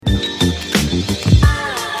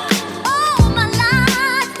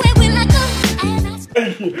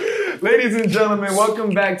Ladies and gentlemen,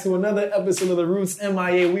 welcome back to another episode of The Roots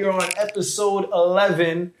MIA. We are on episode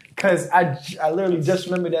 11 because I literally just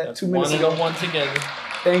remembered that 2 minutes ago. One together.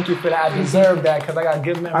 Thank you for that. I deserve that because I got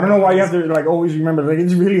good memory. I don't know why you have to like always remember. Like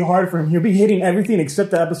it's really hard for him. He'll be hitting everything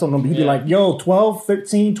except the episode number. He'd be like, yo, 12,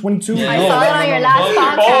 13, 22. Yeah. I saw it on your last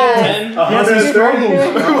podcast.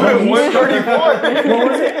 134.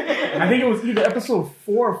 What was it? I think it was either episode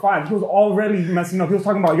 4 or 5. He was already messing up. He was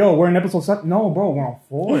talking about, yo, we're in episode 7. No, bro, we're on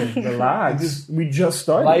 4. Relax. We just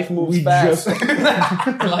started. Life moves fast.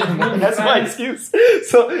 That's my excuse.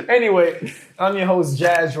 So anyway, I'm your host,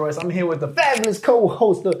 Jazz Royce. I'm here with the fabulous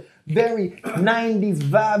co-host, the very 90s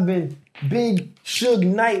vibing, big Suge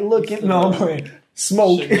Knight looking. No, I'm playing.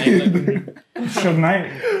 Smoke. Suge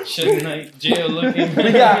Knight. Suge Knight, jail looking.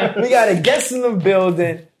 we got a guest in the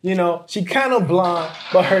building. You know, she kind of blonde,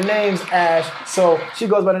 but her name's Ash, so she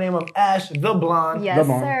goes by the name of Ash the Blonde. Yes,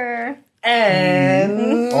 sir.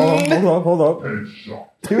 And Hold up.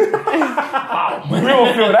 we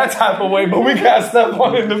don't feel that type of way, but we got stuff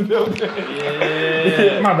on in the building.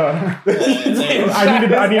 Yeah. My bad.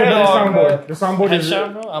 I need a soundboard. The soundboard is...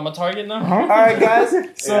 Headshot, bro? I'm a target now? Huh? All right, guys.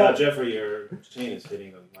 So, yeah, Jeffrey, your chain is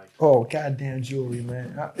hitting the mic. oh, goddamn jewelry,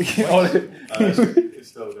 man. It's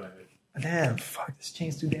still going. Damn, fuck, this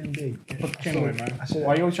chain's too damn big. Put the chain away, man. I should-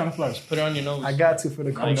 Why you always trying to flex? Put it on your nose. I got to for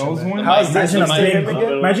the culture, nose man. one? How's this? Imagine a Say big, it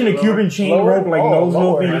again? imagine a Cuban chain Lower? rope, like Oh, nose rope,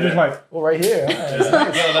 lower. and you're just like... Oh, right here. All right.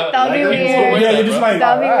 That'd be weird. Yeah, you're just like...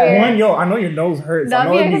 That'd be weird. One, yo, I know your nose hurts. I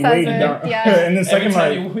That'd know be it'd be weighted excessive, down. yeah. And then second,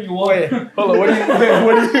 Every like... time you walk. Wait, hold on. What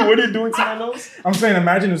are you doing to my nose? I'm saying,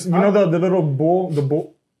 imagine this, you know the little bull, the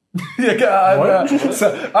bull... Yeah,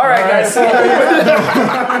 so, all right, guys. So,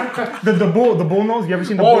 The bull nose. You ever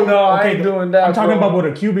seen the oh bull? no, I ain't doing that. I'm talking bro. about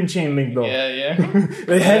with a Cuban chain link though. Yeah.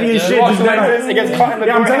 The heaviest shit. Walk Just like like this, it gets caught in the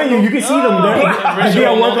yeah, I'm door telling you, handle. you can see them. They're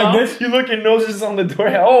Visual work like now. this. You look your nose just on the door.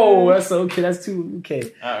 Oh, that's okay. That's too okay.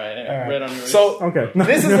 All right. right. Red on your wrist. So Okay.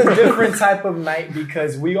 this is a different type of night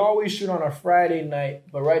because we always shoot on a Friday night,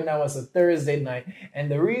 but right now it's a Thursday night.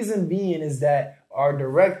 And the reason being is that our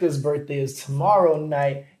director's birthday is tomorrow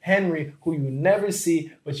night. Henry, who you never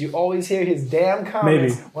see, but you always hear his damn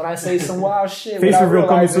comments when I say some wild shit. Face without reveal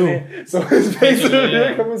coming realizing soon. it. So his face reveal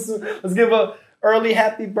Yeah. coming soon. Let's give a early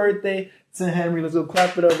happy birthday to Henry. Let's go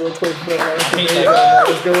clap it up real quick.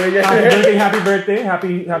 Let's go again. Happy birthday.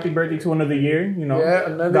 Happy birthday to another year. You know. Yeah,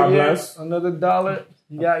 another God year, bless. another dollar.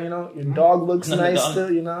 You got, your dog looks Another nice dollar.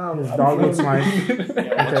 still, you know. His dog looks nice.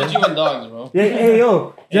 What you and dogs, bro? Yeah, hey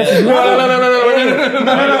yo. Yeah. Jesse, No.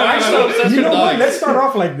 Actually, you know what? dogs. Let's start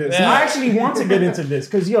off like this. Yeah. I actually want to get into this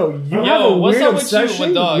because you have a what's weird up with you with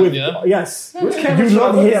obsession dogs, yeah? Yes, you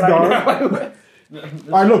love his dog. All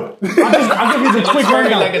right, look, I'll give you the quick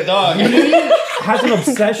Barking rundown. like a dog. Has an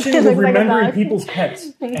obsession with Looks like a remembering dog. people's pets,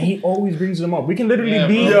 and he always brings them up. We can literally Yeah,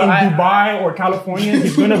 be bro. in Dubai or California.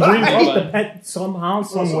 He's gonna bring up the pet somehow,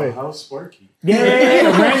 some way. How's Sparky? Yeah,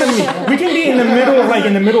 randomly. We can be in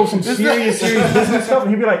the middle of some serious business stuff, and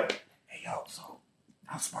he'd be like, "Hey, yo, so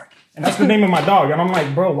how's Sparky?" And that's the name of my dog, and I'm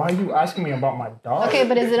like, "Bro, why are you asking me about my dog?" Okay,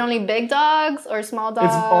 but is it only big dogs or small dogs?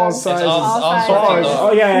 It's all sizes. all sizes. sorts of Oh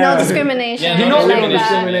dogs. yeah, No yeah. discrimination. Yeah, You no know we like don't that.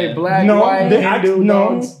 discriminate black, No, white, Hindu,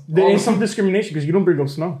 dogs. there is some discrimination because you don't bring up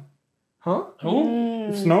Snow. Huh?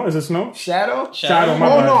 Who? Snow? Is it Snow? Shadow? Shadow, my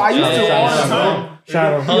Oh bad. no, I used to Shadow. all the time.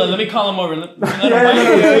 Shadow. Hold on, let me call him over. Let Yeah,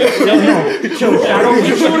 him no, Chill, Shadow. No,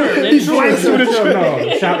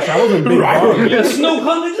 Shadow's a big dog. Yeah, Snow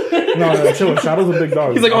College. No, chill. Shadow's a big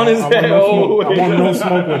dog. He's like on his head. I want no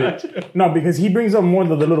smoke with it. No, because he brings up more of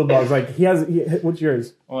the little dogs. Like what's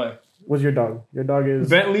yours? What? What's your dog? Your dog is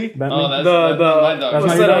Bentley? Oh, that's The- my dog. That's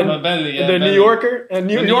what's not that? your My Bentley, yeah, The Bentley. New Yorker? And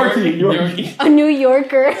New Yorkie. Yorkie. A New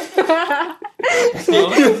Yorker. Is that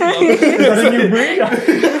a new breed?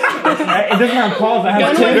 It doesn't have paws. It has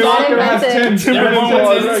One ten. was not invented.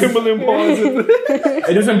 Timberland paws.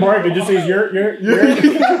 It doesn't bark. It just says you're.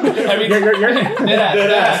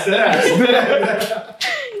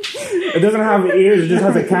 It doesn't have ears. It just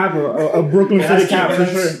has a cap, a Brooklyn City cap for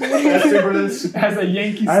sure. That's Timberlands. Has a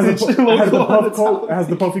Yankee It has the stitch puff logo on the coat. It has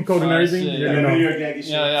the puffy coat and Oh, everything. shit, You yeah. New know. York Yankee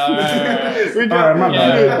shit. Yeah, all right. We All right, my Yeah,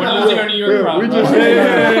 bad. we're losing our New York crowd, We bro.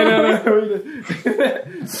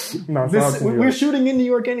 just, No, it's not New we're York. shooting in New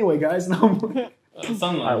York anyway, guys. No.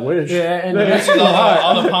 Sunlight. I wish. Yeah, and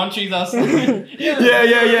all the palm trees outside.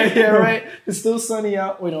 yeah, right. It's still sunny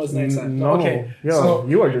out. Wait, no, it's nighttime. No. Okay, Yo, so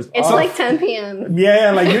you are just It's off. like 10 p.m.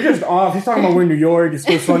 Yeah, like you're just off. He's talking about we're in New York. It's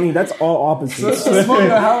still sunny. That's all opposite. Smoker,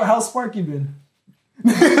 how's Sparky been?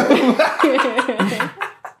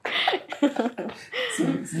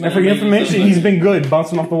 And for your information, he's been good,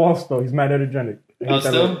 bouncing off the walls though. He's mad energetic. Oh,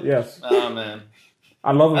 still? Yes. Oh, man.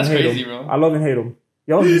 I love him That's and hate crazy, him. bro. I love and hate him.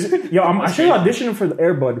 I'm actually auditioning for the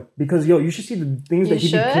Airbud because you should see the things You that he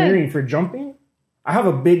be should. clearing for jumping. I have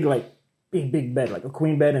a big bed, like a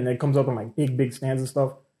queen bed, and it comes up in like big stands and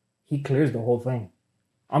stuff. He clears the whole thing.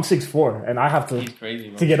 I'm 6'4", and I have to He's crazy,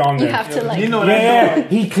 bro. to get on there. You have to like. You know Yeah,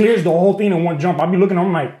 he clears the whole thing in one jump. I'll be looking,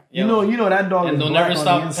 I'm like, You know that dog. And is don't black never on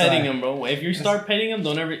stop the inside. petting him, bro. If you start petting him,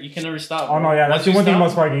 you can never stop. oh Bro. no, yeah, Once that's the you one thing stop-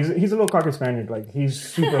 about Sparky. He's a little Cocker Spaniel. Like, he's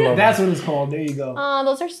super loving. That's what it's called. There you go. Oh,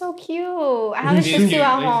 those are so cute. I have a He's Shih cute. Tzu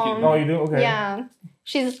at He's home. cute. Oh, you do? Okay. Yeah.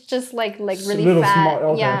 She's just like really little fat.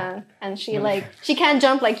 small, okay. Yeah. And she can't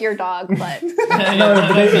jump like your dog, but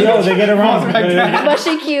They get around. but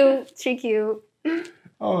she cute. She cute.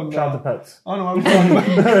 Oh no. Shout out to pets. Oh no, I'm talking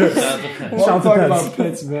about. Shout I'm out to talking pets. about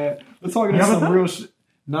pets, man. We're talking You about have a some pet? real shit.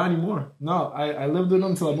 Not anymore. No, I lived with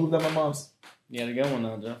them until I moved out my mom's. You gotta get one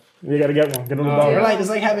now, Jeff. You gotta get one. Get a little We're dog. like it's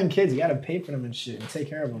like having kids. You gotta pay for them and shit and take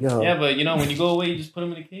care of them. Yo. Yeah, but when you go away, you just put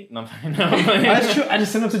them in a cage. No, I'm fine. No, I'm fine. That's true. I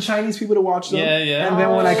just send them to Chinese people to watch them. Yeah. And then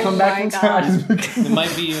when I come back Oh from my time, I God. just become. It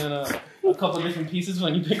might be in a couple different pieces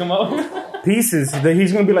when you pick them up. Pieces. That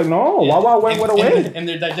he's gonna be like, no, Wawa went away. And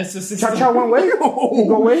their digestive system. Cha Cha went away.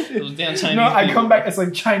 Go away. Those damn Chinese No, I people. come back. It's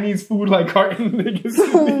like Chinese food, like carton niggas.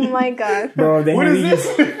 Oh my god. Bro, they What hand is you-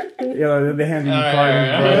 this? Yeah, they hand you All right,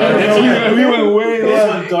 cartons, all bro. right, all we went way This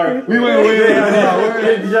left. one's dark. We went way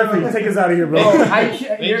Hey, Jeffrey, take us out of here, bro.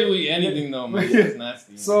 They do eat anything though, man. It's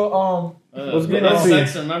nasty. So What's the good?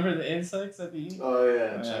 insects. Remember the insects that they eat? Oh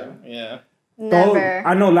yeah, China. Yeah. Never.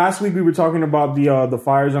 I know last week we were talking about the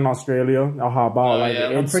fires in Australia. How about Oh, yeah.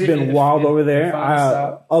 it's pretty- been wild over there. finally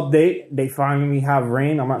stopped. Update: they finally have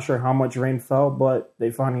rain. I'm not sure how much rain fell, but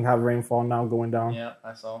they finally have rainfall now going down. Yeah,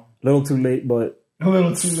 I saw. Little too late, but a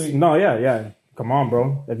little too late. no, yeah. Come on,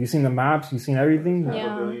 bro. Have you seen the maps? You seen everything? Yeah.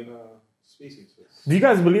 Half a billion species. Do you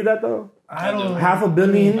guys believe that though? I don't. Half a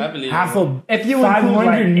billion, I believe half it. a If you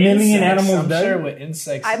 500 million insects, animals I'm dead? sure with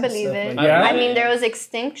insects. I and believe stuff it. like Yeah? that. I mean, there was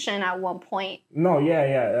extinction at one point. No,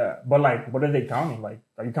 yeah. But like, what are they counting? Like,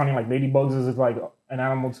 are you counting like ladybugs as like an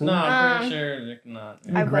animal too? No, I'm Um, pretty sure they're not.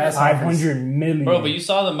 I Grasshoppers. 500 million. Bro, but you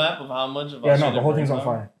saw the map of how much of Yeah, no, Australia the whole thing's on burned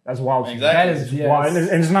fire. That's wild. Exactly. That is yes. Wow, and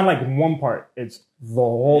it's not like one part. It's the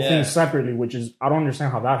whole Yeah. thing separately, which is I don't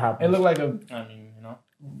understand how that happens. It looked like a. I mean,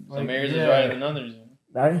 Like, some areas yeah. are drier than others.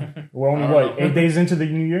 Right? We're only I don't what know. 8 days into the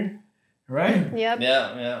new year, Right? Yep.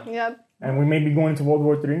 Yeah. Yep. and we may be going to World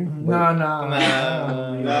War III. Nah. Nah. No,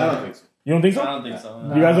 I don't think so. You don't think I so? don't think so.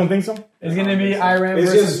 Nah. You guys don't think so? It's gonna be Iran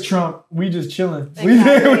It's versus just- Trump. We just chilling.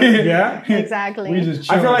 Exactly. Yeah. Exactly. We just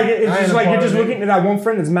I chilling. feel like it's I ain't just a like part you're just of it. looking at that one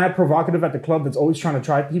friend that's mad provocative at the club that's always trying to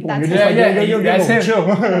try people. And That's you're just him. like, Yeah, yo, that's him. chill.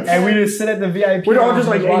 And we just sit at the VIP. We're all lounge just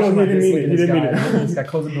like, and hey, watch no, him he like didn't this. mean it. Look He at didn't this mean guy. it. This guy,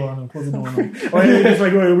 close the door on him. Close the door on him. Or you're just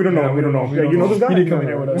like, wait, we don't know. Yeah, We don't know. we Yeah, don't you know this guy? He didn't come in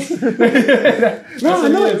here with us. No,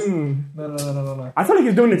 Yes, no. he is. Mm. No. I feel like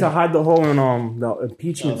he's doing it to hide the whole the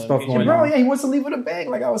impeachment Oh, the stuff impeachment. going Bro, on. yeah, he wants to leave with a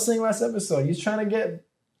bang, like I was saying last episode. He's trying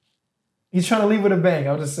to leave with a bang.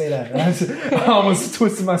 I'll just say that. I almost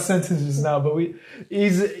twisted my sentence just now, but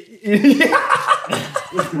he's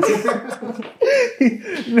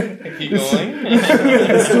Keep going.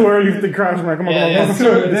 It's too early for the crash, man. Come on, Yeah, come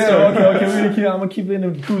on. okay. I'm gonna keep it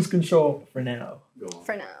in cruise control for now. Go on.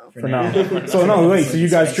 For now. For now. So no, wait. So you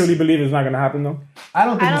guys truly believe it's not gonna happen though? I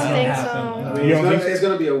don't think, I it's don't gonna think happen. so. I mean, You don't think so? it's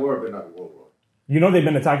gonna be a war, but not a world war. You know they've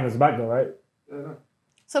been attacking us back though, right? No.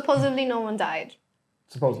 Supposedly no one died.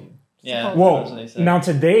 Supposedly. Yeah. that's Well, what they said. now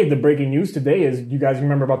today, the breaking news today is you guys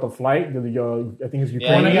remember about the flight? I think it's yeah, When it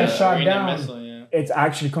Ukrainian. got shot Iranian down. missile, yeah. It's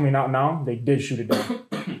actually coming out now. They did shoot it down.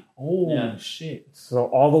 Oh Yeah. shit! So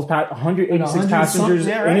all those 186 100 passengers, something,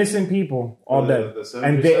 yeah, right? innocent people, all dead. The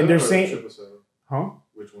And they're 737 or saying, the 777? huh?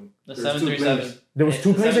 Which one? The There's two 737. planes. There was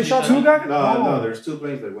two The planes they shot. 737. No, there's two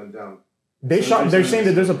planes that went down. They shot. They're saying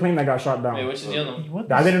that there's a plane that got shot down. Wait, which is the other one?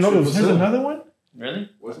 What I didn't know there was There's two. another one. Really?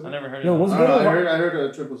 Was it? I never heard Yo, of what's that. good? I heard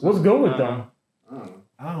a 777. What's good with Uh-huh. them? I don't know.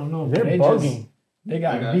 I don't know. They're They bugging. They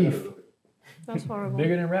got beef That's horrible.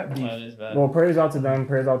 bigger than rap beef. That is bad. Well, praise out to them.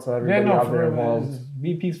 Praise out to Yeah, everybody no, out for there real, man. involved. Just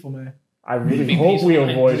be peaceful, man. I really Be hope we peaceful, man.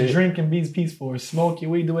 avoid Just it. drink and be peaceful. Smoke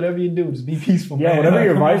your weed. Do whatever you do. Just be peaceful, Yeah, man. whatever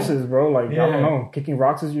your Come on. vice is, bro. Like I Yeah. don't know, kicking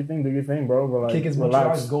rocks is your thing. Do your thing, bro. But like, Kick as much relax.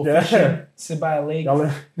 rocks. Go Yeah. fishing. Sit by a lake. Y'all,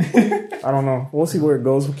 I don't know. We'll see where it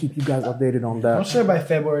goes. We'll keep you guys updated on I'm that. sure by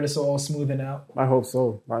February this will all smoothen out. I hope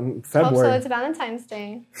so. By Hope so. February. It's Valentine's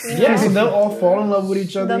Day. You Yeah, know? so they'll all fall in love with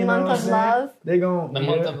each other. The you know month what of I'm saying? love. They gon' The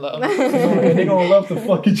month of love. They gonna love to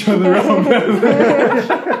fuck each other up.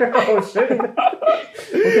 Oh shit.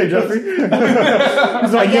 Okay, Jeffrey.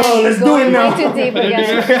 He's like, yo, let's do Going it now. way too deep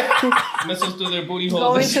again. Missiles through their booty Going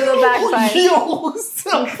holes. to the backside. Yo,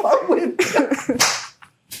 stop fuck with.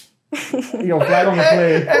 Yo, flag on the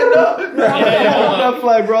play. That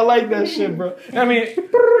flag, bro. I like that shit, bro. I mean,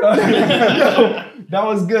 that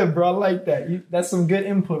was good, bro. I like that. That's some good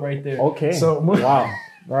input right there. Okay. So, wow.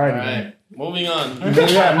 All right. Moving on.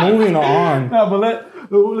 Yeah, moving on. No, but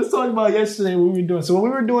let's talk about yesterday. What we were doing. So what we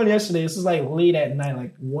were doing yesterday, this was like late at night,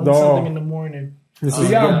 like 1 something in the morning. We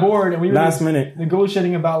got bored and we were last minute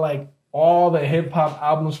negotiating about like all the hip hop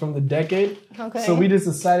albums from the decade. Okay. So we just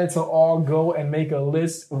decided to all go and make a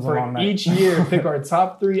list for each year, pick our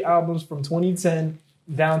top 3 albums from 2010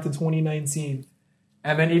 down to 2019.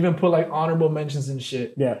 And then even put like honorable mentions and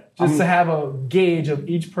shit. Yeah. Just to have a gauge of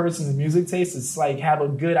each person's music taste. It's like have a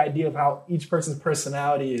good idea of how each person's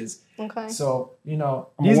personality is. Okay. So,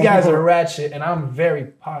 these guys are ratchet and I'm very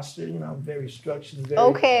postured, I'm very structured. Very,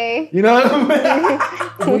 Okay. You know what I mean?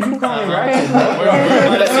 What you calling ratchet,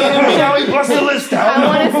 bro? Shall we bust the list out? I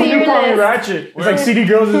want to see You your calling list. ratchet? It's like City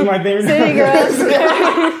Girls is my favorite. City Girls.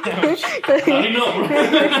 How do you know?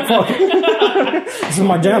 This is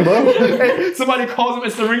my jam, bro. Somebody calls him,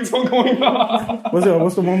 it's the ringtone going on.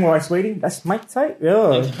 What's the one where I sweaty? That's Mike type?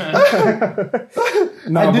 Yeah.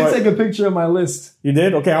 I did take a picture of my list. You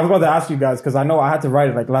did? Okay, I was about to ask you guys because I know I had to write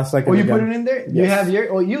it like last second. Oh, you again. put it in there? You have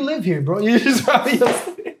you live here, bro. You just probably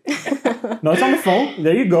No, it's on the phone.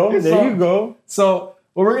 There you go. There you go. So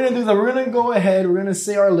what we're gonna do is that we're gonna go ahead, we're gonna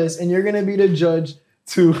say our list, and you're gonna be the judge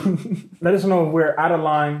to Let us know if we're out of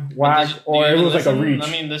line, whack, or it was like a reach. I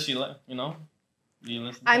mean, does she like, do you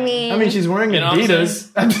listen? I mean, she's wearing You know what I'm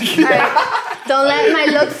Adidas. alright. Don't let my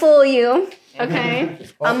look fool you. Okay,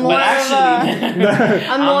 I'm more But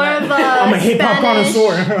of a I'm a hip hop Spanish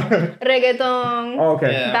connoisseur. reggaeton, Oh,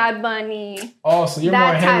 okay. Yeah. Bad Bunny. Oh, so you're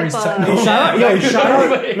That more Henry's type type. of- Shout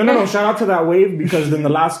out! No. Shout out to that wave because in the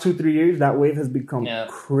last 2-3 years, that wave has become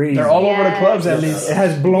crazy. They're all over the Yes. clubs at least. It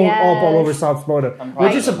has blown Yes. up all over South Florida,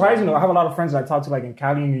 which is proud. surprising though. I have a lot of friends that I talk to like in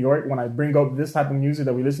Cali, New York. When I bring up this type of music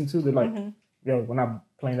that we listen to, they're like, "Yo, we're not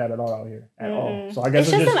playing that at all out here at all." So I guess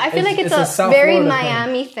It's just, I feel like it's a South very Florida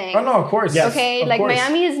Miami thing. Oh no, of course. Yes. Okay, Of like course.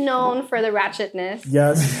 Miami is known for the ratchetness.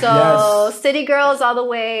 yes, So yes. City Girls all the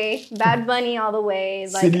way, Bad Bunny all the way,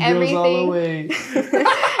 like City girls everything, all the way.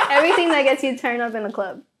 everything that gets you turned up in a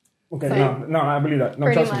club. Okay, no, I believe that. No,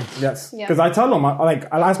 Pretty trust me. much. Yes, Yeah. because I tell them,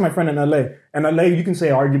 I'll ask my friend in LA, and LA, you can say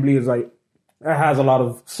arguably is like it has a lot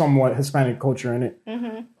of somewhat Hispanic culture in it.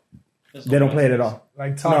 They don't play it at all.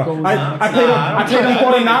 Like No, tacos. I played him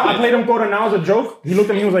quarter now. I played him quarter now as a joke. He looked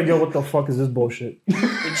at me and was like, "Yo, what the fuck is this bullshit?"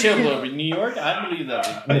 Chill, bro. New York, I believe that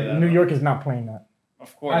they play that. New York is not playing that.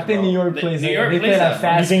 Of course. I think bro. New York plays New it. York They plays play that that.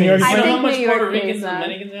 fast You think New York- pace. I You know think how much New York Puerto plays Ricans and that.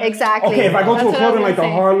 Dominicans there? Exactly. Okay, if I go That's to a what club I in was like the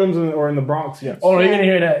gonna say. Harlems or in the Bronx, yes, Oh, you're gonna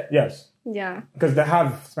hear that. yes, Yeah. because they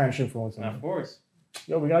have Spanish influence in it. Of course.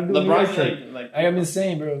 Yo, we gotta do The a New York Bronx trip. is like I have been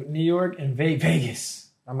saying, bro, New York and Vegas.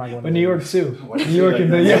 I'm not going. But to New York Vegas. too. Why New York you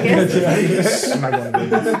and say Vegas. I'm not going to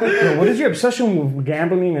Vegas. Yo, what is your obsession with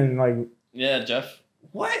gambling and like? yeah, Jeff.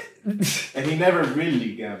 What? And he never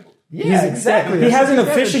really gambled. Yeah, exactly. He hasn't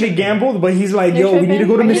That's officially true. gambled, but he's like, You're yo, we need to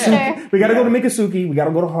go to tripping? Misuki. Yeah. We gotta go to Mikasuki. We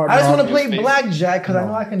gotta go to Hard Rock. I just want to play Face. blackjack because I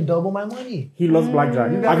know I can double my money. He loves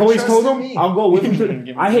blackjack. gotta I've always trust told in him me. I'll go with him.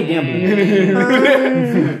 To, I hate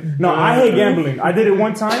gambling. No, I hate gambling. I did it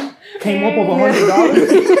one time. Came up with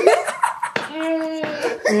 $100.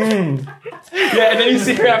 Yeah, and then you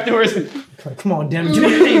see her afterwards. Like, come on, damn, give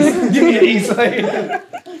me an ace. Give me an ace.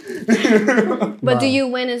 But do you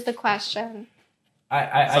win is the question.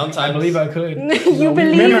 I Sometimes. believe I could. You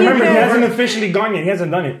believe you Remember, he could. hasn't officially gone yet. He hasn't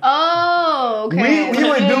done it. Oh, okay. We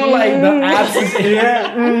would do like the absence.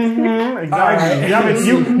 Yeah, exactly. Alright.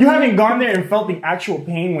 You haven't gone there and felt the actual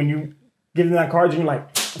pain when you give them that card and you're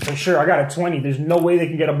like, for sure, I got a 20. There's no way they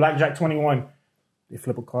can get a blackjack 21. They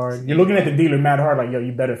flip a card. You're looking at the dealer mad hard, like, yo,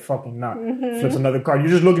 you better fucking not. Flips another card.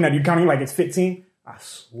 You're just looking at you counting like it's 15. I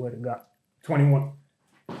swear to God, 21.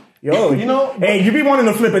 Yo, You know, hey, you be wanting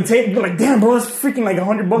to flip a tape. You're like, damn, bro, it's freaking like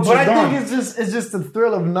 $100 but just I gone. think it's just the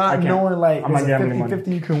thrill of not can't. knowing like I'm not it's a gambling 50-50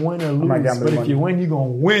 money. you can win or not lose. gambling But if money. you win, you're gonna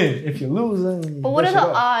win. If you lose, then you But what are brush the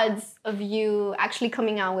it off. odds of you actually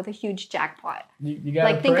coming out with a huge jackpot? You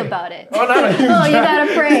gotta Like, think pray. about it. Oh, not a huge Oh, you jackpot.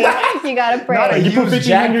 gotta pray. You gotta Not a pray. You put huge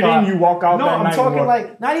 1,500 jackpot. in, you walk out No, that I'm night. talking and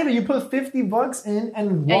like not even. You put $50 in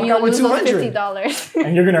and walk And you out with lose those $200. $50.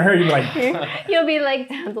 and you're gonna hurt. You're like, You'll be like,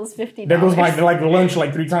 damn, those $50. there goes my like lunch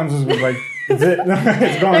like 3 times this week. Like, it's it.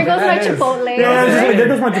 It's gone. There goes my That is- Chipotle. Yeah, it's just like, there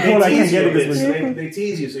goes my They Chipotle. I can't tease get you it a bit. this So week. they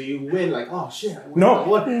tease you, so you win. Like, oh shit, I win. No, I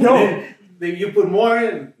won. no. And then you put more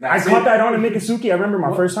in. I caught that on to Mikasuki. I remember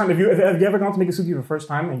my first time. Have you ever gone to Mikasuki for the first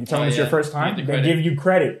time and you tell them it's your first time? They give you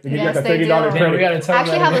credit. They give you like a $30 Man, we credit. gotta tell I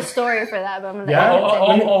actually them have a story for that, but I'm gonna Yeah?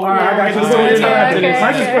 I got you.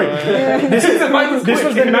 Okay. This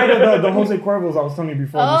was the night of the Jose Cuervos I was telling you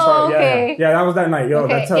before. we started. Okay. Yeah, that was that night. Yo,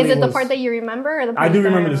 Okay. that telly Is it the was- part that you remember? Or the part I do you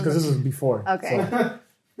don't remember this because this was before. Okay. So,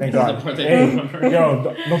 thank The God. part that you Hey, remember.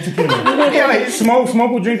 yo, no tequila.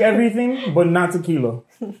 Smoke will drink everything, but not tequila.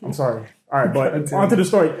 I'm sorry. All right, but on to the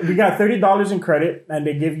story. We got $30 in credit, and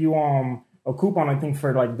they give you a coupon, I think,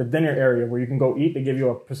 for like the dinner area where you can go eat. They give you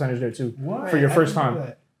a percentage there too for your first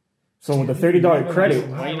time. So with the $30 credit,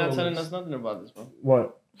 Why are you not telling us nothing about this, bro?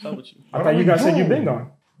 what? What's up with you? I thought you guys said you've been gone.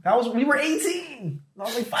 We were 18. That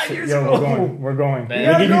was like 5 years Yo, ago. we're going. They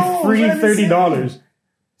Man. give gotta you go. free Let me see. $30.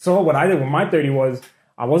 So what I did with my 30 was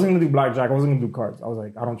I wasn't gonna do blackjack. I wasn't gonna do cards. I was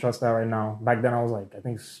like, I don't trust that right now. Back then, I was like, I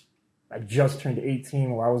think I just turned 18,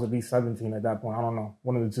 or I was at least 17 at that point. I don't know,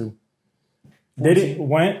 one of the two. 14. Did it?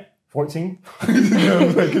 Went 14.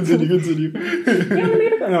 Continue.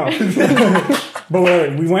 No. But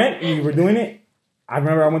wait, we went. We were doing it. I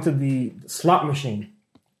remember I went to the slot machine.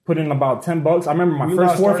 Put in about $10. I remember my We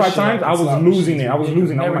first lost 4 or our 5 shit times. at I was slot losing machines. it. I was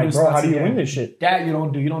losing. I'm Never like, do bro, how slots do you again. win this shit? That you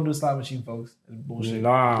don't do slot machine, folks. It's bullshit.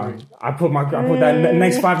 Nah, I put that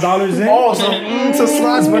next $5 in. Oh, so to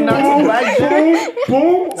slots, but not to blackjack.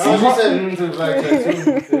 Boom. No, she said to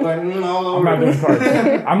blackjack too. Like, all I'm not over. doing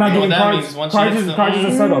cards. I'm not doing that cards. means once Cards you is get cards is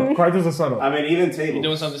a setup. Cards is a setup. I mean, even tables. You're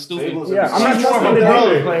doing something stupid. Tables Yeah, are- I'm not She's sure just how a to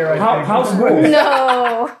dollar do player, I it. think. House rules.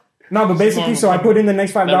 No. No, but basically, so I put in the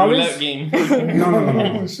next That roulette $5. game.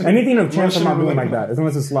 No. Anything of chance, I'm not doing like that. As long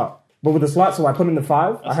as it's slot. But with the slot, so I put in the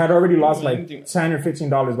 5. I had already lost like $10 or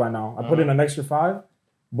 $15 by now. I put in an extra 5.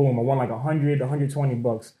 Boom, I won like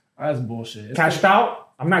 $120. That's bullshit. Cashed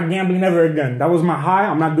out. I'm not gambling ever again. That was my high.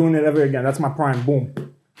 I'm not doing it ever again. That's my prime. Boom.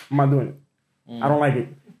 I'm not doing it. I don't like it.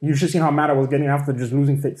 You should see how mad I was getting after just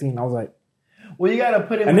losing 15. I was like, Well, you gotta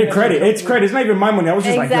put it. and it's credit. It's credit. It's not even my money. I was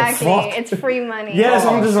just Exactly. like, yo, fuck. It's free money. Yeah, so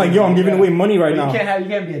I'm just like, yo, I'm giving away money right You now.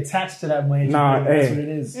 can't be attached to that money. Nah, That's hey. what it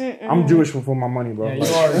is. I'm Jewish for my money, bro. Yeah, you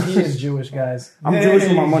Like, are. He is Jewish, guys. I'm Jewish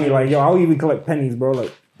for my money. Like, yo, I'll even collect pennies, bro.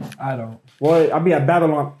 Like, I don't. well, I'll be at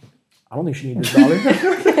Babylon. I don't think she needs this dollar.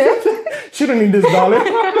 She don't need this dollar.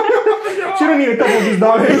 She don't need a couple of these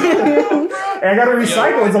dollars. Hey, I gotta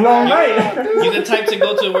recycle. It's a long night. You're the type to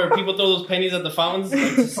go to where people throw those pennies at the fountains.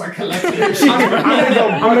 Like, to start collecting.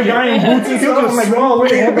 I'm the guy in boots and stuff. I'm like, whoa,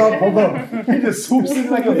 wait, hold up. He just swoops in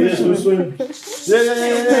like a fish.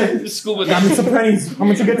 Yeah. Scuba Got me some pennies. How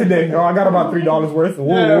much you get today? Oh, I got about $3 worth.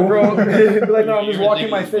 Whoa, Yeah, whoa. bro. Like, no, I'm just You're walking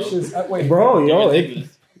my ridiculous, fishes. Wait, Bro, yo,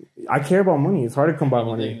 Ridiculous. I care about money. It's hard to come by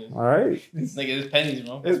money. All right, Like it's pennies,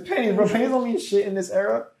 bro. It's pennies, bro. Pennies don't mean shit in this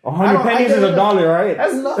era. 100 pennies is $1, right?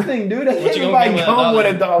 That's nothing, dude. That's What you gonna everybody get with come with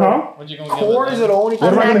 $1? a dollar. Huh? What you gonna get? Quarters are the only.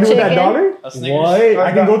 What am I Mac gonna do with that chicken? dollar? A Snickers? What?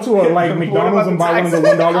 I can go to a like What McDonald's about and the buy one of the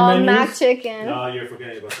taxes? $1 Mac menus. chicken. No, you're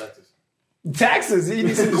forgetting about taxes. Taxes. You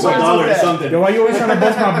need some It's quarters $1 with or that. something. Yo, why you always trying to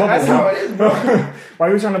bust my bubble? That's how it is, bro.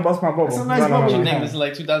 Why you trying to bust my bubble? That's a nice bubble. You think this is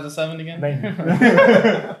like 2007 again? Thank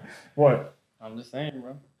you. What? I'm just saying,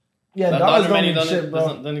 bro. Yeah, That dollars dollar don't menu mean doesn't, shit, bro.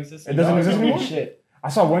 doesn't exist. It doesn't Dollars exist don't mean anymore? shit. I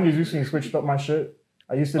saw Wendy's recently switched up my shit.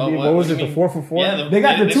 I used to be, what what was do it, you the mean? 4 for 4? Yeah, They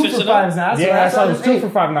got the 2 switched for it up. $5 now. Yeah, I saw it's 2 for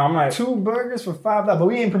 5 now. I'm like, 2 burgers for $5, but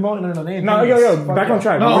we ain't promoting none of them. no, yo, back on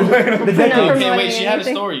track. No, the Okay, decade. wait, she had a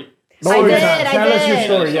story. Don't worry, I Sam. did, I Sam, let's your did.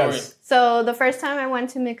 story, Sorry. yes. So the first time I went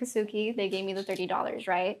to Mikasuki, they gave me the $30,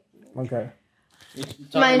 right? Okay. You're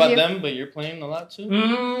talking Mind about you. them, but you're playing a lot too.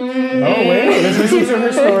 Oh, wait, let's listen to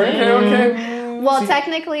her story. Okay. Well,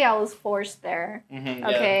 technically, I was forced there. Mhm, yeah.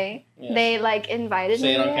 Okay, Yeah. they like invited Say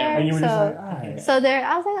me it on there, camera. And you were just like, so alright. so there.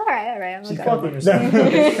 I was like, all right, I'm She's gonna go. fucking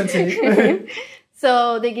herself. Continue.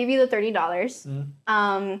 So they give you the $30.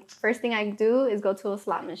 Mm. First thing I do is go to a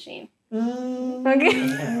slot machine. Mm.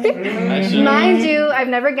 Okay. Actually, Mind you, I've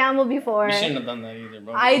never gambled before. you shouldn't have done that either,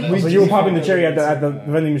 bro. I- That's- So you were popping the cherry at the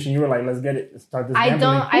vending machine. You were like, let's get it. Let's start this I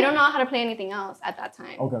gambling. don't know how to play anything else at that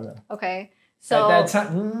time. Okay. Okay. So At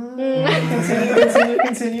that time.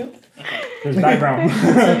 Continue. There's background.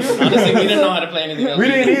 Honestly, we didn't know how to play anything else. We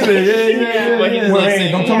didn't either. Yeah. But he's Wait, like hey,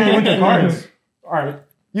 saying, don't tell me you went to cards. All right.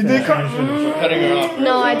 You did cutting her off.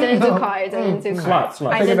 no, I didn't do cards. I didn't do cards. Slots.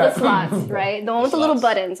 I Take did it the back. slots, right? The one with the little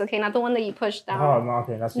Slots. buttons, okay, not the one that you push down. Oh, no,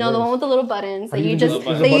 okay. That's No, the worse. one with the little buttons that Are you you just doing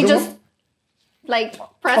the that you button just like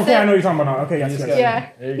press Okay, I know it. you're talking about now. Okay, yes, just yes. Yeah,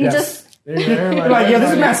 There you go. just You're like, yeah,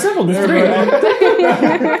 this is not simple. This is three.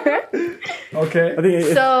 Okay. I think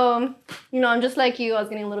it's, so I'm just like you. I was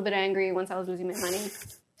getting a little bit angry once I was losing my money.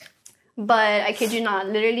 But I kid you not,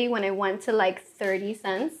 literally when I went to like 30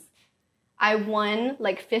 cents, I won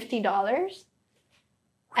like $50.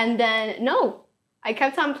 And then no, I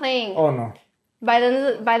kept on playing. Oh no. By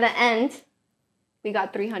the end, we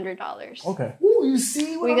got $300. Okay. Ooh, you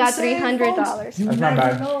see what We I'm got saying, $300. folks? You That's not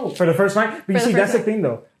never bad. know. For the first night. But you For the see, that's first the thing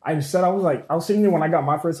though. I was sitting there when I got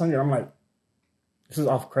my first 100. I'm like, this is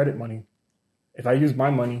off credit money. If I use my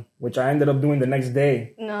money, which I ended up doing the next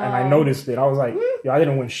day, No. and I noticed it, I was like, yo, I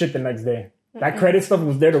didn't win shit the next day. That credit stuff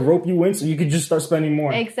was there to rope you in so you could just start spending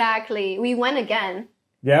more. Exactly. We went again,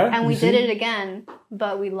 Yeah? and You we see? did it again,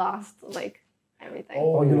 but we lost like everything.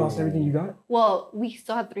 Oh, you lost everything you got? Well, we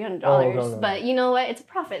still had $300, okay. but you know what? It's a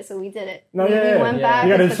profit, so we did it. No, we, yeah. we went back.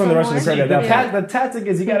 You gotta and put spend the some rest of the more. credit at that The tactic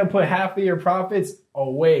is you got to put half of your profits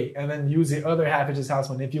away and then use the other half as just house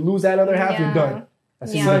money. If you lose that other half, you're done. I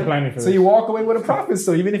see Yeah. he's been planning for this. So you walk away with a profit,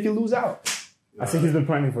 so even if you lose out. I see he's been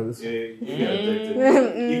planning for this. Yeah, you're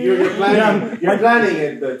planning. You're planning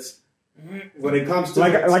it, but when it comes to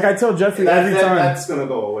Like I tell Jeffrey every time. that's gonna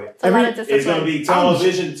go away. It's a lot of It's discipline. gonna be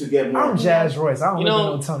television to get more. I'm Jazz Royce. I don't You live in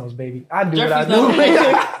know, no tunnels, baby. I do what I Jeffrey's do. not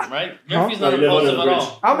impulsive, right? Jeffrey's not You live under impulsive the at bridge.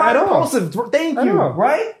 all. I'm not At all. impulsive. Thank At you. all.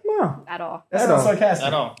 Right? No, At all. That's At not all. sarcastic.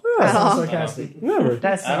 At all. That's not all. sarcastic. never.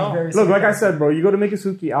 That's At all. not very Look, like I sarcastic. said, bro, you go to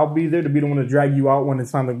Mikasuki, I'll be there to be the one to drag you out when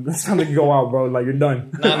it's time to go out, bro. Like, you're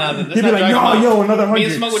done. Nah, You'd be like, yo, another Me 100.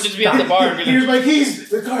 and Smoke would just be at the bar and be Here's like, my keys.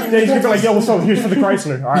 The car. Yeah, you'd be like, yo, what's up? Here's for the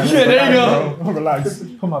Chrysler. All right, Yeah, there you relax, bro. Relax.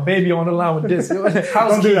 Put my baby on the line with this. Don't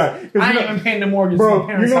do that. 'Cause I you ain't know- even paying the mortgage. Bro, to my you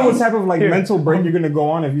parents' know what house. type of like Here. mental break you're gonna go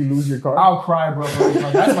on if you lose your car? I'll cry, bro.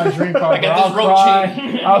 That's my dream car. I got bro. this rope I'll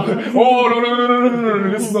chain. cry. Oh no!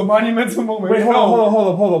 This is a monumental moment. Wait,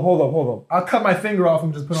 hold up. I'll cut my finger off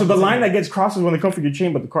and just put. So on the the line table. that gets crossed is when they come for your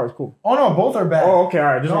chain, but the car is cool. Oh no, both are bad. Oh, okay, all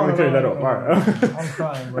right. Just No, want to clear that up. no, All right. I'm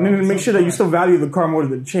crying, bro. And then make sure that you still value the car more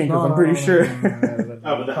than the chain, because I'm pretty sure.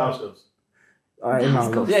 Oh, but the house goes. All right,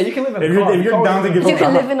 no. Yeah, you can live in a If you're- car. if you're down to give You up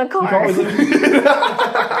can the live in a car.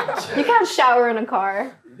 You can't shower in a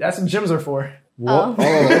car. That's what gyms are for. What? Oh,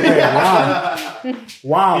 okay. Wow. You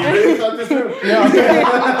Wow. really thought this through? Yeah, okay.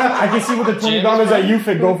 I can see what the $20 that you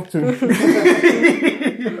fit go to.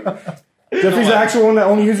 Jeffrey's the actual one that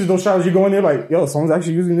only uses those showers. You go in there like, yo, someone's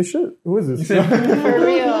actually using this shit. Who is this? Yeah, For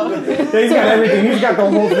real. he's got everything. He's got the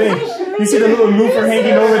whole thing. You see the little loofah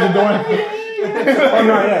hanging over the door. Oh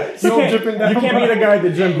no, yeah. You can't be the guy at the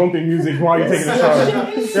gym bumping music while you're taking a shower.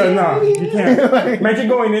 Yeah, no, you can't. Imagine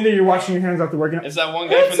going in there, you're washing your hands after working out. it's that one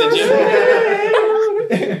guy from the gym.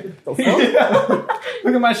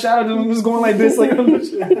 Look at my shower. I'm just going like this. Like,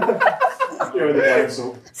 You're with the guy,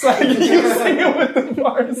 so. it's like you sing it with the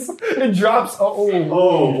bars. It drops. Oh.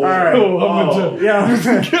 Oh, All right. Oh, I'm a gym. Yeah.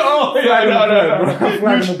 Oh, yeah, no.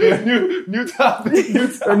 New topic.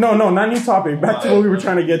 No, not new topic. Back to what we were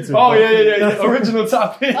trying to get to. Oh, yeah. Original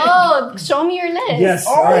topic. Oh, show me your list. Yes.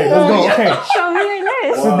 All right. Let's go. Okay. Show me your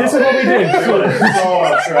list. So this is what we did. So,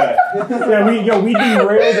 off track. yeah, we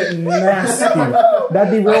derailed it nasty. That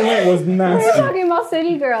derailment was We're nasty. talking about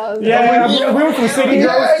city girls. Yeah, we went from city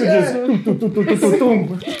girls to just.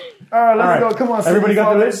 All right, let's All right. go. Come on. Everybody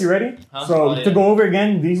got the City list? You ready? Huh? So Oh, yeah. to go over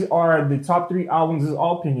again, these are the top 3 albums. This is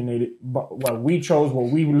all opinionated, but what we chose, what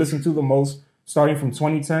we listened to the most, starting from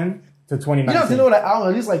 2010 to 2019. You don't have to know the album.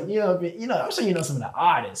 At least like I'm sure you know some of the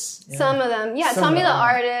artists. You know? Some of them. Yeah, Some tell of me the them.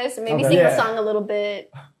 artist. Maybe Okay. sing Yeah. the song a little bit.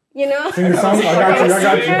 You know? Sing the song. I got you.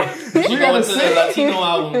 We should go into the Latino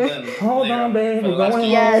album then. Hold later on, babe, for the we're last going two.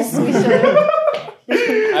 Yes, we should. I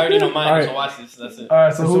already know mine, Alright. so watch this. That's it. All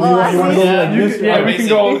right, so who So you want to go Yeah, like this? Yeah, we can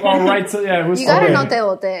go on right to You gotta Okay. know Te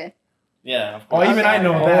Bote. Yeah, of Oh, course. even I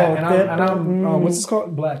know Oh, that. And that- I'm what's this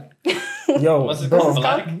called? Black. Yo, What's it bro. called?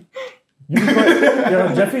 Black? Yo,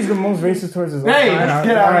 Jeffrey's the most racist towards his own Hey, kind.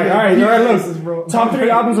 get out of here. All right, This is, look. bro. Top 3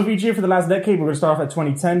 albums of each year for the last decade. We're going to start off at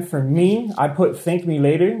 2010. For me, I put Thank Me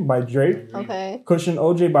Later by Drake. Okay. Cushion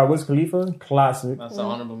OJ by Wiz Khalifa. Classic. That's an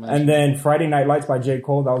honorable mention. And then Friday Night Lights by J.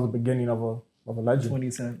 Cole. That was the beginning of a legend.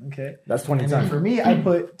 2010. Okay. That's And then 2010. for me, I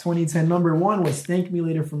put 2010. Number 1 was "Thank Me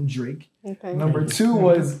Later" from Drake. Okay. Number 2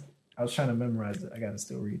 was I was trying to memorize it. I gotta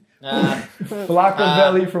still read. Nah. Flocka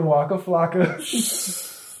Belly from Waka Flocka.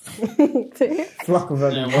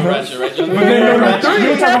 Flockavelli. Yeah, we're ratchet, right? But then number 3,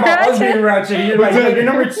 you're talking about us being ratchet. You're like, your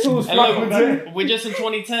number 2 is And Flockavelli. look, we're just in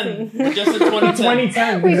 2010. We're just in 2010.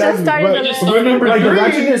 2010. We just exactly. started But the just list. started. like the Three.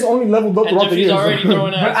 ratchetness only leveled up And throughout the Jeffrey's years. already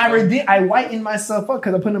throwing But out. I whitened myself up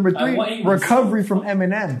because I put number 3, whitened "Recovery" from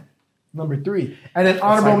Eminem. Number 3, and then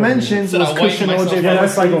honorable psycho mentions music. was Said I whitened Cushion myself OJ. up. Yeah,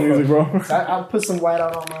 that's psycho Khalifa. music, bro. I put some white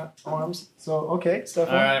out on my arms. So okay, stuff.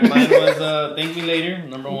 All right, mine was Thank Me Later,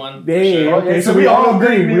 number 1. for Hey, sure. okay, so we all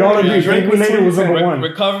agree. We all agree. Thank Me Later was number 1.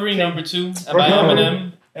 Recovery, number 2, by Recovery.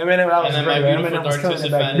 Eminem. Eminem, that was And then my great. beautiful Eminem was Dark killing Twisted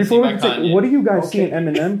it back then. Fantasy Before by we take, Kanye. what do you guys see in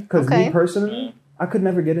Eminem? Because Okay. me personally, I could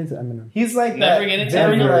never get into Eminem. He's like Never that, get into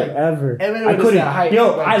very, Eminem? like, Ever. Eminem I is couldn't. that hype.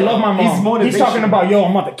 Yo, Like, I love my he's mom. He's motivational. talking about, yo,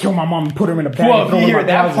 I'm about to kill my mom and put her in a bag. Well, and throw you her in hear my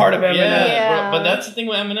that closet. part of Eminem. Yeah, bro, but that's the thing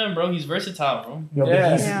with Eminem, bro. He's versatile, bro. Yo, Yeah.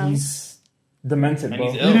 but Yeah. he's demented, And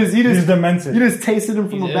bro. he's ill. He's demented. You just tasted him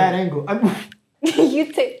from He's a ill. bad angle.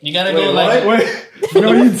 You take. You gotta Wait, go like Wait, from,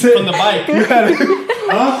 you the, from the bike. You had a,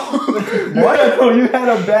 what? No, you had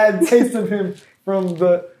a bad taste of him from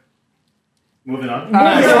the. Moving on.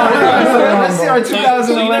 Let's see our So you never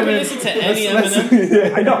 2011. listen to any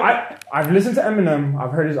Eminem? I know. I've listened to Eminem.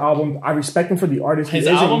 I've heard his album. I respect him for the artist. His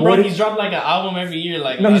he is album, and bro. what He's dropped like an album every year.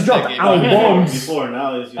 Like No, he's last dropped decade, albums. Before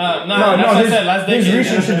now is No, No, that's what I said. Last his decade.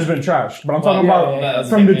 recent shit has been trash. But I'm talking Yeah, about yeah,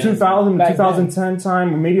 from the yeah. 2000 Back 2010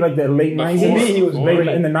 time, or maybe like the late Before- 90s. To me, he was Maybe great.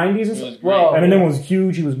 like in the 90s. And He stuff. was great. Well, Eminem was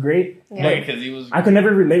huge. He was great. Yeah. Yeah, because he was. I could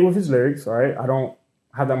never relate with his lyrics. All right, I don't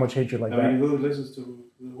have that much hatred like I mean, that. who listens to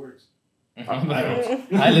the words? I listen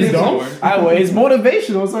to the don't? word. It's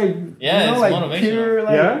motivational. It's like Yeah, you know, it's like motivational. pure,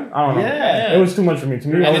 like, Yeah, I don't know. Yeah. It was too much for me. To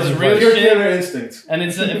me, I And was it's just real like, Pure shit. killer instinct. And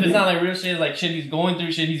it's if it's not like real shit, it's like shit he's going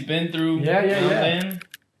through, shit he's been through. Yeah, yeah, you know what yeah. I'm saying?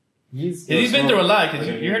 He's He's been through a lot. Because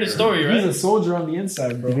you heard his story, He's a right? soldier on the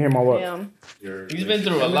inside, you bro. can hear my what? Yeah. He's been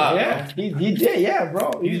through a lot. Yeah, Bro. he did, yeah,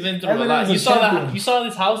 bro. He's been through a Eminem's lot. a You saw champion. that? You saw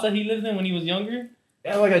this house that he lived in when he was younger,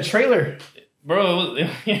 Yeah, like a trailer. bro.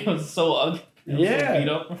 It was so ugly. It was Yeah. so beat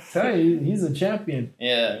up. Tell you, he's a champion.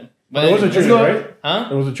 Yeah, But it was a Let's trailer, go. right? huh?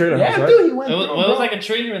 It was a trailer Yeah, house, right? dude, he went It was, through, well, it was bro. like a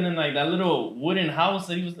trailer, and then like that little wooden house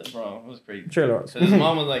that he was. Bro, it was crazy. Trailer house. So his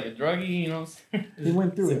mom was like a druggie, you know. He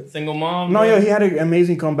went through it. Single mom. No, bro. yeah, he had an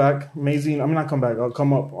amazing comeback. Amazing. I mean, not comeback. I'll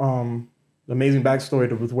come up. Amazing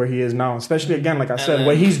backstory with where he is now. Especially again, like I said, then-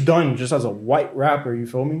 what he's done just as a white rapper. You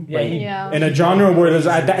feel me? Yeah, Like, he- Yeah. in a genre where there's,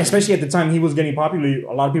 especially at the time he was getting popular,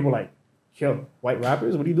 a lot of people like, yo, white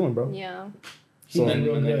rappers, what are you doing, bro? Yeah. So And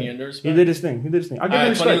then he endorsed. he did his thing. He did his thing. I give All him right,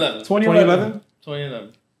 respect. 2011.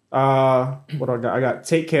 2011. 2011. What do I got? I got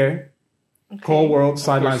Take Care, Cold World,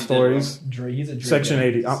 Sideline course he did, Stories, Dre, he's a Dre Section guy.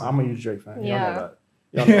 80. I'm a huge Drake fan. Yeah.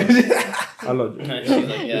 Y'all know that. Y'all know that. I love Drake. And she's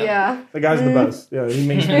like, Yeah. yeah. The guy's the best. Yeah, he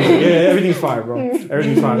makes me. Yeah, everything's fire, bro.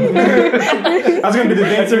 Everything's fire. That's gonna be the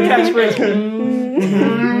dancer catchphrase.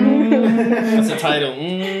 That's the title.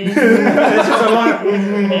 It's just a lot.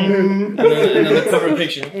 And then the cover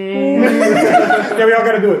picture. Yeah, we all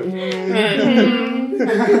gotta do it.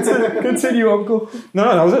 Continue, Uncle. No,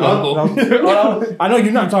 that was it. Uncle. That was- I know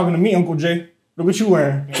you're not talking to me, Uncle Jay. Look what you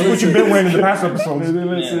wearing. Look what you've been wearing in the past episodes.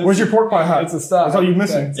 Yeah. Where's your pork pie hat? It's a stop. That's all you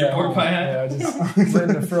missing. Your pork pie hat? Yeah, just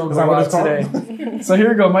letting the fro Is that go what out it's called? today. So here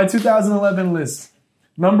we go. My 2011 list.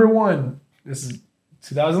 Number one. This is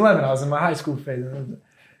 2011. I was in my high school phase.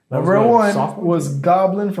 Number what, one sophomore? was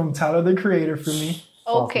Goblin from Tyler the Creator for me.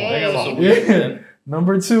 That was Okay. so weird, Yeah. man.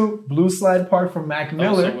 Number two, Blue Slide Park from Mac That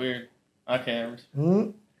was Miller. so weird. Okay.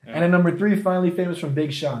 Mhm. And then number three, Finally Famous from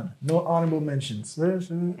Big Sean. No honorable mentions.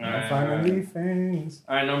 Finally famous.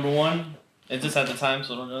 All right, number one. It's just at the time,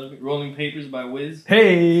 so don't know. Rolling Papers by Wiz.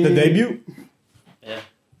 Hey. The debut. Yeah.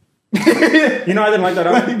 You know, I didn't like that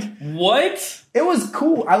album What? It was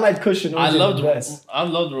cool. I like Cushion. I loved West.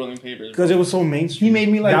 Rolling Papers. because it was so mainstream. He made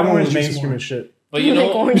me like that one Orange was Juice mainstream more. as shit. But you Like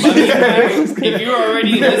know, orange but juice. if you're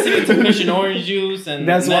already listening to Cushion Orange Juice and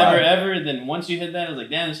That's never why. ever, then once you hit that, it was like,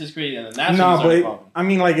 damn, this is crazy. And then that's No, when you started but popping. I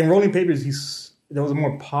mean, like in Rolling Papers, there was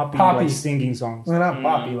more poppy, Poppy. like singing songs. Well, not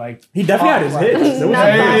Poppy. Like He definitely had his Pop, hits. There was Not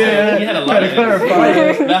some- yeah. He had a lot Gotta of clarify.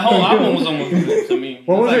 hits. That whole album was almost good to me.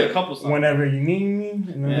 What That's was like it? a couple songs. Whenever you need me.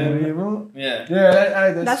 And then Yeah.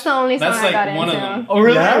 Yeah, That's the only song That's I got like one of into. them. Oh,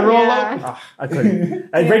 really? Yeah? Roll Yeah. up. I couldn't.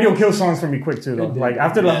 Radio kills songs for me quick too, though. It did. Like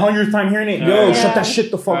after the Yeah. 100th time hearing it, yo, Yeah. shut that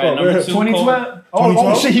shit the fuck Alright, up. number Yeah. two. 2012? Oh,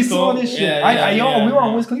 2012? shit, he's still on Cool. this shit. Yeah, We were on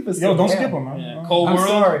yeah. Wiz Khalifa Yo, still. don't Damn. skip him, man. Yeah. Cold I'm World.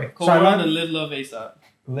 sorry. Cold Sideline? World and Live Love ASAP.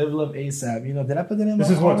 Live Love ASAP. You know, did I put that in This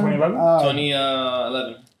my is what, order? 2011?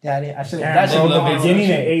 2011. Yeah, I should Damn, that should bro, Live the Love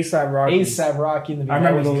beginning of ASAP. ASAP Rocky. ASAP Rocky in the I beginning.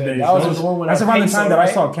 remember That was those good. days. That was the one when That's I around the Peso, time that I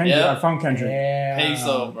right? saw Kendrick. Yeah. I found Kendrick Yeah.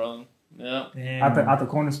 Peso, bro. Yeah. Damn. at the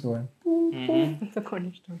corner store. Mm-hmm. It's a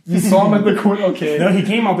corner store. You saw him at the corner. Okay. No, he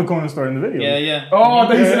came out the corner store in the video. Yeah, yeah. Oh, I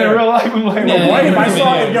thought you said it in Yeah. real life. I'm like, Yeah. What? If I Yeah.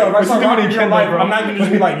 saw it, yo, if I saw What's Rocky the in real Kendrick, life, bro? I'm not gonna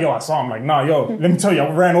just be like, yo, I saw him. Like, nah, yo, let me tell you,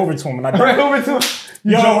 I ran over to him and I right over to him.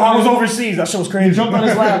 Yo, I was overseas. That shit was crazy. Jumped on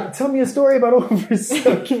his lap. Tell me a story about overseas.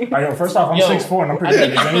 Like, yo, first off, I'm Yo, 6'4" and I'm I pretty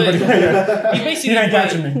think big. he Anybody? put- Yeah. He basically He ain't put-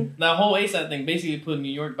 catching me. That whole ASAP thing basically put New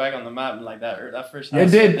York back on the map like that. That first. It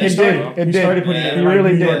did. that It started, did. bro. It He did. started putting Yeah. it He like,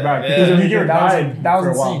 really New York did. back Yeah. because New York That died was for a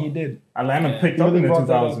insane. while. He did. Atlanta Yeah. picked up in the Really brought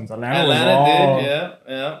that 2000s. Atlanta was Atlanta all did. Yeah,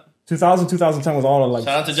 yeah. 2000, 2010 was all like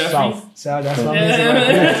Shout out to Jeffrey. South. So that's not Yeah. music right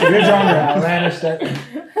there. Good genre. Atlanta shit.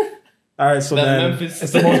 All right, so That's then Memphis.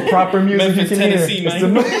 It's the most proper music Memphis, you can Tennessee, hear.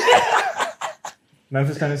 man.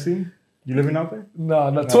 Memphis, Tennessee. You living out there?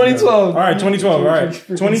 No, 2012. All right, 2012. All right, Freaking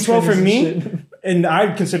 2012 for spinners me, and shit. and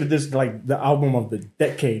I consider this like the album of the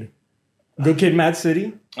decade. Good Kid, Mad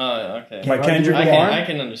City Oh, okay. by Kendrick I Lamar.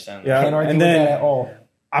 can understand. Yeah, Can't argue and with then that at all.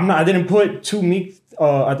 I didn't put Two Meek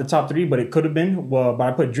at the top 3, but it could have been. Well, but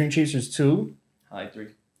I put Dream Chasers 2. High 3.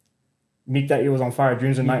 Meek that year was on fire.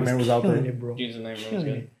 Dreams and Nightmare was out Killing there. it, bro. Dreams and Nightmares was Killing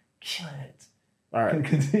good. it. Killing it. All right.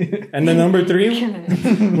 Continue. And then number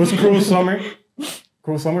 3 was Cruel Summer.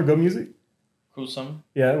 Cruel Summer, good music. Cruel Summer.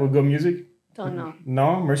 Yeah, with good music. Don't know.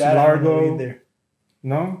 No, Mercy That I don't know Largo. either.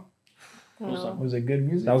 No, Cruel No. Summer. Was it good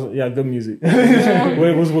music? that was good music.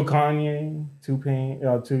 It was with Kanye, 2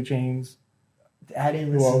 Chainz, I didn't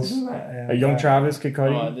Who listen else? to that. a Young Travis, Kid Oh, I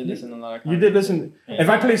Cudi. did listen to a lot of You did listen. Yeah. If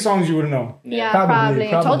I play songs, you would know. Yeah, Probably, probably.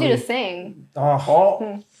 I told you to probably. sing.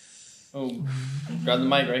 Oh, Oh, grab the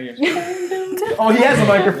mic right here. Oh, he has a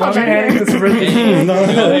microphone. Okay. Man, it's really- Hey,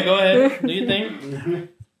 No. go ahead. Do you think?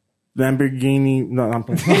 Lamborghini. No, I'm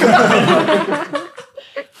playing.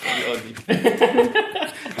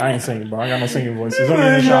 I ain't singing, bro. I got no singing voice. It's only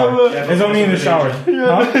in the shower. It's only in the shower.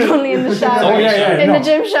 Huh? Only in the shower. Oh, yeah, In no. the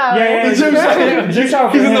gym shower. Yeah, The gym shower. Gym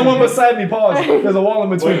shower. He's in the one beside me. Pause. There's a wall in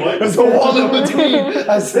between. Wait, what? There's a wall in between.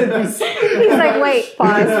 I said this. He's like, wait,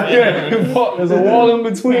 pause. Yeah, there's a wall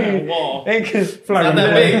in between. Wall. Ain't Feel like Not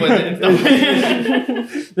that big, but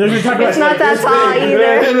It's not that tall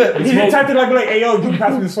either. He didn't type it like, hey, yo, you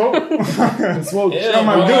pass me the soap? Smoke. Yeah, Oh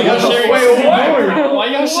my bro, God, y'all what the sharing fuck? soap? Why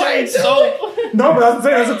y'all sharing soap? No, but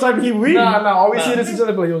that's the type he read. Nah, all we see this each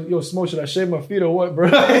other, but yo, smoke, should I shave my feet or what, bro?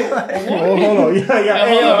 Oh, hold on. Yeah. Hey,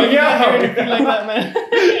 Hey, hold on, yo, you got hair and feet like that, man.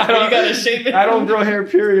 You gotta shape it. I don't grow hair,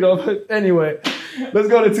 period. But anyway, let's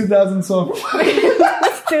go to 2012.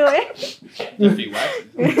 Let's do it. Your feet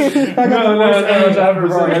waxed.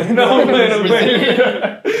 No, I'm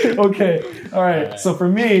playing. Okay, all right. So for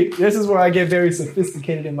me, this is where I get very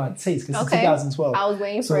sophisticated in my taste because it's Okay. 2012. I was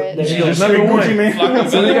waiting So for there it. you go. Just Number straight one. Gucci, man. Flocka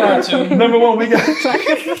So we Billy got, too. number one, we got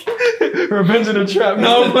Revenge of the Trap.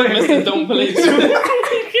 No, I'm playing. Mr. Don't Play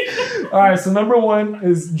too. All right, so number one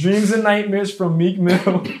is Dreams and Nightmares from Meek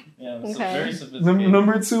Mill. Yeah, it's Okay. very sophisticated.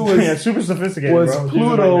 Number two Yeah, was, super sophisticated, was bro.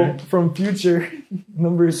 Pluto from Future.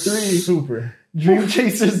 Number three, Super. Dream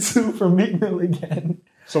Chasers 2 from Meek Mill again.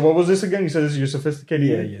 So what was this again? You said this is your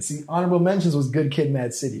sophisticated? Yeah. See, honorable mentions was Good Kid,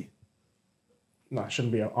 Mad City. No, it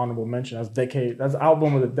shouldn't be an honorable mention. That's decade. That's the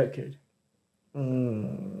album of the decade.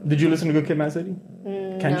 Did you listen to Good Kid, Mad City?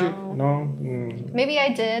 Kendrick? No. Maybe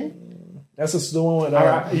I did. That's the one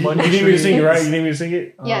with You Money need me to Trees. sing it, right? You need me to sing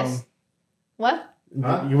it? Yes. What?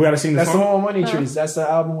 Huh? You gotta sing the That's the song? one with Money Trees. That's the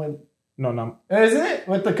album with. No. Isn't it?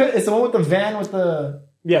 It's the one with the van with the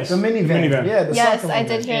Yes. minivan. Yeah, the Yes, soccer I one.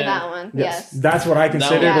 did hear Yeah. that one. Yes. That's what I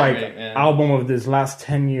consider was like great, yeah. album of this last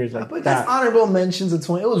 10 years. Like But that. that's honorable mentions of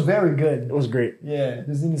 20. It was very good. It was great. Yeah,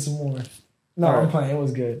 just needed some more. No, All I'm right. playing. It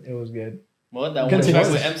was good. It was good. What? That one Continue.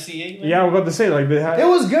 track with MC8? Man? Yeah, I was about to say like they had, It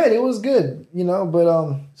was good. It was good. You know, but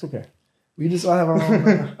it's okay. we just all have our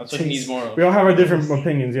own. That's what he needs more of. We all have our different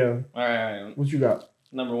opinions. Yeah. All right. What you got?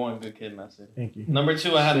 Number one, Good Kid, Mad City. Thank you. Number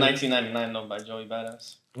two, I had 1999 though by Joey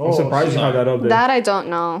Badass. I'm surprised you had that up there. That I don't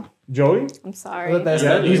know. Joey? I'm sorry. That's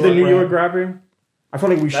Yeah, that he's New the New York York rapper. I feel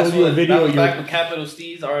like we showed you a video. That was You back with Capital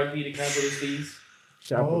Steez, RIP to Capital Steez.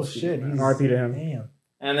 Oh shit! he's- RIP to him. Damn.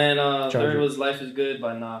 And then Charge third it. was Life is Good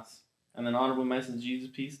by Nas. And then honorable mention Jesus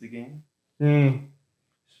Piece, The Game.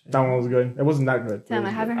 That one was good. It wasn't that good. Damn, I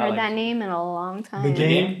haven't I heard like that it. name in a long time. The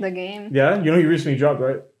Game? The Game. Yeah, you know he recently dropped,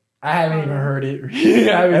 right? I haven't even heard it. I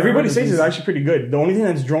haven't Everybody heard says it. it's actually pretty good. The only thing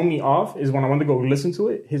that's drawn me off is when I went to go listen to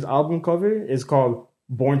it. His album cover is called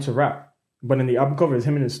Born to Rap, but in the album cover is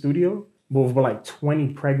him in the studio with like 20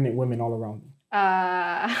 pregnant women all around him.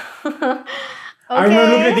 Okay. I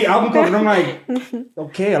remember looking at the album cover and I'm like,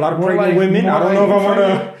 okay, a lot of More pregnant like- women. I more don't know if I like want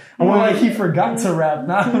to. I More want like he forgot to rap,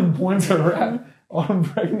 not born to rap. All them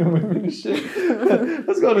pregnant women and shit.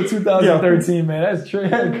 Let's go to 2013, man. That's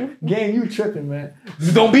tripping. Gang, you tripping, man.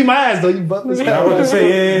 Don't beat my ass though. You butt this. I was about to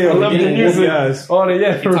say, yeah. I love the yeah, music. yes. Oh,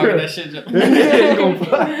 yeah, You for talking real. that shit, Joe? Yeah, you gonna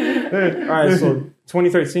fly. All right, so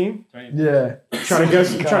 2013. Yeah. Try to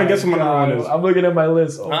guess what my number one is. I'm looking at my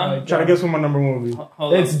list. Oh Huh? my God. Try to guess what my number one will be.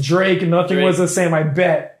 Hold It's Drake. Nothing Drake. was the same. I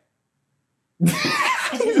bet.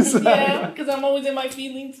 Yeah, because I'm always in my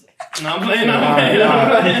feelings. No, I'm playing. No,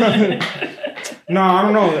 I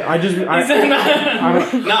don't know. I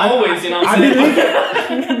don't, Not always, you know what I I'm saying?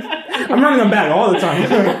 didn't. I'm running them back all the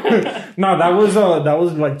time. No, that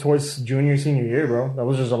was like towards junior, senior year, bro. That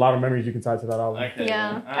was just a lot of memories you can tie to that album. Okay,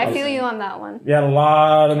 Yeah, man. I feel you on that one. Yeah, a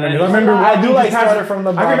lot of memories. I remember. I do like Started Started from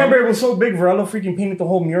the Bottom. I remember it was so big. Varela freaking painted the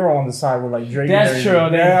whole mural on the side with like Drake. That's and true.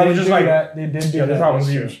 everything. They Yeah, I did was just do like, that. They did do yeah, that. this album's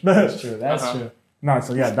That's huge. true. That's true. That's Uh-huh. true. No,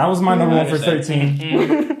 so yeah, that was my number one for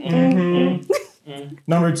 13.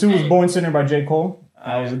 Number 2 was Born Sinner by J. Cole.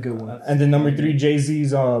 That was a good one. And then number 3,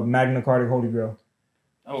 Jay-Z's Magna Carta Holy Grail.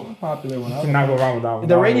 Oh, Popular one. Cannot go wrong with that one.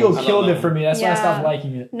 The radio I killed love it for me. That's why I stopped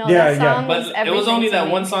liking it. No, Yeah, that song but was it was everything only to that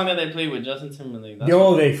me. one song that they played with Justin Timberlake. That's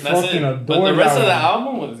Yo, they that's fucking it. adored But the rest that of the one.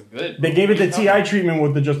 album was good. They gave it the T.I. treatment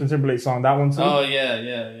with the Justin Timberlake song. That one too. Oh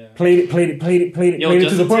yeah. Played it Yo, to the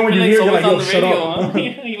Justin point where you Timberlake's hear you're like, yo, always on the shut radio, up. huh?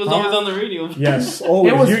 He was always on the radio. Yes,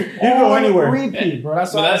 always. It was You can go anywhere. repeat, bro.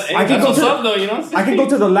 That's But why that's, I can that's go what's to- up though, you know what I'm saying? I can go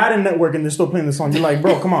to the Latin network and they're still playing the song. You're like,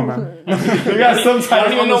 bro, come on, man. you got sometimes I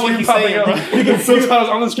don't even on know the what screen he's popping saying. up. You can sometimes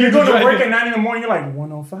on the screen. You go to work driving. at 9 in the morning, you're like,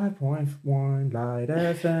 105.1 Light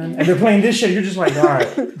FM. And they're playing this shit. You're just like, all right.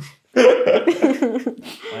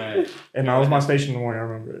 Alright. And that was my station in the morning, I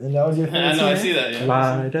remember it. And that was your I favorite know, I singer? see that, yeah.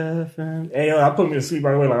 Light FM. Hey, yo, that put me to sleep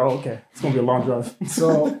right away. Like, oh, okay. It's going to be a long drive.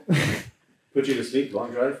 So, Put you to sleep,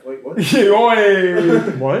 long drive. Wait, what? Oi.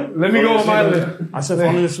 What? Let me go with my list. I said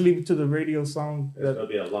falling asleep to the radio song. It'll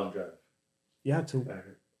be a long drive. Yeah, to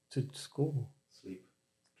school. Sleep.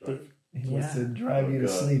 Drive. He wants to drive you Oh, to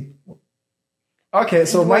God. sleep. Okay,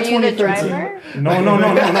 so Were my you the 2013. driver? No.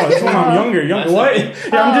 That's when I'm younger. What? Yeah,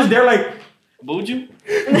 I'm just there like, Booed you?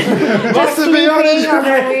 What's to be honest?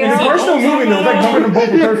 okay. And the car's still moving though. It's like jumping the boat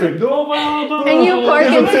perfect. And you park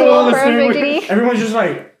There's a in pillow full on the steering wheel. perfectly. Everyone's just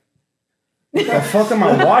like, what the fuck am I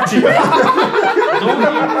watching?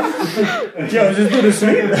 Yo, just do the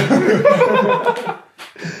sleep.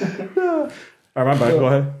 All right, my bad. Go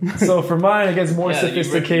ahead. So for mine, it gets more Yeah,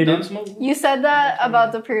 sophisticated. You done smoking? You said that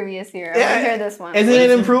about the previous year. I want to hear this one. Isn't it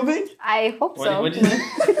improving? I hope so. What'd you say? I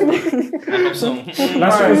hope so.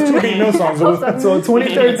 Last year was 2 Big Mill songs. So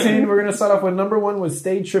 2013, we're gonna start off with number 1 was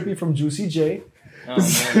 "Stay Trippy" from Juicy J. Oh,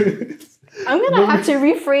 man. I'm gonna have to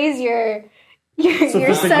rephrase your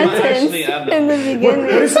Sophisticated. sentence Actually, I don't in the know. What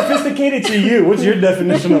beginning. is sophisticated to you? What's your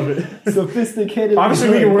definition of it? Sophisticated. Obviously,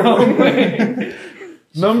 we can work.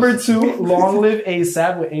 Number 2, "Long Live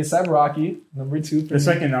ASAP" with ASAP Rocky. Number 2 for The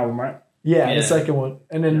second album, right? Yeah, Yeah. the second one.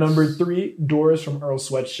 And then number 3, "Doors" from Earl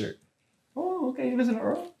Sweatshirt. Oh, okay. You listen to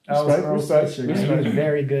Earl? That was Respect, Earl respect, Sweatshirt. respect. It was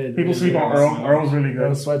very good. People sleep on Earl. Earl's really Earl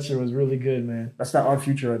good. Sweatshirt was really good, man. That's that our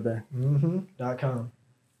future right there. .com.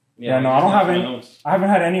 Yeah, no, I don't have any. notes. I haven't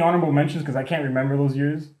had any honorable mentions because I can't remember those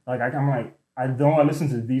years. Like, I'm like, I listen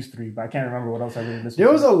to these 3, but I can't remember what else I really listened to.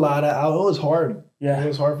 There was a lot of. It was hard. Yeah. It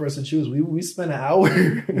was hard for us to choose. We spent an hour.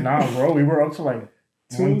 Nah, bro, we were up to like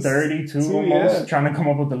 1:32 almost yeah. trying to come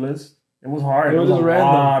up with the list. It was hard. It It was was a random.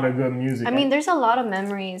 lot of good music. I mean, there's a lot of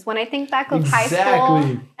memories. When I think back of high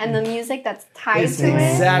Exactly. school and the music that's tied It's to it.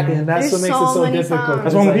 exactly, and that's There's what makes so it so many difficult. songs.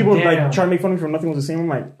 that's why when people damn. like try to make fun of me for nothing was the same. I'm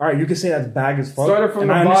like, all right, you can say that's bag as fuck. Started from and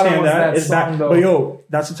the I bottom understand was that It's song, bad. though. But yo,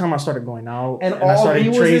 that's the time I started going out And I all started me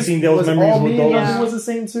was tracing those all memories me with and those. nothing Yeah. was the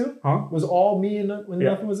same too. Huh? Was all me and when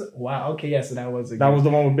Yeah. nothing was wow. Okay, yeah, so that was a That good. was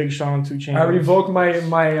the one with Big Sean, 2 Chainz. I revoked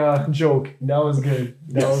my joke. That was good.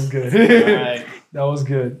 That was good. Alright, That was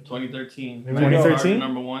good. 2013. 2013?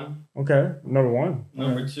 Number 1. Okay, number 1.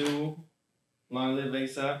 Number 2, Long Live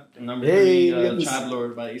ASAP. And number Hey, 3, look at this. Trap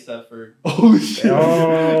Lord by ASAP Ferg. Oh shit!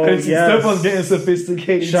 Oh, yes. Stefan's getting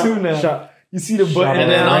sophisticated too now. You see the button Shout And out.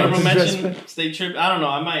 then Yeah, honorable to dress mention, Stay Trippy. I don't know,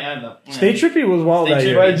 I might add that. Stay Trippy was wild Stay that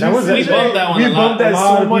year. Trippy. That was We bumped that one We a lot. bumped that A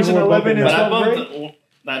lot so of much in people were 11 and bumping But I 12 grade. bumped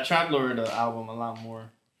that Trap Lord album a lot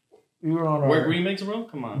more. We were on Work our. remix, bro?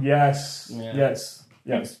 Come on. Yes. Yeah.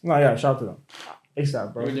 Yes. No, yeah, shout out to them.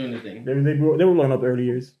 ASAP, bro. We're doing the thing. They were blowing up early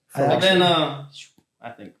years. But then, I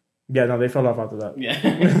think, Yeah, no, they fell off after that.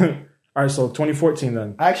 yeah. All right, so 2014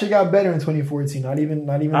 then. I actually got better in 2014. Not even.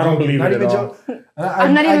 I don't joking. believe not it even at all. joking.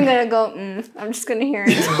 I'm not even gonna go. I'm just gonna hear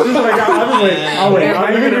it. I'll wait.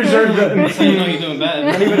 I'll even reserve That's how you know the. you're doing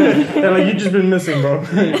bad. Yeah, like you just been missing, bro.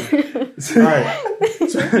 All right.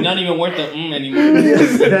 You're not even worth the anymore.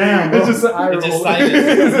 Damn, bro. It's just an eye It's just roll.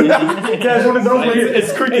 silence. Yeah, it's one of those where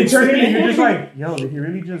It's crickets. eternity. You're just like, yo, did he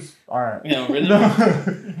really just? All right. You know, really?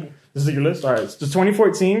 This is your list. All right. So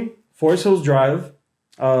 2014, Forest Hills Drive,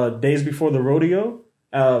 Days Before the Rodeo,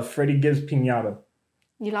 Freddie Gibbs Pinata.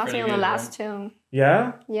 You lost me Pretty on the good, last 2.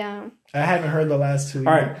 Yeah. Yeah. I haven't heard the last 2. All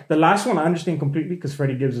right. The last one I understand completely because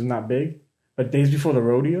Freddie Gibbs is not big, but Days Before the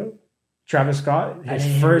Rodeo, Travis Scott,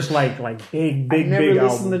 his first like big I never listened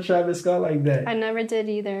album. to Travis Scott like that. I never did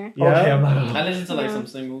either. Yeah. Okay, I'm not. I listened to like some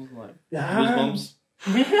singles, like Yeah. Goosebumps.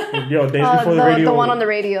 Yo, Days Before the Radio. The one on the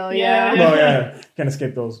radio. Yeah. Oh yeah, can't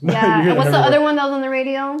escape those. You Yeah. hear And what's them the everywhere. other one that was on the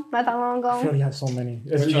radio not that long I feel ago? he had so many.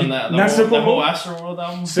 Which one? That Not the Sicko whole Mode? Astroworld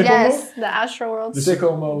album? Sicko Yes, the Astro World.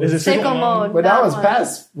 Sicko Mode. Is it Sicko Mode. But that was one.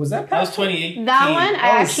 past. Was that That was past? 2018. That one I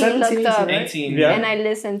actually 17, looked up 18. Yeah. and I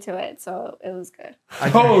listened to it, so it was good.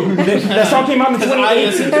 Oh, That song came out in Because I 2018.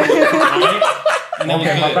 listened to it. Right? And that was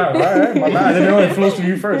Okay, my good. bad. All right, my bad. I didn't know it flows to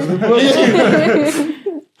you first.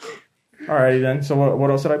 Alrighty then. So what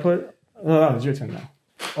else did I put? It's your turn now.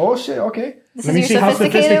 Oh shit. Okay. This Let is me your see how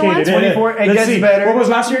sophisticated one? sophisticated. 24, it Let's gets see. better. What was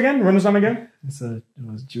last year again? Run this on again. It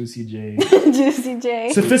was Juicy J, Juicy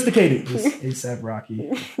J. Sophisticated. ASAP Rocky,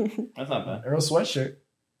 That's not bad. Earl Sweatshirt.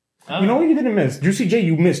 You know what you didn't miss? Juicy J,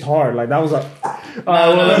 you missed hard. Like that was a.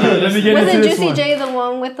 Let me get Was into it this Juicy one. J the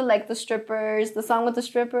one with the strippers? The song with the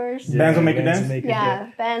strippers? Bands will make you Bands dance? Make It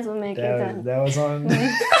Yeah, bands will make it dance. That was on.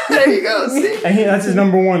 There you go. See? And that's his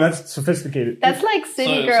number one. That's sophisticated. That's like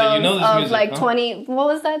City So you Girls know this of music, like huh? 20. What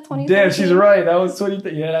was that? 20. Damn, she's right. That was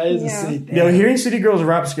 20. Yeah, that is Yeah. a city. Yo, hearing City Girls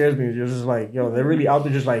rap scares me. You're just like, yo, they're really out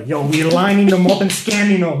there just like, yo, we lining them up and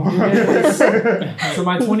scanning them. So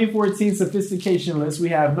my 2014 sophistication list, we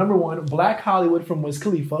have number 1, Black Hollywood from Wiz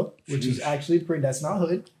Khalifa, which is actually pretty. That's not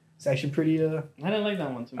hood. It's actually pretty. I didn't like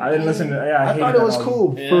that one too much. I didn't listen to I I hated thought it that was album.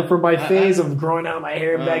 cool Yeah. for my I- phase of growing out my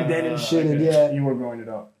hair back then and shit. And okay. yeah, You were growing it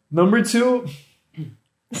up. number 2,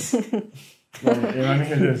 Let me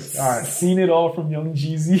hear this. All right. Seen It All from Young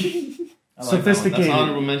Jeezy. I like that one. Sophisticated. That's an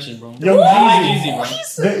honorable mention, bro. Young I Jeezy. like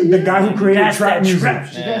Jeezy, bro. The guy who created trap music.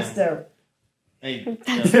 That's that. Hey,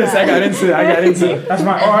 Yes, I got into it. That's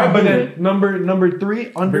my. All right, but then number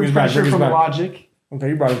 3, Under Bring us back, Pressure bring us from back. Logic. Okay,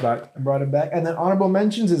 you brought it back. I brought it back. And then honorable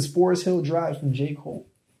mentions is Forest Hill Drive from J. Cole.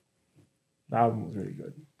 The album was really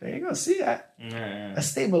good. There you go. See that? yeah. I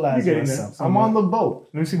stabilized You're getting myself. there. I'm on the boat.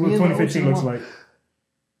 Let me see Me what and the 2015 looks ocean like.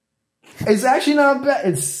 It's actually not bad.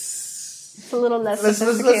 It's a little less let's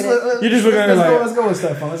sophisticated. You're just looking at it like- let's go with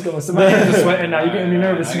stuff. Let's go with stuff. My hands are sweating now. You're getting me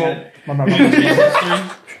nervous, I Smoke. My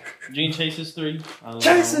bad. Gene Chases 3. I love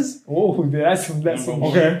Chases. Oh, that's Number some.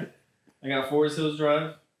 one. Okay. that one. I got Forest Hills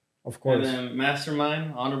Drive. Of And course. then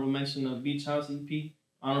Mastermind. Honorable mention of Beach House EP.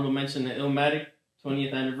 Honorable mention of Illmatic.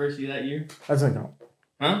 20th anniversary that year. That doesn't count.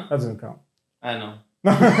 Huh? That doesn't count. I know.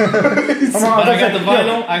 But But I got the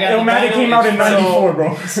vinyl. I got Illmatic the vinyl. came out in It's fresh. 94, bro. I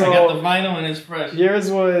got the So vinyl and it's fresh.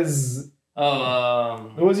 yours was.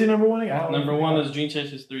 Oh, What was your number 1 again? number 1 was Dream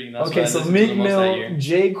Chasers 3. That's Okay, what I so listened to the Meek most that Mill, year.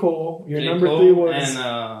 J. Cole. Your J. number Cole 3 was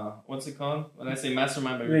and what's it called? When I say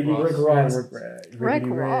Mastermind by Rick Rick Ross. Ross. Rick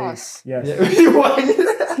Ross. Yes.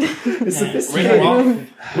 It's Rick sophisticated.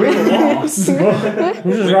 Ross. Rick Ross.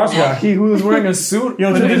 Who's this Ross guy? He who was wearing a suit. Yo,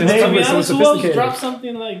 to Look at this his day, To tongue be is so honest, who else sophisticated. dropped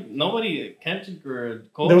something like nobody? Kendrick or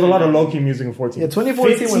Cole? There was a lot of low-key music in 14. Yeah,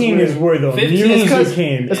 2014 was 15 weird. is where the 15 music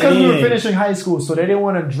came. It's because we were in. finishing high school, so they didn't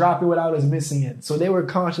want to drop it without us missing it. So they were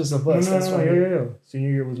conscious of No, us. no, That's no, why yeah. Senior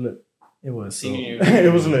year was lit. it was. So. Senior year.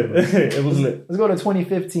 It was lit. It was lit. Let's go to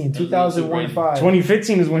 2015, 2001, 5.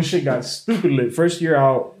 2015 is when shit got stupid lit. First year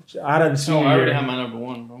out of the No, senior I already year. have my number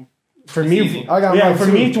 1, bro. For It's me, easy. I got yeah, mine for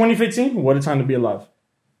too. me, 2015, what a time to be alive.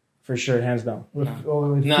 For sure, hands down. With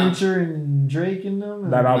Nah. Future and Drake in them.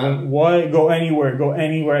 That album, what? Go anywhere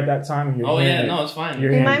at that time. You're Oh hearing yeah, it. no, it's fine.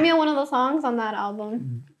 You're Remind hearing me of one of the songs on that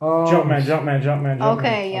album. Jumpman.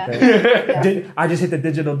 Okay, yeah. I just hit the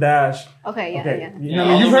digital dash. Okay, yeah, Okay, yeah. you Yeah,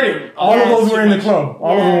 know, all you've of heard them- it. All Yes. of those were in the club.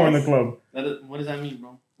 All of them were in the Yes. club. What does that mean,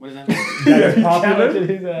 bro? What does that mean? That is popular.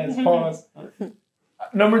 His ass. Pause.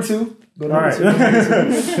 Number 2. Go to All number right.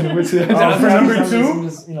 2. Number 2. For number 2, I'm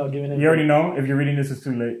just, giving it. you already know. If you're reading this, it's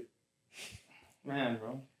too late. Man,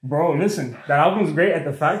 bro. Bro, listen, that album's great at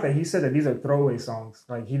the fact that he said that these are throwaway songs.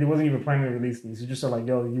 Like, he wasn't even planning to release these. He just said, like,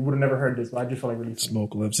 yo, you would have never heard this, but I just felt like releasing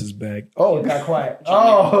Smoke lifts his bag. Oh, it got quiet.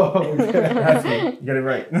 Oh, it. Have to. Get it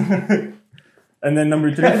right. And then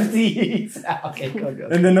number 3. Okay, go.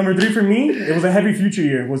 And then number 3 for me, it was a heavy Future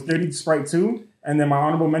year. It was 30 Sprite 2. And then my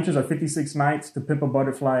honorable mentions are 56 Nights, To Pimp a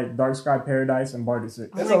Butterfly, Dark Sky Paradise, and Bar to Six.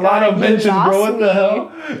 There's Oh a my lot God, of you mentions, bro. lost What the me.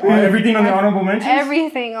 hell? Everything on the honorable mentions?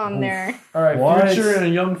 Everything on there. All right, What? Future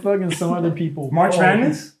and Young Thug and some other people. March Oh,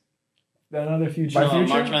 Madness? Another Future. By Future?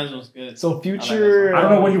 March Madness was good. So I like Future. that I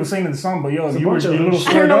don't know what he was saying in the song, but yo, It's a you were bunch a of- little I I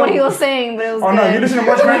scared don't know what he up. was saying, but it was Oh good. no, you listen to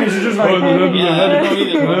March Madness, you're just like, Yeah, I don't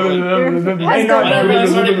either, bro. Let's go, Whenever I baby.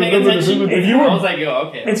 started paying attention, If you were- I was like, yo,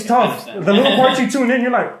 okay. it's I tough. understand. The little parts you tune in, you're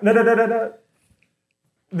like, da da da da da.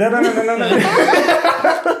 Da da da da da.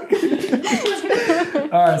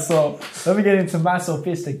 All right, so let me get into my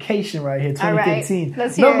sophistication right here. All right, 2015.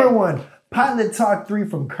 let's hear Number it. 1, Pilot Talk 3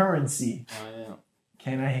 from Currency. Oh, yeah.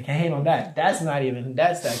 Can't hate on that. That's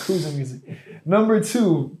that cruising music. Number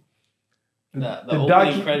 2, The The opening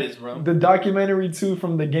docu- credits, bro. the documentary 2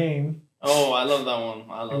 from The Game. Oh, I love that one.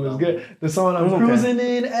 I love It was that good. The song It I'm was okay. cruising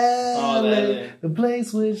in LA, LA. the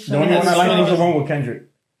place which The only one I like was the one with Kendrick.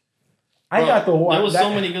 I got the whole. There was that- so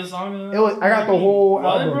many good songs. It was. I got the whole What,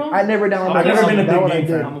 album. bro? I never downloaded. I've never been a that big one I Game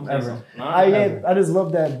did. fan. I'm Ever. I just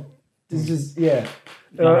love that. It's just yeah.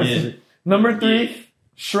 Nah, Yeah. Number 3,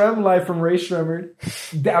 Shrem Life from Ray Shremmerd.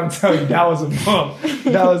 I'm telling you, that was a bump.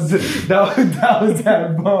 That was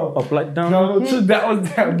that bump. Up like down. No, that was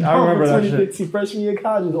that bump. I remember that 2015 shit. freshman year of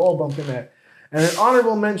college was all bumping that. And an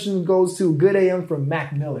honorable mention goes to Good AM from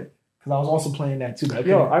Mac Miller. Because I was also playing that too.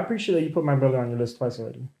 Yo, I appreciate that you put Mac Miller on your list twice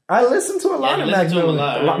already. I listened to a lot of Mac Miller.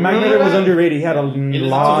 Mac Miller was underrated. He had a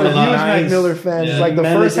lot of huge nice. Mac Miller fans. Yeah. Like the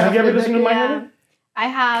Man, first half have you of ever the listened to decade. Mac Yeah, Miller? I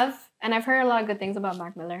have, and I've heard a lot of good things about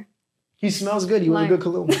Mac Miller. He smells good. He was a Like- good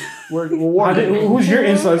cologne. We're walking. Who's your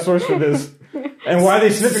inside source for this? And why are they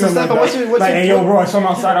sniffing them like Stefan, that? what's Like, your hey, yo, bro, I saw him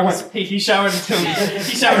outside. I went, He showered until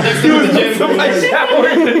he showered next to the gym. Somebody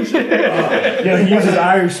showered in the gym. yeah, he uses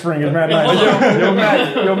Irish Spring. It's mad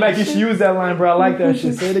nice. Yo, Mac, you should use that line, bro. I like that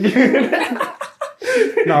shit. Say it again.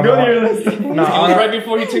 Nah, Go bro. to your list. It was right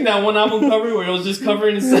before he took that one album cover where it was just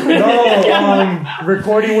covering his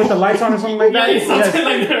Recording with the lights on or something like Yeah, that. it's something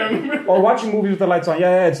Yes. like that, I remember? Or watching movies with the lights on.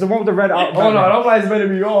 Yeah, it's the one with the red out. Oh no, that lights better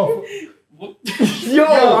be off. Yo,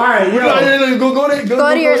 all right, yo. Go to your list,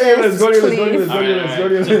 Go to your list. please. Go to your list. Go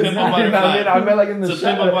to your To list. Pimp a I Butterfly. meant like in the To Pimp a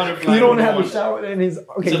shower. Butterfly, You don't have number a shower in his.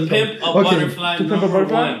 Okay. To Pimp a Okay. Butterfly, To Pimp a number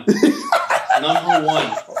Butterfly? one. Number one.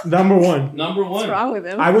 Number one. Number one. What's wrong with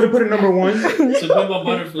him? I would have put it number one. To Pimp a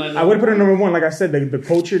Butterfly. I would have put it number one. Like I said, the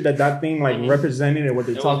culture that thing like represented and what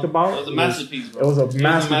they It talked was- about. It was a masterpiece, bro. It was a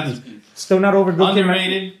masterpiece. Still not over good.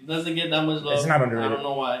 Underrated. Doesn't get that much love. It's not underrated. I don't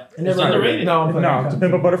know why. It's It's underrated. No, No, To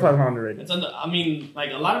Pimp a Butterfly is not underrated. It's I mean,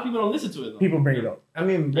 like a lot of people don't listen to it. Though. People bring it up. I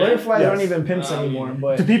mean, butterflies Yes. aren't even pimps anymore. To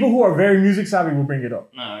But people who are very music savvy will bring it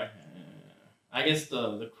up. No, I guess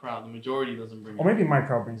the crowd, the majority doesn't bring it. Or maybe my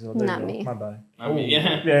crowd brings it up. There Not you go. me. My bad. I mean,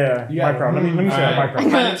 yeah. Yeah, You my got crowd. it. Let me say that. My Alright. crowd.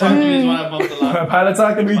 Pilot Talking is what I bumped a lot. Pilot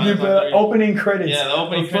Talking, we Pilot give the Talking. opening credits. Yeah, the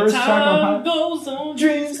opening The first track on Time goes on.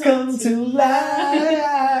 Dreams come to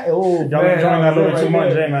life. Oh, Y'all man, enjoying that a little right too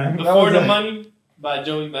much, there. eh, man? That Before was the a- Money by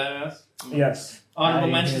Joey Badass. Yes. I Honorable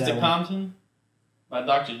didn't mentions hear to that one. Compton by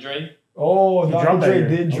Dr. Dre. Oh, He Dr. dropped that Dre year.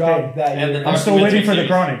 did Okay. drop that And year. the I'm still waiting for the documentary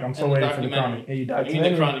Chronic. I'm still and the waiting for the documentary. Chronic. Hey, you I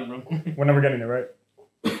mean the Chronic, bro. We're never getting it, right?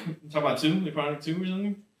 Talk about two, the Chronic 2 or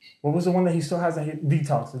something? What was the one that he still has that hit?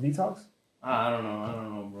 Detox. The Detox? I don't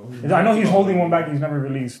know, bro. I know he's holding one back he's never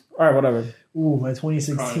released. All right, whatever. Ooh, by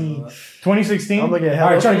 2016. Chronic. 2016? I'm looking at All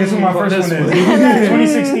right, try to guess who my hella- first one is. this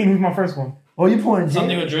 2016, who's my first one? Oh, you pouring Something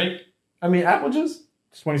gin? with Drake. I mean, apple juice?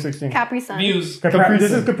 It's 2016. Capri Sun. Views. Capri,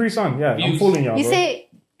 this Sun. is Capri Sun. Yeah, I'm Views. fooling y'all, You bro. say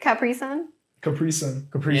Capri Sun? Capri Sun.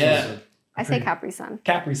 Capri Yeah. Sun. I say Capri Sun.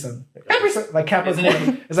 Capri Sun. Capri Sun. Like Capricorn. Isn't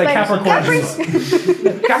it? It's like Capricorn Capri.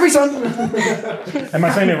 juice. Capri Sun. Am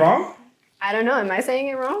I saying it wrong? I don't know. Am I saying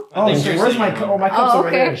it wrong? Oh, think you're where's saying my it cup? wrong. Oh, my cup's Oh, over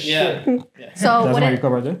okay. there. Shit. Yeah. So That's what my it?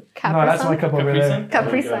 cup right there. Capri No, that's Sun? my cup over Capri there. Sun?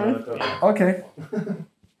 Capri Sun. Okay.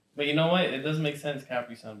 But you know what? It does make sense,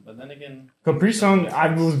 Capri Sun. But then again, Capri Sun,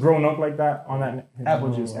 I was growing up like that on that.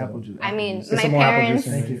 Apple juice. Apple juice. I mean, It's my some more apple parents.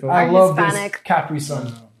 juice in Thank it. you. Are I love Hispanic. this Capri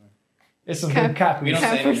Sun. It's some good we Capri. don't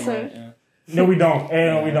say Capri it Sun. anymore. Yeah. No, we don't.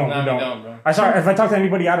 No, we don't. No, we we don't. don't, bro. I saw if I talk to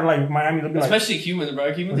anybody out of like Miami, they'll be like, Especially Cubans,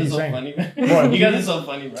 bro. Cubans What are are you so saying? funny, man. What? You guys are so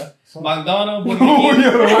funny, bro. McDonald's, Oh, Burger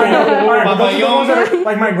King, But those are the ones that are-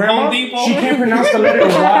 like my grandma, Home Depot. she can't pronounce the letter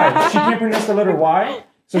Y. She can't pronounce the letter Y,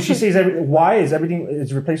 so she says Y is everything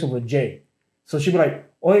is replaced with a J. So she'd be like,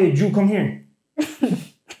 "Oye, Jew, come here."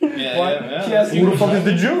 Yeah. She has- Who the fuck is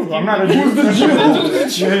the Jew? I'm not a Jew. Who's the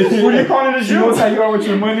Jew? What are you calling a She knows Jew? how you are with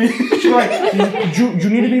your money. She's like, you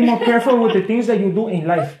need to be more careful with the things that you do in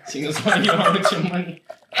life. She knows how you are with your money.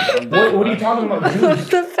 What are you talking about, Jews?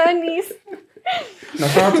 The pennies. No,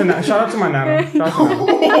 shout out to my nana. Shout out to my nana.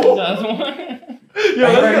 Yo,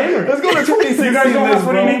 let's go to 2016. You guys don't have list,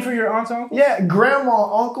 funny bro. name for your aunt, uncle? Yeah,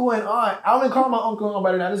 grandma, uncle, and aunt. I don't even call my uncle and aunt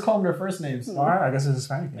by that. I just call them their first names. All right, I guess it's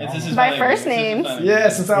Hispanic. It's just By Hispanic, first bro. It's just names. Hispanic. Yeah,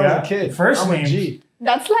 since I was Yeah. a kid. First I'm a names. G.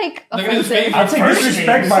 That's like Look at his offensive. face. I'll take First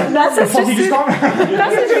disrespect names. by That's the fuck you just called me.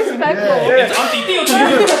 That's disrespectful. It's Auntie Theo.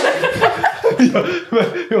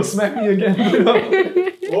 He'll smack me again.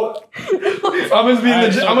 What? I'm gonna be in the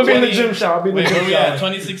gym. I'm gonna be in the gym shower. I'll be in the Wait, gym where we at?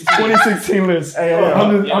 shower. 2016. 2016 list. Hey,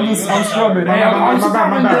 I'm scrubbing. Hey, I'm my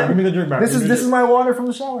scrubbing. bad. Give me the drink back. This is my water from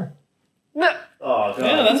the shower. Oh, God.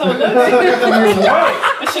 Yeah, that's how it looks.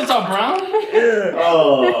 That shit's all brown.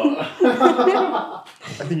 Oh.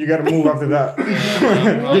 I think you got to move after that.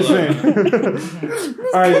 Just saying.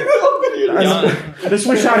 All right, let's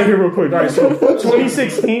switch out of here real quick. All right, so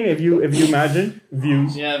 2016, if you imagine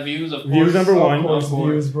views, Yeah, views, of course. views number one. Of course,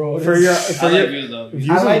 views, bro. For your I like views, though. views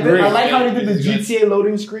I like is great. I like how they did the It's good. GTA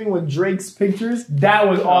loading screen with Drake's pictures. That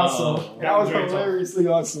was awesome. Oh, That was great talk. hilariously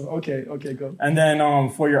awesome. Okay, go. And then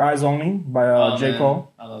For Your Eyes Only by Oh, J. man.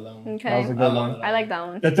 Cole. I love that one. That was a Okay. good I love one. that. I like that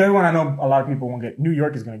one. The third one I know a lot of people won't get. New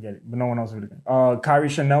York is gonna get it, but no one else is gonna get it. Kyrie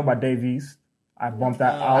Chanel by Dave East. I bumped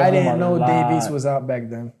that album. I didn't a know lot. Davies was out back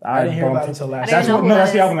then. I didn't hear about it until last That's know what. who No, that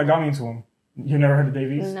that's the is. album that got me into him. You never heard of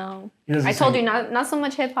Davies? No. He doesn't I told sing. you not so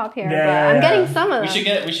much hip hop here, Yeah, but I'm getting some of them. We should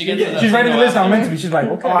get to that. She's writing the single list. I'm after. meant to be. She's like,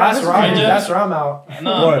 okay. Oh, that's this is right. good. That's where I'm out.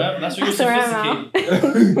 No, What? that's where you're That's where I'm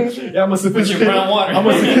sophisticated. Yeah, I'm a With your sophisticated. brown water. I'm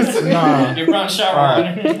a sophisticated. Nah. Your brown shower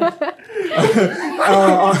water.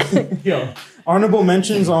 Yo, honorable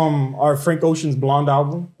mentions. Are Frank Ocean's Blonde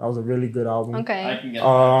album. That was a really good album. I Okay. can get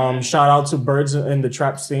that. Shout out to Birds in the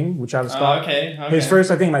Trap Sing with Travis Scott. Okay. His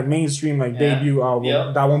first, I think, like mainstream, like Yeah. debut album.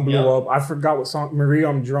 Yep. That one blew Yep. up. I forgot what song. Maria,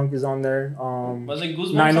 I'm Drunk is on there. Was it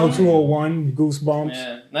Goosebumps? 90201, Goosebumps.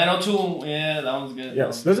 Yeah. 902. Yeah, that was good.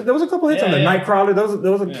 Yes, there was a couple hits Yeah, on there. yeah. Nightcrawler.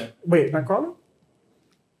 There was a Yeah. wait, Nightcrawler?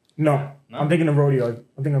 No, I'm thinking of Rodeo.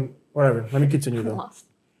 I'm thinking whatever. Let me continue though. Lost.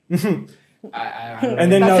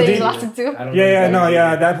 And then That's no, it. You D- lost it too. I don't yeah, know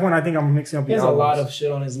yeah, that one I think I'm mixing up. He the has a lot albums. of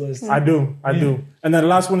shit on his list. I do. And then the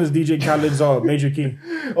last one is DJ Khaled's Major Key.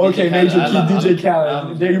 Okay, DJ Major Khaled, Key, DJ I Khaled.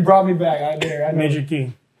 love- There, you brought me back. I dare. I know. Major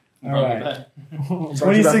Key. All right.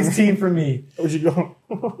 2016 for me. Where'd you go?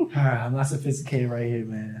 I'm not sophisticated right here,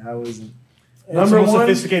 man. I wasn't. Number Number one.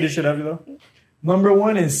 sophisticated shit ever though. Number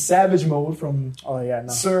one is Savage Mode from Oh yeah, no.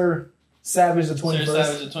 Sir Savage the 21st.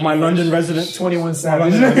 Savage, the My 21st. London resident. 21 London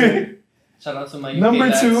Savage. Shout out to my UK Number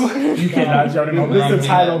lads. 2. You cannot. You already know This is the the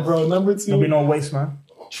title, bro. Number There'll be 2. no waste, man.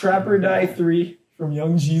 Trapper Die 3 from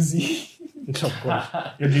Young Jeezy. Of course.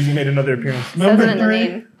 Your Jeezy made another appearance. Says Number it in the 3.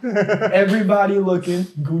 name. Everybody Looking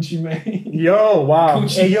Gucci Mane. Yo, wow.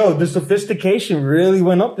 Gucci. Hey, yo, the sophistication really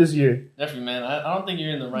went up this year. Definitely, man. I don't think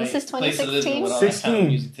you're in the right This is place to listen 2016? with all that kind 16. of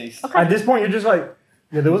music taste. At this point, you're just like,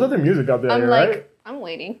 yeah, there was other music out there, I'm right? like, I'm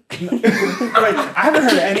waiting. Like, I haven't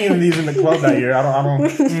heard any of these in the club that year. I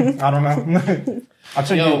don't know. I'll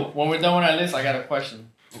tell Yo, you. when we're done with our list, I got a question.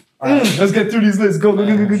 Let's get through these lists. Go.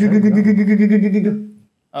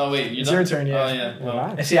 Oh wait, you're It's done? your turn, yeah. Oh yeah.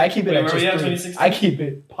 Well, And see, I keep it Wait, at where we at, just 3. 2016? I keep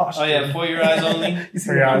it posh. oh yeah, For Your Eyes Only. You see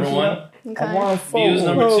For Your that? Eyes. Number 1. Okay. Views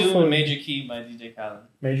number 2. for And Major Key by DJ Khaled.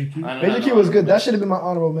 Major Key. I know, Major I Key know. was good. That should have been my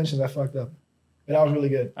honorable mentions. I fucked up. But that was really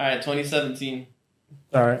good. All right, 2017.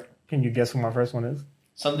 All right. Can you guess what my first one is?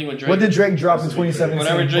 Something with Drake. What did Drake drop in 2017?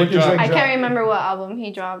 Whatever Drake What did dropped. I drop? can't remember what album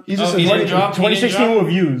he dropped. He just Oh, he said didn't drop? 2016 with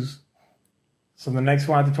views. So the next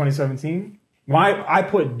one after 2017. I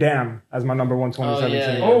put Damn as my number 1 Oh 2017.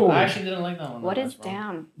 yeah, yeah. Oh. I actually didn't like that one. What that is much, bro.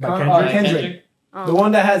 Damn? By Kendrick. Oh. The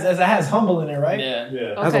one that has Humble in it, right? Yeah.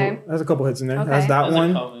 Yeah. Okay. There's a couple hits in there. Okay. That's that That's a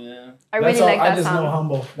one. couple, yeah. I really That's all- like I that just know song.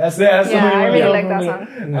 Humble. That's it. That's Yeah, the only I one really know like that from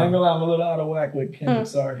song. it. I ain't gonna lie, I'm a little out of whack with Kendrick.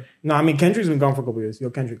 Sorry. No, I mean Kendrick's been gone for a couple years. Yo,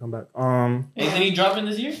 Kendrick, come back. Anything he dropping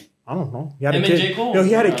this year? I don't know. He had Him a and kid. J. Cole? Yo,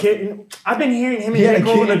 he had a kid. I've been hearing him and He had J. a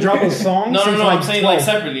Cole kid. gonna drop a song. No, since I'm like saying 12. like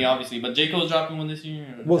separately, obviously. But J. Cole's dropping one this year.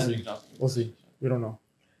 And We'll Kendrick's see. dropping one. We'll see. We don't know.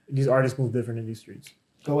 These artists move different in these streets.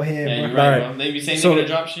 Go ahead, Yeah, bro. you're right, Alright. bro. They be saying So- they're gonna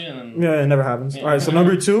drop shit, and then, Yeah, it never happens. Yeah. All right, so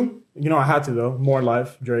number 2, you know I had to though. More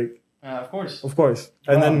Life, Drake, of course. of course.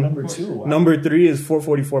 And Wow, then number 2. Wow. number 3 is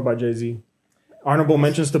 444 by Jay-Z. Honorable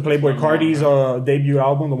mentions to Playboy Cardi's debut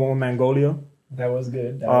album, the one with Mongolia. That was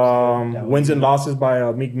good. That was good. That was Wins good. and Losses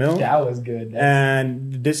by Meek Mill. That was good.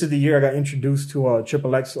 And this is the year I got introduced to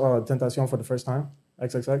Triple X Tentacion for the first time.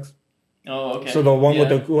 XXX. Oh, okay. So the one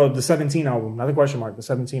Yeah. with the 17 album, not the question mark, the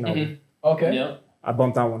 17 album. Okay. Yep. I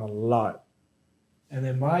bumped that one a lot. And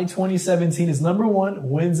then my 2017 is number 1,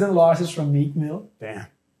 Wins and Losses from Meek Mill. Damn.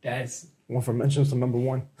 That's Went from mentions to number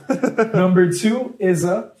 1. number 2,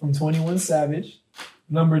 Izza from 21 Savage.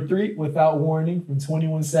 Number 3, Without Warning from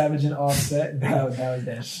 21 Savage and Offset. That was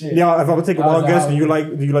that shit. Yeah, if I would take a That was wild the guess, do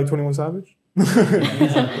album. you like 21 Savage? He's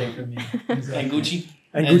up there for me. He's up And there. Gucci.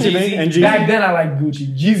 And And Gucci Jeezy. Mane and Jeezy. Back then, I liked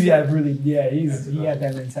Gucci. Jeezy had really, he had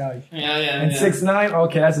that mentality. Yeah, yeah. And yeah. 6ix9ine,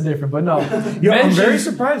 okay, that's a different, but no. Yo, I'm Mentions- very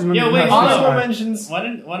surprised. When Yo, you wait, have hold on. Honorable 6ix9ine. mentions.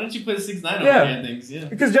 Why didn't you put 6ix9ine Yeah. over here and things? Yeah.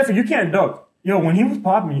 Because Jeffrey, you can't duck. Yo, when he was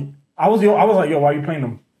popping, I was like, yo, why are you playing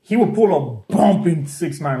him? He would pull a bumping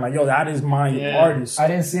 6ix9ine, like, yo, that is my Yeah. artist. I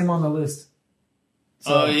didn't see him on the list.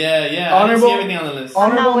 Oh yeah, yeah. Honorable- I didn't see everything on the list.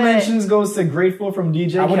 not Honorable with it. mentions goes to Grateful from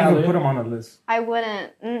DJ I wouldn't Khaled. even put him on the list. I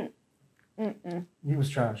wouldn't. He was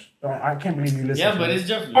trash. I can't believe you listened. Yeah, to but him. it's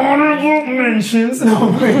Jeffrey. Honorable mentions. Oh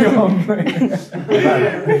my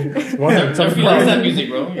Go ahead, tell Jeffrey me likes about that it. music,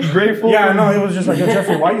 bro. Grateful. Yeah, no, it was just like, yo,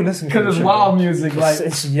 Jeffrey, why are you listening to Because this it's shit, wild bro? music. Like,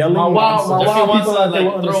 It's yelling. my wild- my nonsense. Jeffrey wild wants people to out there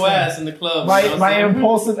will like throw understand. ass in the club. you know what my I'm saying?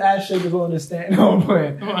 impulsive ass shakers will understand. No, I'm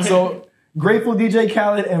playing. So, Grateful DJ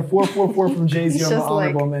Khaled and 444 from Jay-Z He's are my just like-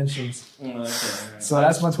 honorable mentions. Okay, alright. So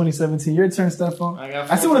that's my 2017. Your turn, Stefan. I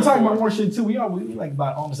I still want to talk 444. about more shit too. We like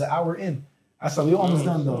about almost an hour in. I saw we almost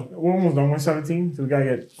done though. We're almost done. We're 17, so we gotta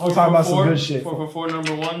get. We'll talk about some good shit. 444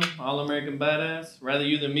 number 1, All American Badass. Rather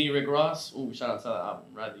You Than Me, Rick Ross. Ooh, shout out to that album.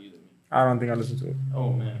 Rather You Than Me. I don't think I listened to it.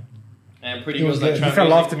 Oh man. And Pretty It was Girls Like good. Trap You fell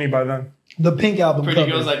Music. off to me by then. The Pink album. Pretty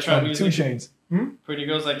cover Girls Like Trap from Music. 2 Chainz. Pretty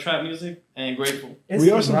Girls Like Trap Music and Grateful.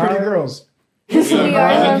 We are some pretty girls. We are some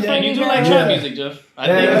And pretty you do like girls. trap music, Jeff. I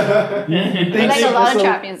think. I like a lot of So-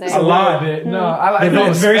 trap music. A lot of it. No, I like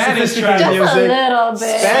It's very Spanish sophisticated. trap Just a music. little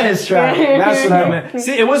bit. Spanish trap. That's what I meant.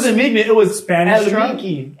 See, it wasn't Meek Mill. It was Spanish El trap?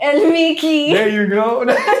 Miki. El Mickey. There you go.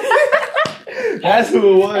 That's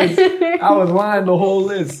who it was. I was lying the whole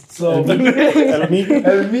list. So El Miki. El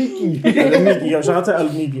Miki. El Miki. Yo, shout out to El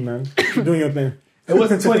Miki, man. You're doing your thing. It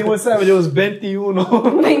wasn't 21 Savage. It was 21.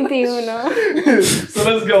 21. So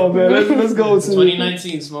let's go, man. Let's go to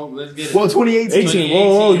 2019 Smoke. Let's get it. Well, 2018. 18.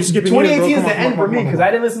 Whoa, you skipping years, bro. 2018 is Come the on, end come for on, me come on. because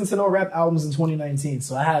I didn't listen to no rap albums in 2019.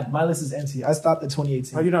 So I had my list is empty. I stopped at How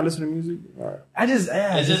 2018. you not listen to music? All right. I just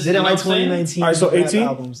It's just, didn't you know like what I'm saying? 2019. All right, so rap 18?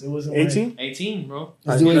 albums. It wasn't 18? 18, bro.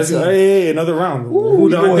 Let's do 18. Hey, another round. Who Ooh,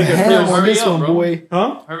 did I going think is ham first? on this Hurry up, one, bro. boy.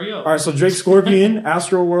 Huh? Hurry up. All right, so Drake Scorpion,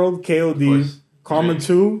 Astro World, KOD, course. Common Drake.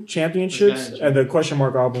 2, Championships, Drake. and the question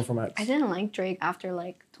mark album from X. I didn't like Drake after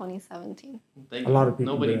like 2017. Thank A you. lot of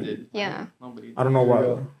people Nobody did. did. Yeah. Nobody did. I don't know why.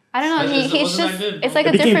 Yeah. I don't know. It He's wasn't just. that good, It's bro. like a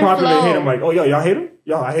It became different popular. They hate him flow. like, oh, yo, y'all hate him?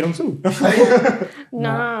 Yo, I hate him too.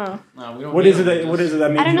 No. Nah, we don't What hate is it him, that? What is it that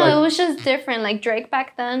made I don't you know. It like was just different. Like Drake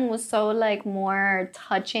back then was so like more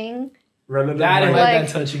touching. relative? I didn't like- like Like-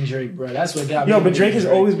 that touching Drake, bro. That's what got me. Yo, but Drake has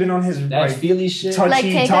always been on his that like feely shit. touch- Like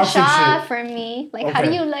take a toxic shot shit. for me. Like how do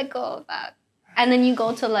Okay. you let go of that? And then you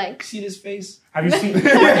go to like. See this face? Have you seen?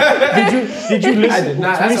 did you listen? I did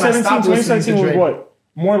not. That's when I 2017, stopped listening to 2017 was Drake. what?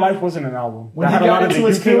 More Life wasn't an album. When That he had a got lot of into the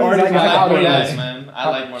his UK feelings, artists. like, I I like more like lives, it. man. I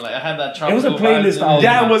like more like I had that It was a tropical playlist vibes album.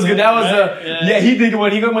 That was good. That was Right? yeah. He did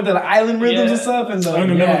when he went with the island rhythms Yeah. and stuff and in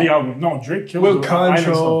the middle of the yeah. album. No, Drake killed With the island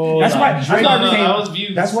stuff. Control, That's why. like, That's Drake- why No, I became- that was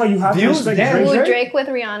views. That's why you have to Views? respect Damn. Drake. Ooh, Drake? Drake with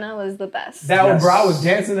Rihanna was the best. That Yes. bro I was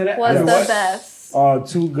dancing to that. was Yeah, the what? best.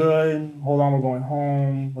 Too Good. Hold on, we're going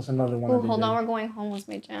home. What's another one? Ooh, that they hold did? on, we're going home was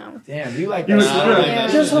my jam. Damn, you like You that? was- Nah, I don't like that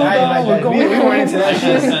Just shit. hold I didn't on, like we're that. going We weren't into I that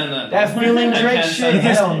can't shit. stand that. That feeling I Drake can't shit. stand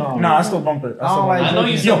that. Hell no. Nah, I still bump it. I don't like I know you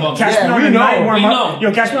Drake. still Yo, bump catch it. me Yeah, on we the know. night where We I'm know.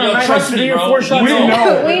 Yo, catch me on Yo, the night like trust me, 3 or bro. 4 shots We in.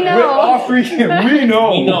 know. We know. We're all freaking. We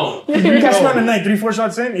know. We know. You catch me on the night 3, 4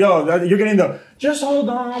 shots in. Yo, you're getting the just hold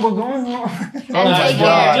on, we're going home. And my Take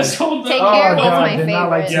God. Care. Just hold Take on. Care was God, my did not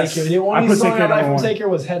like favorite. Take Care. The I only put song Take Care I liked number from one. Take Care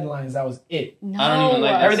was Headlines. That was it. No. I don't even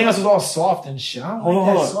like that. Everything else was all soft and shit. I don't Hold like on,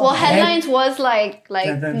 that hold on. song. Well, Headlines was like more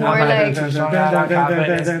like.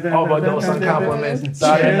 Overdose on compliments.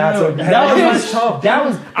 Sorry, not so good. Yeah. That was my song.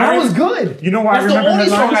 That was good. You know why That's I the remember only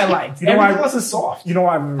song Headlines? I liked. You know why? Everything else is soft. You know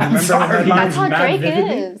why I remember sorry. Headlines That's how mad Drake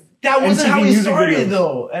vividly? is. That wasn't MTV how he music started videos.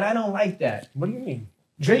 though, and I don't like that. What do you mean?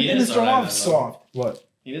 Drake He didn't didn't start start off like that, soft. What?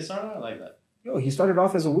 He did start out like that. Yo, he started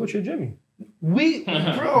off as a wheelchair Jimmy. We, bro,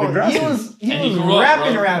 Degrassi. he was And he grew rapping,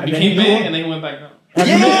 up, bro. rapping. He And then he came grew big up. and then he went back down. Yeah,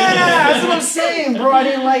 that's what I'm saying, bro. I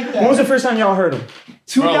didn't like When was that. the first time y'all heard him? Bro,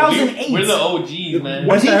 2008. we're the OGs, man.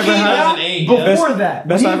 When he Best I came ever had. out, 2008, before yeah. that,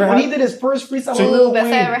 Best I when, ever when had. he did his first freestyle Ooh, with Lil Best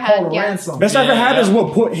I Wayne Ever Had, called yeah. Ransom. Best I ever Yeah, had yeah. is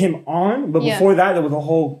what put him on, but Yeah. before that, there was a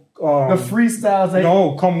whole. The freestyles, like,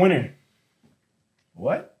 No, Come Winning.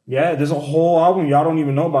 what? Yeah, there's a whole album y'all don't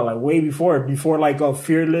even know about, like way before like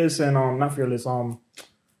Fearless and not Fearless,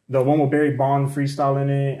 the one with Barry Bond freestyle in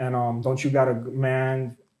it, and Don't You Got a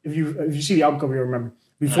Man. If you see the album cover, you'll remember.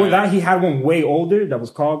 Before that, he had one way older that was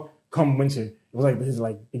called Come Winter. It was like his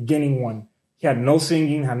beginning one. He had no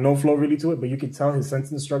singing, had no flow really to it, but you could tell his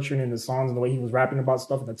sentence structure and the songs and the way he was rapping about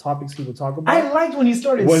stuff and the topics he would talk about. I liked when he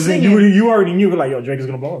started Wasn't singing. you already knew, but like, yo, Drake is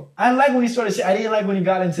gonna blow up. I like when he started shit. I didn't like when he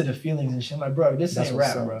got into the feelings and shit. I'm like, bro, this That's ain't what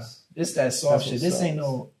rap, sells. bro. This that soft That's shit. what This sells. ain't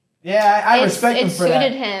no. Yeah, I respect him It for that.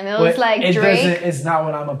 suited him. It was But like it Drake. doesn't. It's not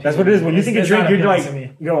what I'm appealing. That's what it is. When you think of It's Drake, not you're appealing like, to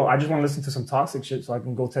me. yo, I just want to listen to some toxic shit so I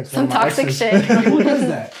can go text Some one of my toxic exes. shit. Who does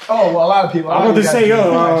that? Oh, well, a lot of people. I'm about to say,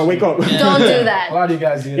 yo, wake up. Don't do A that. lot of you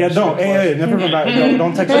guys do that. Yeah, don't. shit. Hey, never mind.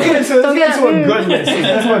 Don't text Let's me. get into a Mm. good list.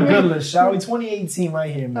 Let's do a good list, shall we? 2018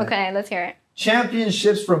 right here, man. Okay, let's hear it.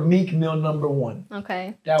 Championships from Meek Mill #1.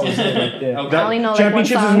 Okay. That was it right there. Okay. I only know like one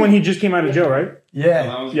Championships is song. when he just came out of jail, right? Yeah.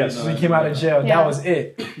 That was Yes. good, When though. he came out of jail, Yeah. that was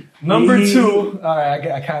it. Number 2. All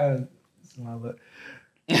right, I kind of.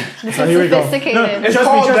 This So is here we go. sophisticated. No, It's Trust me,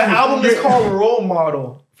 called trust the me. album is You're- called Role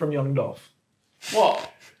Model from Young Dolph. Whoa.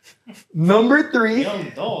 Number 3,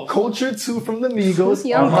 Young Dolph. Culture 2 from the Migos.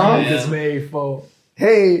 Young Uh-huh. Dolph? Is made for.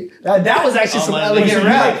 Hey, that was actually Oh, some my elegant nigga,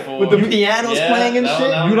 rap you- with the you- pianos yeah, playing and that shit.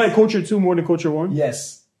 one- You like Culture 2 more than Culture 1?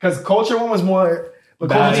 Yes, because Culture 1 was more. But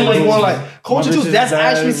Bad Culture 2 was more Bitches. like Culture My 2. Bitches That's Bad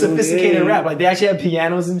actually Bitches, sophisticated yeah. rap. Like they actually had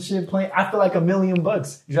pianos and shit playing. I feel like $1 million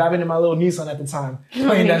driving in my little Nissan at the time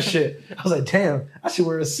playing that shit. I was like, damn, I should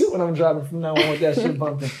wear a suit when I'm driving from now on with that shit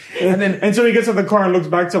bumping. And then Until he gets in the car and looks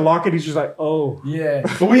back to lock it, he's just like, oh. yeah,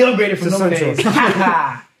 but we upgraded from It's those essential.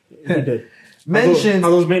 days. He did. Mentioned How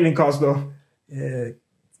those maintenance costs, though? yeah,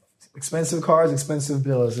 expensive cars, expensive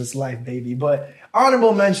bills. It's life, baby. But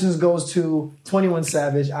honorable mentions goes to 21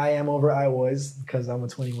 Savage. I am over I was because I'm a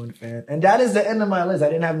 21 fan, and that is the end of my list. I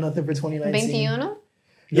didn't have nothing for 2019. 21?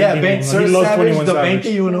 Yeah, He Sir loves Savage, 21 the Savage.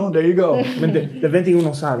 21. There you go. The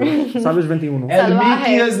 21 Savage. Savage 21. El Salvaje.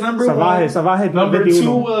 Mickey is number one. Salvaje. Number 21.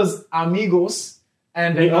 2 was Amigos,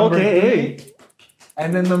 and then number Okay, 3, hey.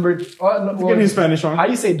 and then number. Get me in Spanish, How on.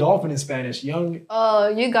 do you say dolphin in Spanish? Young. Oh,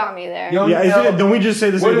 you got me there. Young Yeah, don't we just say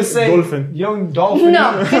this? What does it say? Dolphin. Young dolphin.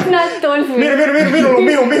 No, it's not dolphin. Mira,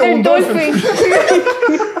 mío, El un dolphin.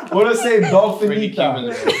 dolphin. What does it say? Freaky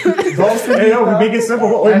Dolphinita. Cubans. Dolphin. Hey, yo, we make it simple.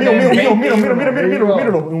 Oh, And mío, then míralo, There you go.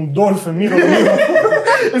 míralo. Un dolphin, míralo.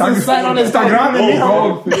 It's a sign on his Está grande,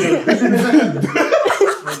 mijo. Freaky Cubans, bro.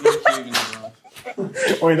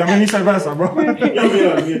 Oye, dame mi cerveza, bro.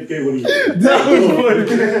 Qué bonito.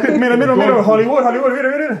 Mira, Hollywood,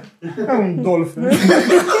 mira. Un dolphin.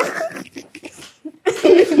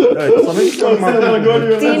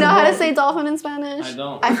 Do you know how to say dolphin in Spanish? I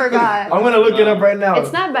don't. I forgot. I'm gonna look it up right now.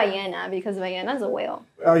 It's not ballena because ballena is a whale.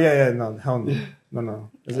 Oh, yeah, no, hell no. No.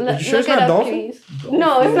 Is it, Look you sure it's it not up, dolphin? please.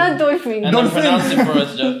 No, it's not dolphin. And then pronounce it for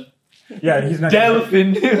us, Jeff. Yeah, he's not.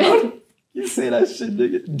 Delfin. You say that shit,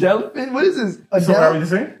 nigga. Delfin? What is this? So, what are Adele? you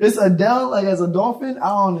saying? It's Adele, like as a dolphin? I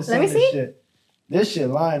don't understand Let me this see. shit. This shit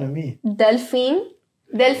lying to me. Delfin.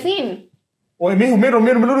 Delfin. Oye, mijo, mira. Un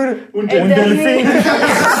delfín.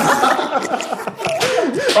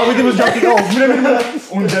 All we did was drop the mira.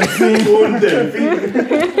 Un delfín.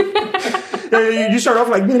 Yeah, you start off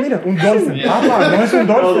like, mira, un dolphin. Yeah. Papa, no es un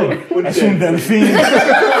dolphin. Es un delfín.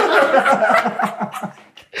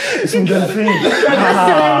 Es un delfín.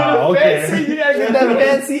 Ah, okay. Fancy, you gotta get that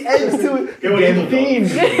fancy edge to it. Qué bonito. Delfin.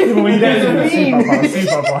 Sí,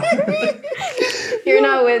 papá. You're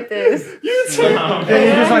not with this. Wow. Yeah,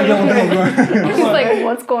 you're just like, yo, no, You're just like,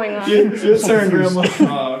 what's going on? Your turn, grandma.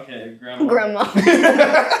 Oh, okay, grandma. Grandma. All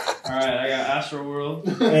right, I got Astro World,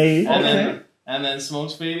 Hey. and then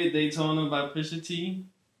Smoke's favorite Daytona by Pusha T.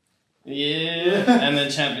 Yeah, and then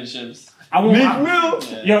Championships. I won't. Meek Mill.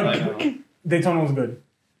 Yeah, Yo, I know. Daytona was good.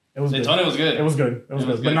 It was good. Daytona was good. It was good. It was It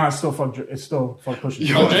was good. But good. no, it's still fuck Pusha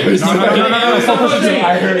T. Oh, Drake? No, fuck Pusha T.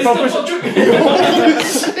 I heard. Fuck Pusha T.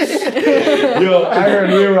 Yo, I heard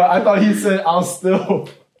Rira. I thought he said, I'll still.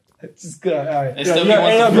 It's just good. All right. It's still he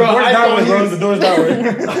wants to The door's I that thought way, he bro. was- The door's that way.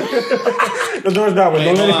 The door's that way. Wait,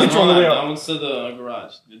 Don't hold let it on, hit you on the way I up. almost said the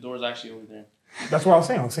garage. The door's actually over there. That's what I was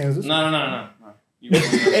saying. I was saying, is this? No. You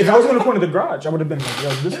If I was going to point at the garage, I would have been like, yo,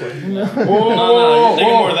 this way. No, you're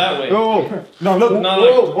thinking more that way. Oh, No, look. No,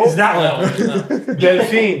 like, It's that way. no.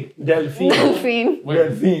 Delfin. Delfin. Delfin.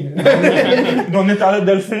 Where? Delfin. ¿Dónde está el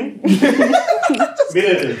delfín?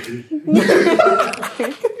 Mira.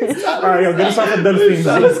 Alright, yo, get us off the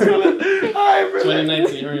delfín. Alright, bro.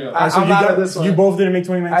 2019, hurry up. I'm not at this one. You both didn't make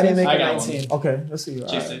 2019? I didn't make I it got 19. Okay, let's see.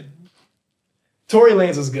 Chase it. Tory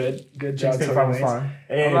Lanez was good. Good job, Chase Tory Five was Lanez. fine.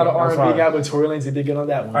 Hey, I'm not an that was R&B fine. guy, but Tory Lanez did good on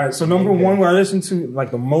that one. Alright, so number one, what I listened to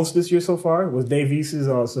like the most this year so far was Dave East's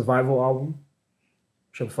Survival album.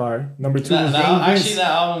 Shit fire. Number two was Actually,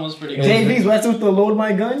 that album was pretty good. JV's, that's with the Load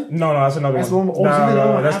My Gun? No, that's another That's one. one- oh, so the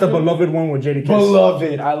other one That's the after? beloved one with Jada Kiss.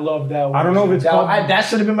 Beloved. I love that one. I don't know if it's that, called- that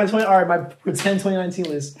should have been my 20. All right, my pretend 2019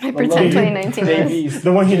 list. My pretend 2019 list. Davies.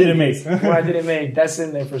 The one he didn't make. What I didn't make. That's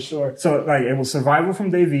in there for sure. So like it was Survival from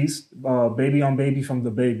Dave East, Baby on Baby from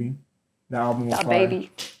The Baby. The album was The fire.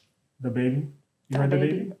 baby. The Baby. You Da heard The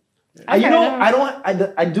Baby. Baby? I've You heard know,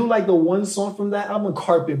 of I do like the one song from that album,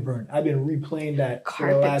 Carpet Burn. I've been replaying that for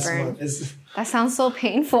the Carpet last Burn. month. It's, That sounds so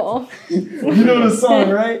painful. you know the song,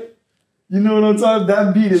 right? You know what I'm talking about?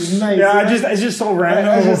 That beat is nice. Yeah, right? it's just so random.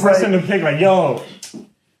 I It's just just person like- to pick like, yo,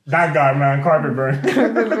 that guy, man, Carpet Burn.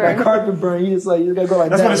 That Carpet Burn. You just like, you gotta go like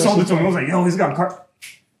That's that. what it sold it to me. I was like, yo, he's got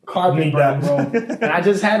Carpet Need Burn, that. bro. And I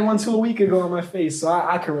just had one 2 weeks ago on my face, so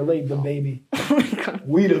I can relate the baby.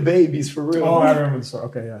 We the babies for real. Oh, I remember the song.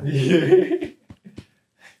 Okay, yeah. Yeah.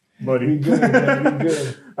 Buddy. We good, man. We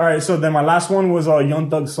good. All right, so then my last one was Young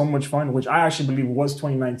Thug's So Much Fun, which I actually believe was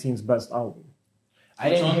 2019's best album. I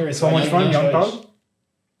didn't hear it. So Much Fun, Young Thug?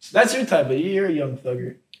 That's your type, but you're a young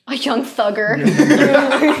thugger. A young thugger.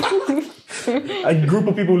 A group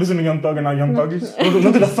of people who listen to Young Thug and not Young Thuggies.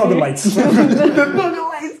 Look at the Thugger lights. The Thugger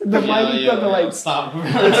Lights. The Mighty Thugger Lights. Stop. The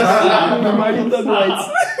Mighty Thugger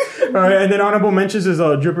Lights. right, and then honorable mentions is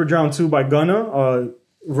Drip or Drown 2 by Gunna.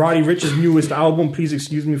 Roddy Ricch's newest album, Please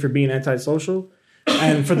Excuse Me for Being Antisocial.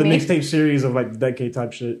 And for the mixtape series of like decade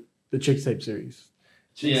type shit, the Chicks Tape series.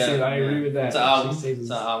 I agree with that. It's an album. It's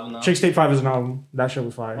an album now. Chicks Tape 5 is an album. That shit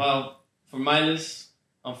was fire. Well, for my list,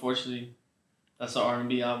 unfortunately, that's an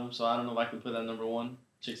R&B album, so I don't know if I can put that number one.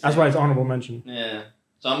 Chicks That's Tape. why it's honorable mention. Yeah.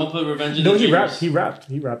 So I'm gonna put Revenge of No, the he Dreamers.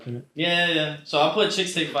 rapped in it. Yeah. So I'll put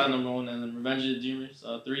Chicks Tape 5 number 1, and then Revenge of the Dreamers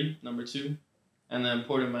 3 number 2, and then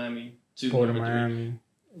Port of Miami 2 Port of number 3. Miami.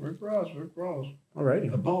 Rick Ross. Alrighty.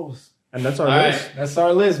 The boss. And that's our All list. right. That's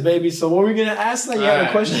our list, baby. So what were we gonna ask? Like, you had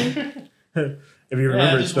a question? If you Yeah, remember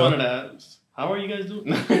I it just still. wanted to ask, how are you guys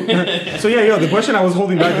doing? So yeah, the question I was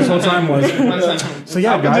holding back this whole time was. So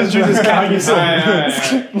yeah, guys, just drink this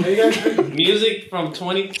how you Alright. Music from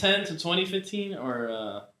 2010 to 2015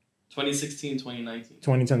 or 2016, 2019?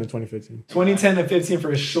 2010 to 2015. 2010 to 15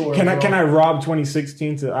 for sure. Can bro. I rob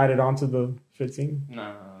 2016 to add it on to the 15?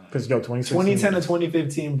 No. Because 2016. 2010 to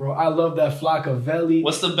 2015, bro. I love that Flockavelli.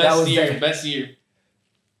 What's the That best was year? that-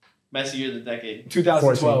 Best year of the decade.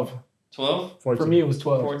 2012. 12? 14. For me, it was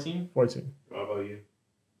 12. 14? 14. How about you?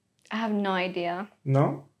 I have no idea.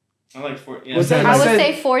 No? I like 14. Yeah. What's that? I would said-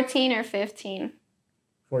 say 14 or 15.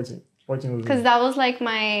 14. 14 was Because that was like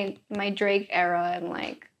my Drake era and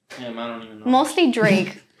like Yeah, I don't even know. mostly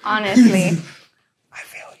Drake, honestly. I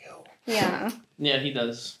feel you. Yeah. Yeah, he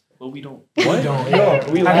does. But we don't. What? Don't.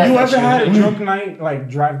 Yo, We have laugh you at ever you. had a drunk night, like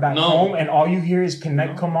drive back No. home, and all you hear is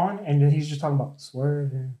Connect No. come on, and then he's just talking about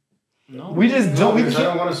swerving? No. We just don't. We I can't.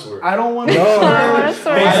 don't want to swerve. I don't want to. No. That's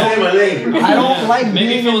all Hey, right. stay in my lane. I don't like Maybe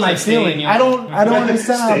being it feels in my like staying feeling. in I don't Stay in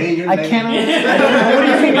understand. your I lane. can't. What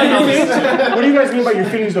do you mean by your feelings? What do you guys mean by your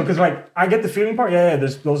feelings though? Because like I get the feeling part. Yeah,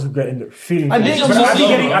 there's those who get in their feelings. I think But it's I be slow.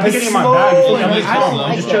 getting It's in my slow. bag. You feel me? It's I don't slow.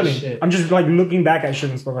 like just that chilling. shit. I'm just like looking back at shit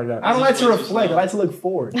and stuff like that. I don't like to It's reflect. I slow. like to look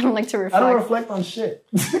forward. I don't like to I reflect. don't reflect on shit.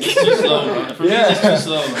 It's too slow, bro. For me, Yeah. it's just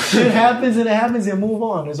too slow. Shit happens and it happens and move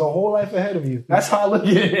on. There's a whole life ahead of you. That's how I look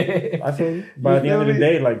at it. I feel you. But at the end of the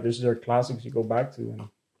day, like there's their classics you go back to. And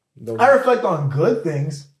those, I reflect on good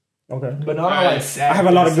things, okay. but not on Alright. like sad. I have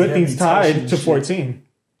a lot of good things, things heavy touching tied to shit. 14.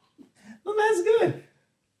 Well, that's good.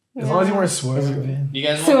 As long as you weren't swerving. You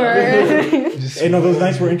guys want Swerve. Just Hey, no, those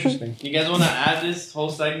nights were interesting. You guys want to add this whole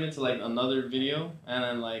segment to like another video, and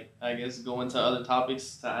then like I guess go into other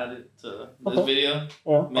topics to add it to this video?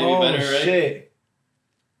 Well, Maybe better, right? Shit.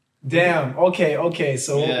 Damn. Okay.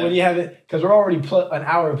 So Yeah. what do you have it? Because we're already an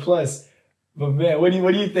hour plus. But man, what do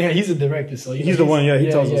you think? He's a director, so He's the one, yeah, he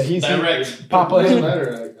tells us. He's Direct. Papa. It doesn't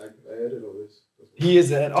matter. I edit all this. He is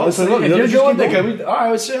that. Oh, so so look, if let's you're just good with keep it, going.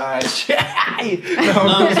 all right, shit. No,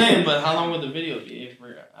 I'm saying, but how long would the video be if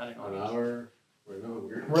we're adding An on? hour. Wait, no,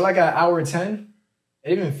 we're. We're like an hour 10. It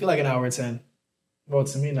didn't even feel like an hour 10. Well,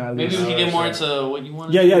 to me, not at Maybe least. we can get more into what you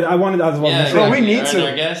want. yeah. I wanted. I was about to Yeah, say. Bro, we exactly. need to.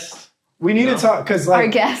 Our guest. We need No. to talk because Our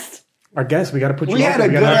like guest. Our guest, we got to put you. we on, had so a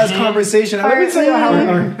we good gotta- ass conversation. Let me tell you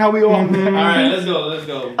how we all All met. right, let's go. Let's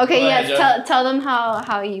go. Okay, Go ahead, yes. Joe. Tell them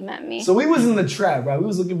how you met me. So we was in the trap, right? We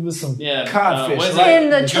was looking for some Yeah, codfish. what's right? it? In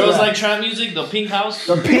the The Girls trap. like trap music, the Pink House.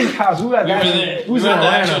 The pink house. We were at We that. were there. We was We in were at the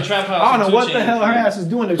actual Atlanta. trap house. I don't know with what two the hell her chains. ass was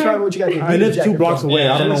doing. The trap. What you got? Your I live 2 jacket blocks from? away.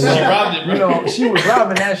 I don't know She why. robbed it, bro. You know, she was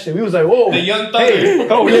robbing that shit. We was like, whoa. The young thugger. Hey,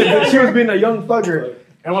 oh yeah, she was being a young thugger.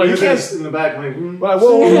 And we're like, You you can't. guys in the back, like, We're like,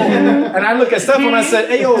 whoa. And I look at Stefan and I said,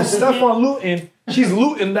 hey, yo, Stefan looting. She's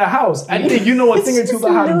looting the house. I think you know a thing or two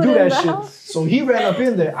about how to do Looting that the shit. house. So he ran up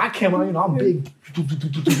in there. I came out, I'm big.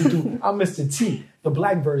 I'm Mr. T, the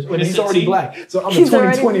black version. And he's Mr. already T? black. So I'm the He's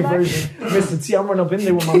already 2020 black. version. Mr. T, I'm running up in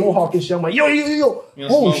there with my mohawk and shit. I'm like, yo. You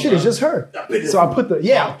Oh smoke, shit, bro? it's just her. So I put the,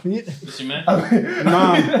 yeah. Is she man?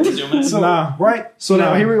 Nah, Is your man? So, Nah. right? So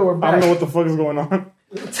now here we go. We're I don't know back. what the fuck is going on.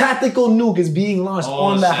 Tactical nuke is being launched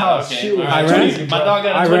on the shit, house. okay. She was All right. crazy, My bro. dog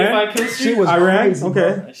got a Iran? 25 kill She streak. was Iran? crazy, bro.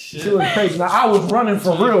 Okay. Shit. She was crazy. Now I was running for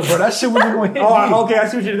real, bro. That shit wasn't going to hit me. Okay, I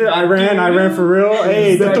see what you did. I ran for real.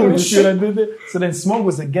 Hey, Exactly. the See what I did there? So then Smoke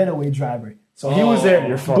was a getaway driver. So he was there.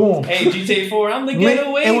 you're fucked. Boom. Hey, GTA 4, I'm the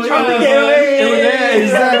getaway It was- driver. It was, yeah, Yeah.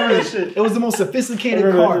 exactly. It was the most sophisticated I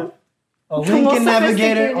remember car. that. A most Lincoln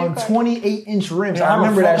Navigator sophisticated on car. 28-inch rims. How I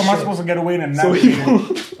remember the fuck that am I shit. supposed to get away in a So he,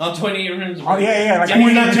 Navigator? On 28 rims. Oh yeah. Like Yeah, I we're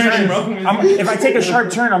need not to turning, turn. bro. If I take a sharp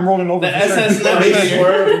turn, I'm rolling over. The for sure. SS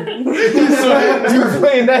Navigator. he was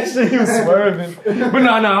playing that shit. He was swerving. But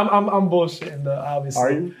no, I'm bullshitting. Obviously.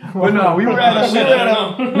 Are you? But no, we were at Shit, I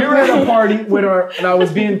don't know. we were at a party with and I was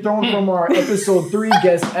being thrown from our episode 3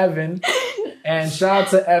 guest Evan. And shout out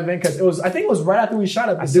to Evan because I think it was right after we shot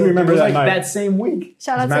episode. I do remember it was that like night. that same week,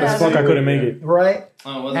 Shout out Mad to as fuck, I Evan. couldn't make it. right?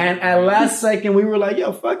 Oh, was it? And at last second, we were like,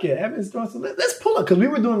 "Yo, fuck it, Evan's throwing some. Let's pull up," because we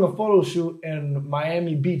were doing a photo shoot in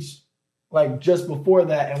Miami Beach like just before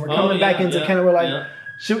that, and we're coming back into Canada. We're like,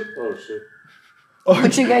 shoot. Oh shit.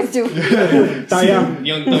 What you guys do? Young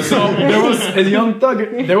Thug. So there was a Young Thug.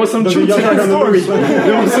 There was some truth to that story.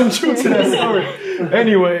 There was some truth to that story.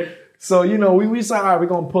 Anyway, so you know, we said, all right, we're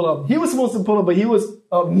gonna pull up. He was supposed to pull up, but he was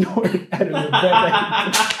up north at an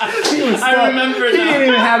event. He was stuck. I remember. He didn't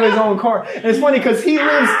even have his own car. And it's funny because he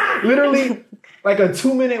lives literally like a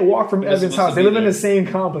 2-minute walk from Evan's house. They live in the same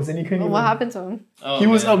complex, and he couldn't. What happened to him? Oh, he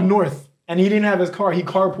was up north. And he didn't have his car. He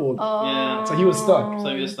carpooled. Oh. Yeah. So he was stuck.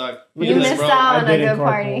 So he was stuck. You missed out on a good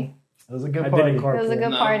party. It was a good I party. didn't carpool. It was a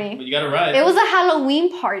good party. But you got to ride. It was a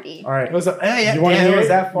Halloween party. All right. It was a, yeah, You want to it hear was it?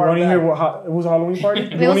 that far You want to back. hear it was a Halloween party?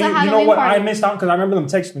 It was a Halloween You know what? party. I missed out because I remember them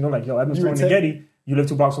texting me. They're like, yo, Evan's You were going to Getty. You live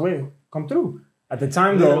 2 blocks away. Come through. At the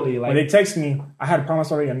time, though, Literally, like- when they text me, I had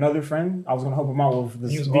promised already another friend. I was going to help him out with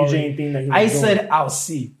this He was DJing already- thing that he was I doing. said, I'll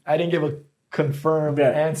see. I didn't give a confirmed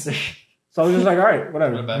Yeah. answer. So I was just like, all right, What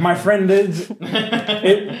whatever. about My you? friend lives.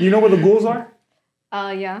 You know where the ghouls are?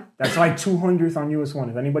 Yeah. That's like 200th on US 1.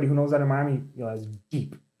 If anybody who knows that in Miami, yo, that's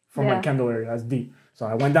deep. From Yeah. like Kendall area, that's deep. So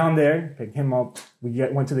I went down there, picked him up. We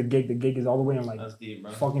went to the gig. The gig is all the way in like That's deep,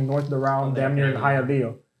 bro. fucking north of the round, Oh, damn near yeah.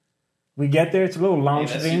 Hialeah. We get there, it's a little Hey,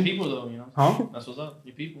 lounge that's your thing. people, though, you know. Huh? That's what's up.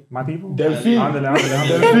 Your people. My people? Delfin. Ándale.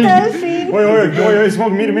 Delfin. Wait,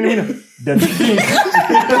 smoke, mira. Delfin.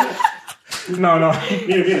 No.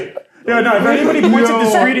 Mira. Yo, no, if anybody points at the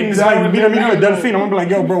street and is like, mira, Delfin, I'm gonna be like,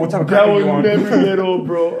 yo, bro, what type of That crap are would you on? never get old,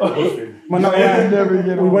 bro. But no, That yeah, would never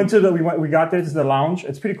get we old. went to we got there to the lounge.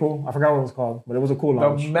 It's pretty cool. I forgot what it was called, but it was a cool The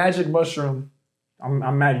lounge. magic mushroom.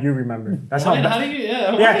 I'm mad you remember. That's How how. do you?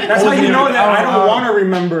 Yeah. Yeah, that's how you know that I don't want to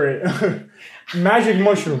remember it. Magic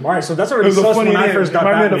mushroom. All right, so that's It already was a sus funny when I name. first got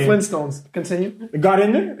Reminded that me name. of the Flintstones. Continue. It got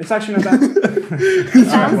in there. It's actually not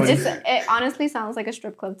that. It honestly sounds like a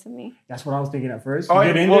strip club to me. That's what I was thinking at first. Oh, You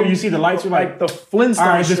get in well, there, you see the lights, you're like, The Flintstones. all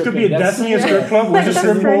right, this could be definitely a strip club. We're just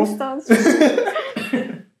strip poles.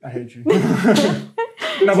 I hate you.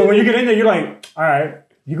 No, but when you get in there, you're like, all right,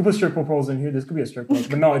 you can put strip poles in here. This could be a strip club.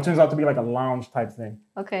 But no, it turns out to be like a lounge type thing.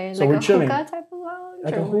 Okay, So like we're a chilling. hookah type of lounge?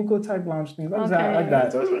 Like a or- hookah type lounge thing. Like Okay. that. Like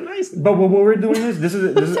that. Those were nice. But what we're doing is, this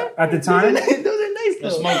is at the time. Those are nice The though.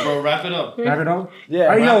 smoke, bro. Wrap it up. Wrap it up.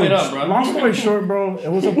 Yeah. Hey, wrap yo, it up, bro. long story short, bro, it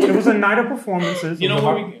was a night of performances. You know It was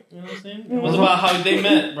what about- we? You know what I'm saying? It was about how they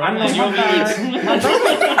met, bro. I know, Like, you my over bad. here.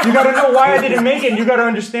 You gotta know why I didn't make it. You gotta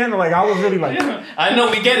understand that, like, I was really like, I know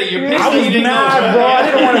we get it. You're pissed I that you was didn't mad, go, bro. I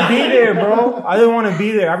didn't want to be there, bro. I didn't want to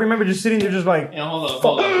be there. I remember just sitting there, just like, Yeah,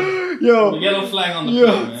 hold up. Yo. The yellow flag on the Yo.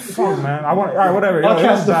 plate, man. fuck, man. I want, all right, whatever. Yo, I'll it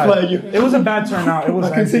cast was the bad. flag, you. It was a bad turnout. It was.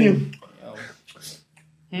 I'll continue.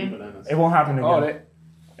 Bananas. It won't happen again. Oh,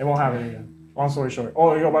 It won't happen again. Long story short.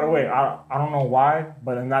 Oh, yo, by the way, I don't know why,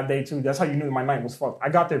 but in that day too, that's how you knew my night was fucked. I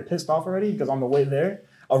got there pissed off already because on the way there,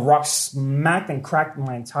 a rock smacked and cracked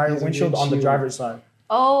my entire windshield on the driver's side.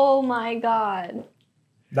 Oh my god.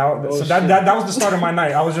 That was the start of my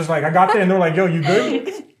night. I was just like, I got there and they were like, yo, you good?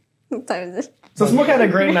 What time is it? So Smoke had a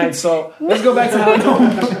great night. So let's go back to how.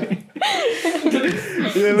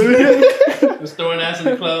 Just throwing ass in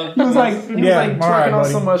the club. He was like all twerking right, on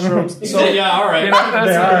buddy. some mushrooms. He So said, yeah, all right. you know,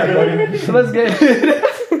 that's Yeah, all right, buddy. So let's get.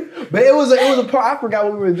 But it was a part. I forgot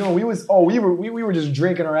what we were doing. We were just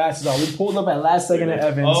drinking our asses off. We pulled up at last second at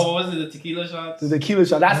Evans. Oh, what was it? The tequila shots? The tequila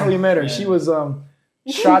shot. That's how we met her. Yeah. She was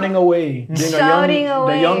shouting away, being Shouting the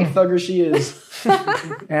away. young thugger she is.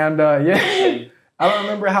 And yeah, I don't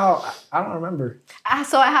remember how. I don't remember.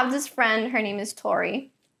 So I have this friend. Her name is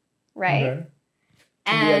Tori, right? Okay.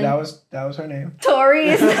 And Yeah, that was her name. Tori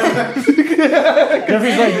is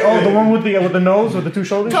Jeffrey's like, oh, the one with the nose with the two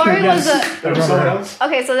shoulders. Tori was Yes. a I remember her.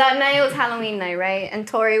 okay. So that night was Halloween night, right? And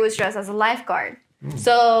Tori was dressed as a lifeguard.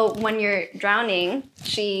 So when you're drowning,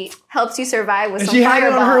 she helps you survive with And some she had it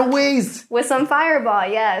fireball. on her waist. With some fireball,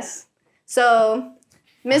 yes. So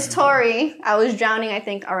Miss Tori, I was drowning, I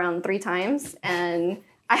think, around 3 times, and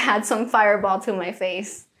I had some fireball to my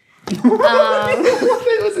face.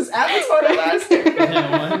 Was this Avatar the last name?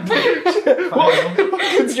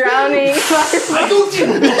 Drowning.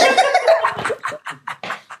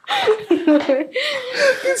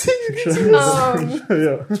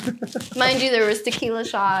 Yeah. Mind you, there was tequila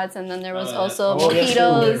shots, and then there was also Oh, yes, there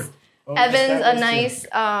mojitos. were. Evan's that a was nice,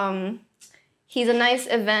 he's a nice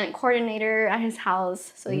event coordinator at his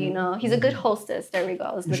house. So, you know, he's a good hostess. There we go.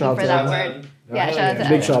 I was looking Shout for out that to word. Yeah, shout out to Big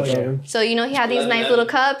Evan. shout to him. So, you know, he had these nice 11. little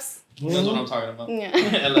cups. That's what I'm talking about. Yeah.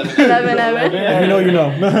 11. 11. If you know, you know.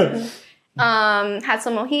 Had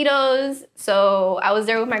some mojitos. So I was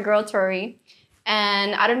there with my girl Tori,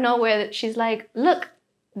 and I don't know where she's like, look,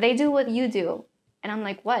 they do what you do. And I'm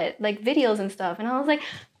like, what? Like videos and stuff. And I was like,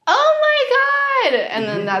 oh my God. And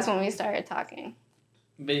then that's when we started talking.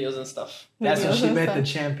 videos and stuff. That's when Videos she and met the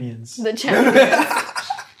stuff. champions. The champions.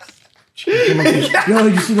 Yo,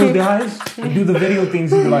 you see those guys? They do the video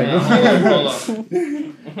things. You be like, Hold up.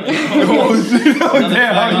 Another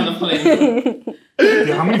flag on the plate.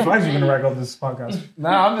 yo, how many flags are you gonna rack up this podcast?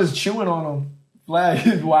 Nah, I'm just chewing on them.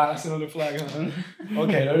 Flag. Wow, that's another flag. Huh?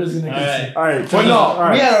 Okay, that is an interesting. All right. But no, all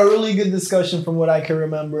right. we had a really good discussion from what I can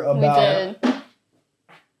remember We about. did.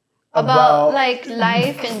 About like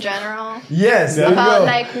life in general. Yes, there About you go.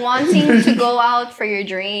 like wanting to go out for your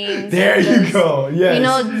dreams. There and you just, go. Yes. You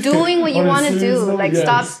know, doing what you On a want to serious do. note, Like yes.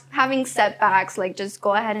 stop having setbacks. Like just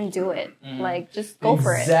go ahead and do it. Like just go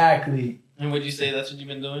for it. Exactly. And would you say that's what you've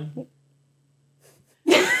been doing?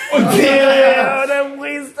 Damn, that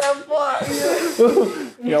waste that fuck.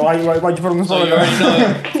 Yo, why'd you put on the So you already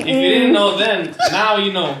know. If you didn't know then, now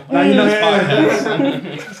you know. Now you know.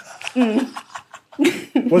 This podcast.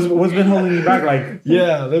 What's been holding you back? Like,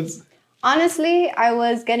 Yeah, let's. Honestly, I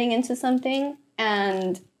was getting into something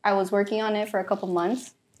and I was working on it for a couple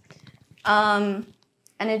months. And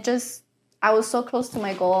it just, I was so close to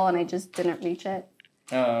my goal and I just didn't reach it.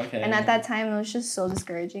 Oh, okay. And at that time, it was just so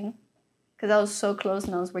discouraging because I was so close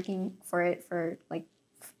and I was working for it for like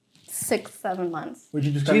 6-7 months. would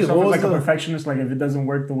you just Jeez, kind yourself what as was like a the- perfectionist? Like, if it doesn't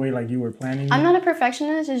work the way like you were planning, I'm not a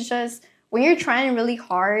perfectionist. It's just when you're trying really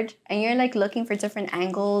hard and you're like looking for different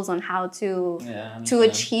angles on how to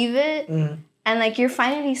achieve it. Mhm. And like you're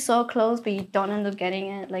finally so close, but you don't end up getting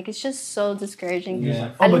it. Like it's just so discouraging.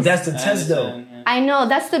 Yeah. Oh, At but least- that's the test though. I know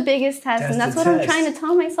that's the biggest test, That's and that's the what I'm test. trying to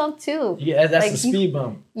tell myself too. Yeah, that's Like, the speed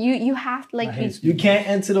bump. You have like I hate You can't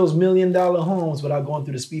enter those $1 million homes without going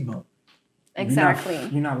through the speed bump. exactly.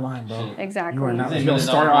 You're not lying, bro. Exactly. You are not. They Yo, really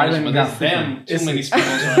Star don't Island but got there's damn freaking- too many speed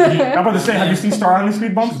bumps around here. I'm about to say, have you seen Star Island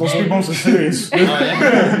speed bumps? Those speed bumps are serious. Oh,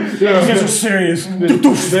 yeah. Those guys are serious.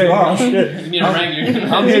 Oh shit. You need a Wrangler.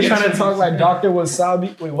 I'm here trying to talk like Dr.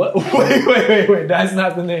 Wasabi. Wait, what? Wait. That's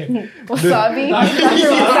not the name. Wasabi. Dr.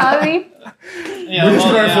 Wasabi. Yeah, We're just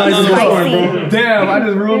throwing flags in the Spicy. storm, bro. Damn, I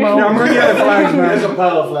just ruined my Yeah, I'm own. running out of flags, There's man. a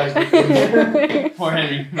pile of flags. Poor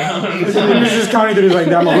Henry. This is counting to this like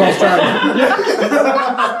that. I'm a lost track.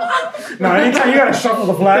 No, anytime you gotta shuffle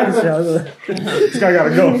the flags, yeah, this guy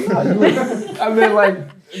gotta go. I mean, like,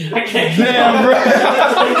 damn, bro.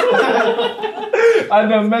 I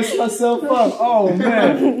done messed myself up. Oh,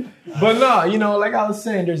 man. But no, you know, like I was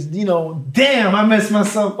saying, there's, you know, damn, I messed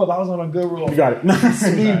myself up. I was on a good roll. You got it.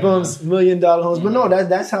 Speed bumps, $1 million homes. But no,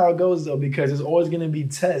 that's how it goes, though, because it's always going to be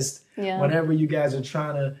tests Yeah. whenever you guys are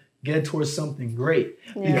trying to get towards something great.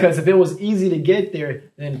 Yeah. Because if it was easy to get there,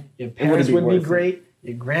 then your parents be would be worth it. great.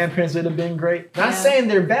 Your grandparents would have been great. Not Yeah. saying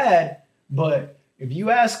they're bad, but if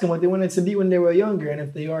you ask them what they wanted to be when they were younger, and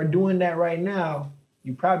if they are doing that right now,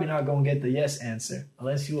 you're probably not going to get the yes answer.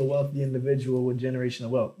 Unless you're a wealthy individual with generational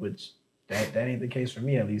wealth, which that ain't the case for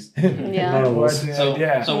me, at least. Yeah. None of us. So,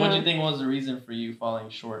 yeah. so what do you think was the reason for you falling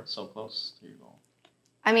short so close to your goal?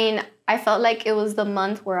 I mean, I felt like it was the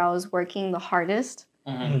month where I was working the hardest,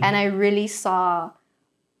 Mm-hmm. and I really saw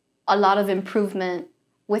a lot of improvement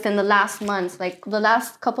within the last months. Like the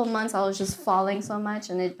last couple months, I was just falling so much,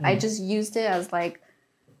 and I just used it as like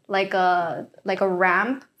a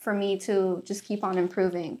ramp for me to just keep on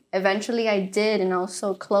improving. Eventually, I did, and I was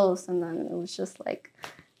so close, and then it was just like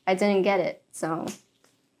I didn't get it. So,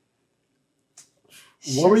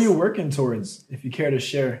 What were you working towards, if you care to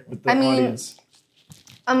share with the audience?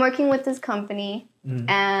 I'm working with this company,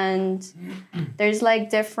 and there's like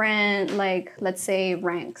different, like, let's say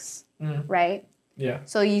ranks, right? Yeah.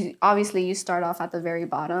 So you start off at the very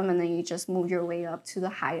bottom, and then you just move your way up to the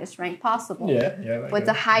highest rank possible. Yeah. Like With a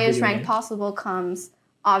the highest video rank game. possible comes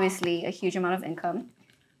obviously a huge amount of income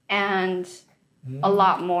and a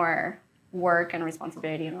lot more work and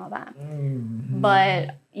responsibility and all that.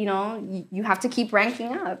 But, you know, you have to keep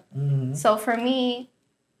ranking up. So for me,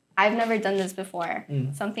 I've never done this before.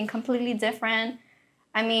 Something completely different.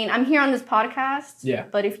 I mean, I'm here on this podcast. Yeah.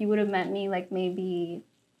 But if you would have met me like maybe,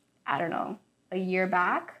 I don't know, a year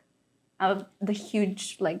back, I was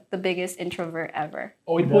the biggest introvert ever.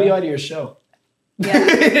 Oh, we pull you out of your show. Yeah.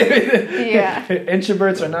 Yeah.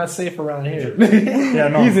 Introverts are not safe around here. Yeah,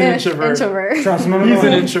 no. He's an introvert. Trust me, no. He's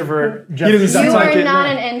an introvert. Jeff, He doesn't stop You are talking. not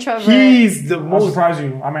an introvert. He's the I'll most surprise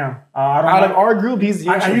you. I mean, I don't out know. of our group. He's the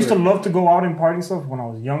introvert. I used to love to go out and party stuff when I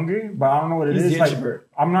was younger, but I don't know what it He's is. the Like, introvert.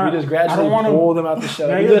 I'm not. We just I gradually don't want pull to. them out the show.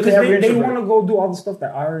 Yeah, We do it to because every they introvert. want to go do all the stuff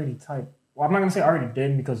that I already type. Well, I'm not gonna say I already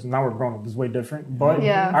did because now we're grown up. It's way different. But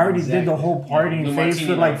Yeah. I already did the whole partying The phase for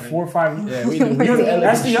martini like night, 4 or 5 years. Yeah, we do. Yo,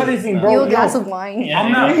 that's the other thing, bro. You a Yo, glass of wine. Yeah.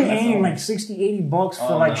 I'm not Yeah. paying like $60-$80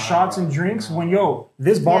 for Oh, like nah, shots and drinks when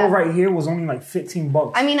this bottle Yeah. right here was only like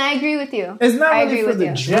 $15. I mean, I agree with you. It's not I really agree for with the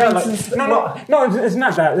you. drinks. Yeah, and like, stuff. no, it's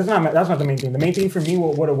not that. That's not the main thing. The main thing for me,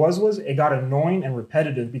 what it was it got annoying and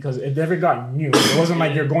repetitive because it never got new. It wasn't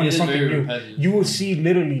like you're going It to is something very new. repetitive. You will see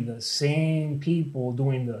literally the same people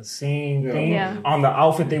doing the same thing Yeah. on the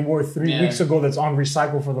outfit they wore 3 Yeah. weeks ago. That's on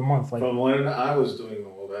recycle for the month. Like From when I was doing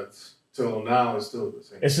all that till now, it's still the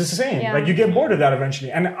same. it's just the same. Yeah. Like you get bored of that eventually.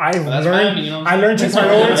 And that's learned, fine, you know what I I'm learned to saying?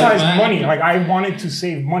 prioritize That's fine. money. Like I wanted to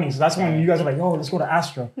save money. So that's when you guys are like, "Yo, let's go to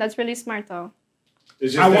Astra." That's really smart, though.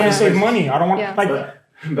 It's I want to that save it's- money. I don't want Yeah. like.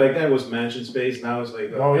 But back then it was Mansion Space. Now it's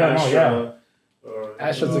like Oh, yeah, no, Astra. Or,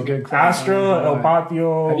 Astra's a good club. Astra, El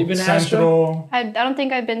Patio, Have you been to Central. I don't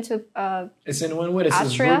think I've been to It's in Wynwood. It's this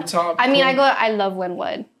Astria. rooftop. I mean, club. I love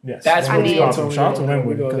Wynwood. Yes, That's I where we mean- go Shout to. Shout out to We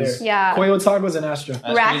Wynwood. go there. 'cause Yeah. Coyo Tacos in Astra.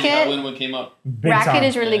 That's Racket. crazy how Wynwood came up. big Racket time.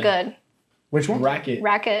 is really Yeah. good. Which one? Racket.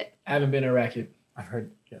 Racket. I haven't been to Racket. I've heard.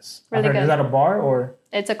 Yes, Really I've heard. good. Is that a bar or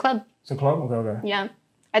It's a club. it's a club? Okay, okay. Yeah.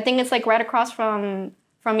 I think it's like right across from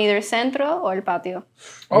either Centro or El Patio.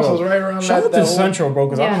 Also, it's right around Shout out that to whole- Central, bro,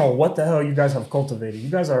 because I don't Yeah. know what the hell you guys have cultivated. You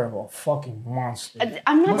guys are a fucking monster.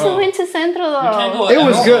 I'm not Bro. too into Centro We can't though. go It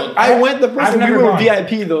was episode. good. I went the first I've time. We never were gone.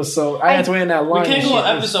 VIP though, so I had to wait in that We line. can't and go an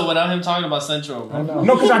shit. episode without him talking about Central, bro. I know.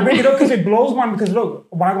 No, because I bring it up because it blows my. Because look,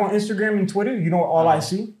 when I go on Instagram and Twitter, you know what all I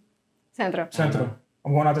see? Centro. Central.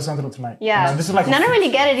 I'm going out to Central tonight. Yeah. And this is like And I don't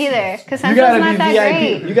really get it either because You Centro's gotta not be that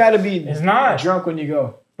VIP. great. You gotta be It's not. drunk when you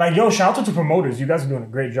go. Like, yo, shout out to promoters. You guys are doing a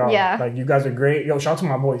great job. Yeah. Like, you guys are great. Yo, shout out to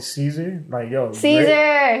my boy Caesar. Like, yo. Caesar.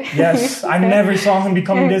 great. Yes. I never saw him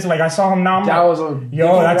becoming this. Like, I saw him now. I'm That like, was a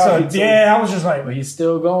yo, that's a. too. Yeah, I was just like. But he's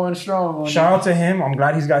still going strong. Shout out to him. I'm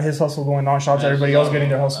glad he's got his hustle going on. Shout out to everybody else getting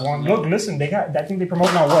their hustle on. Look, listen, they got. I think they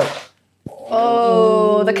promote now what?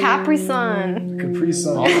 Oh, the Capri Sun. Capri All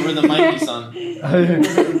Sun. over the mighty son.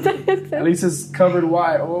 At least it's covered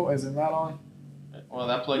wide. Oh, is it not on? Well,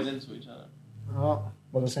 that plugs into each other. Oh.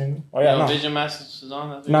 What's the same? Oh yeah, Yo, no. Vision Masters is on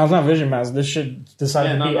that. No, it's not Vision Mask. This shit decided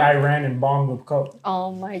Yeah, to be no. Iran and bomb the cup.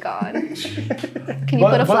 Oh my God. Can you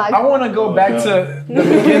put a But flag? I want to go back to the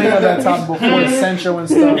beginning of that topic before Central and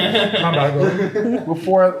stuff. My bad, bro.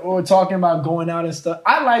 Before we were talking about going out and stuff.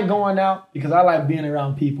 I like going out because I like being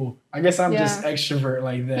around people. I guess I'm Yeah. just extrovert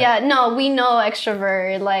like that. Yeah, no, we know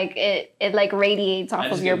extrovert. Like it like radiates off I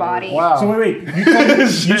of just your get bored. body. Wow. So wait. You, told me, you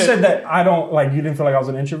said that I don't like. You didn't feel like I was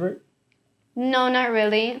an introvert. No, not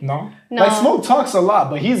really. No. No. Like Smoke talks a lot,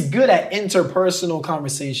 but he's good at interpersonal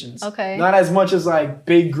conversations. Okay. Not as much as like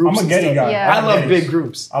big groups. I'm a and Getty stuff. guy. Yeah. I love big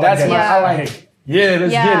groups. I like That's Getty. why Yeah. I like. Hey, Yeah,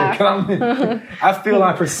 let's Yeah. get it. 'Cause I feel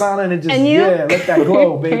my persona and it just And you? let that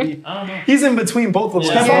glow, baby. I don't know. He's in between both of us.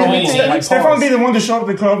 Yeah, Stefan, yeah, yeah. Like, Stefan pause. be the one to show up at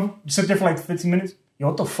the club, sit there for like 15 minutes. Yo,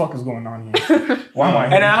 what the fuck is going on here? Why am I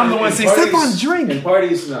here? And I'm the one saying, Stefan, drink. In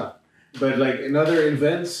parties, no. But like in other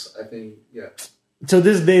events, I think, yeah. To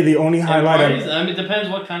this day, the only And highlight parties, of I mean, it depends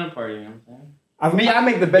what kind of party. You know what I'm saying? I've, Me, I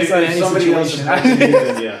make the best If out of any somebody else is situation. hyping you,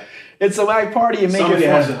 then yeah. It's a light party and make Somebody it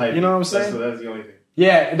has to fun. hype You know what I'm saying? That's the only thing.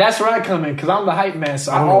 Yeah, that's where I come in because I'm the hype man.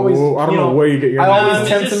 So I, don't always, know, I don't know where you get your. I always Nah,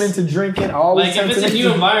 tempt it's them just- into drinking. I always Like, if tempt it's them a new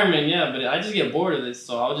into. environment, yeah, but I just get bored of this,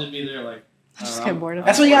 so I'll just be there, like. I Just don't get know. bored of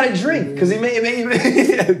That's it. why you gotta drink because it may.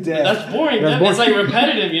 That's boring. That's It's like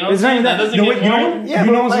repetitive, you know what I'm It's not saying? that. That doesn't You know get what? You know boring. what? Yeah, you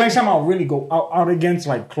but know what's like- next time I'll really go out against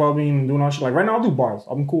like clubbing and doing all shit. Like right now, I'll do bars.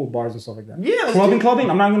 I'm cool with bars and stuff like that. Yeah, let's clubbing.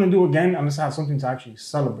 I'm not gonna do again. I'm just have something to actually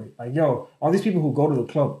celebrate. Like yo, all these people who go to the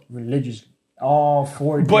club religiously. All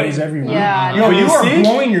 4 But- days every week. Yeah, Yo, But you you are see?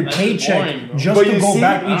 blowing your That's paycheck boring, bro. just But to you go see?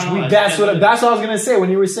 back I each don't know. week. That's what I was gonna say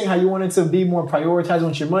when you were saying how you wanted to be more prioritized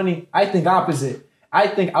with your money. I think opposite. I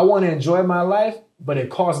think I want to enjoy my life, but it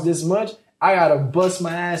costs this much. I gotta bust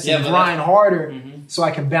my ass Yeah, and but grind that- harder so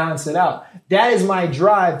I can balance it out. That is my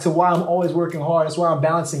drive to why I'm always working hard. That's why I'm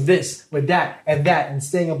balancing this with that and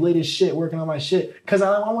staying up late as shit, working on my shit. Because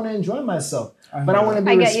I want to enjoy myself. But I want to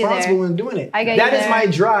be I get you responsible there. in doing it. I get That you is there. my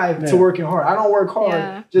drive to Yeah. working hard. I don't work hard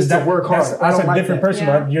Yeah. just to work hard. That's I don't a like different that. person,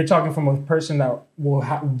 Yeah. but you're talking from a person that will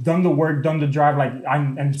have done the work, done the drive. Like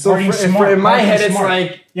and So partying in my partying head, it's smart.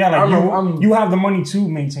 like, yeah, like I'm- you have the money to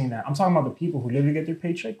maintain that. I'm talking about the people who literally get their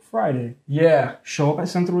paycheck Friday, yeah. show up at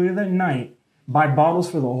Central that night, buy bottles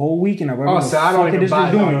for the whole weekend. Oh, so I don't even buy.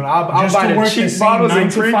 they're doing. No. I'll just buy to the work cheap the same bottles 9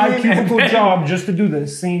 and to 5 pregame. cubicle job just to do the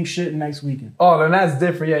same shit next weekend. Oh, then that's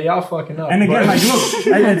different. Yeah, y'all fucking up. And again, But- like,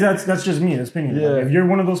 look, that's just me, that's opinion. Yeah. Like, if you're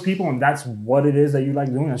one of those people and that's what it is that you like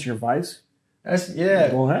doing, that's your vice. that's yeah.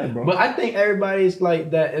 Go ahead, bro. But I think everybody's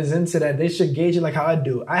like that is into that. They should gauge it like how I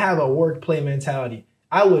do. I have a work play mentality.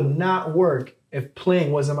 I would not work if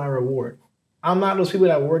playing wasn't my reward. I'm not those people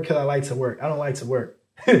that work because I like to work. I don't like to work.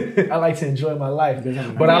 I like to enjoy my life.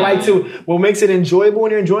 But I like to, what makes it enjoyable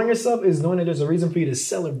when you're enjoying yourself is knowing that there's a reason for you to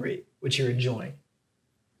celebrate what you're enjoying.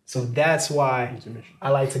 So that's why I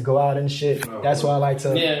like to go out and shit. That's why I like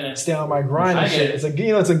to stay on my grind and shit. It's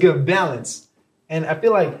a good balance. And I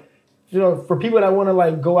feel like, for people that want to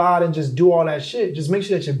like go out and just do all that shit, just make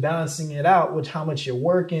sure that you're balancing it out with how much you're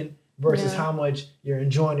working versus how much you're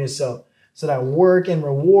enjoying yourself. So that work and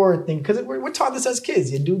reward thing, because we're taught this as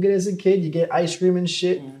kids. You do good as a kid. You get ice cream and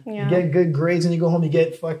shit. Yeah. You get good grades when you go home. You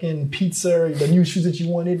get fucking pizza or the new shoes that you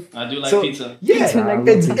wanted. I do like pizza. Yeah,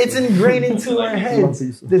 it's ingrained into our heads.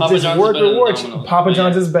 This work reward. Papa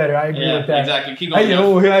John's is better. I agree with that. Exactly. Keep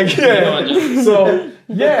going. So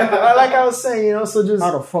like I was saying, so just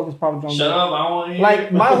how the fuck is Papa John's? Shut up! I don't want to hear.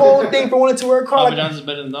 Like my whole thing for wanting to work hard. Papa John's is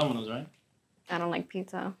better than Domino's, right? I don't like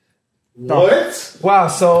pizza. What? Wow,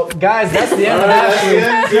 so guys, that's the end of Ashley.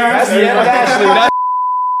 That's the end of Ashley.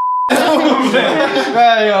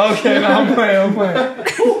 Okay, no, I'm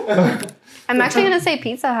playing. I'm actually gonna say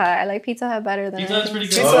Pizza Hut. I like Pizza Hut better than Pizza Hut's pretty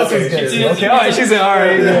good. Pizza Hut's good. Okay, all right, she said, all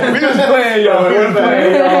right. We was playing, y'all.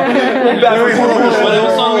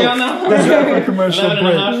 Whatever song we on now? That's not a commercial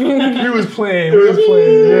break. We was playing.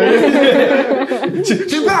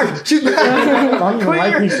 She's back. I don't even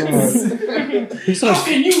like pizza much. How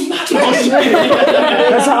can you not?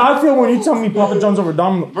 That's how I feel when you tell me Papa John's over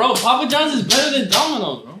Domino's. Bro, Papa John's is better than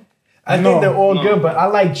Domino's, bro. I think they're all good, but I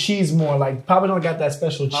like cheese more. Like Papa John's got that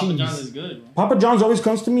special cheese. Papa John's is good, bro. Papa John's always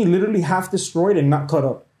comes to me literally half destroyed and not cut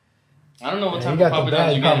up. I don't know what type of Papa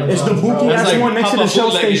John's you get. It's the bookie ass one next to the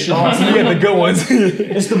Shell station. You get the good ones.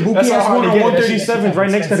 It's the bookie ass one on 137th right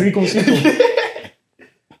next to Riconcito.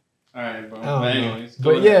 Alright, bro. But anyways.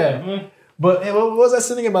 But yeah. But what was I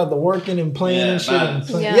saying about the working and playing and shit?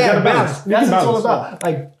 Yeah, the balance. That's what it's all about.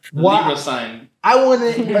 Like, Libra sign. I want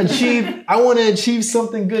to achieve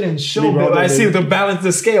something good in show business. I see the balance,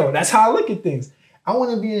 the scale. That's how I look at things. I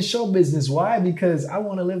want to be in show business. Why? Because I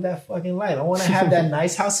want to live that fucking life. I want to have that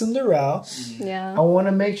nice house in Doral. Yeah. I want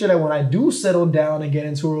to make sure that when I do settle down and get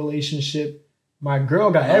into a relationship, my girl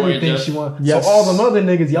got everything she wants. Yes. So all them other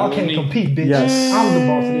niggas, y'all can't compete, bitch. Yes. I'm the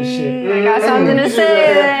boss of this shit. I got something to say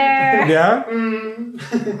there. Yeah?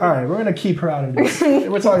 All right, we're going to keep her out of this.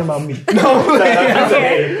 We're talking about me. No.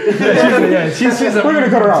 Okay. She's we're going to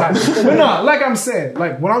cut her out. But no, like I'm saying,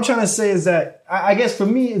 like what I'm trying to say is that I guess for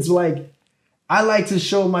me, it's like I like to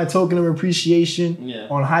show my token of appreciation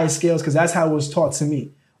on high scales because that's how it was taught to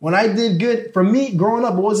me. When I did good, for me, growing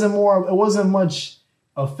up, it wasn't much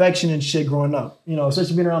affection and shit growing up. You know,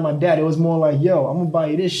 especially being around my dad, it was more like, yo, I'm going to buy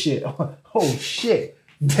you this shit. Oh, shit.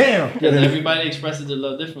 Damn. Because everybody expresses their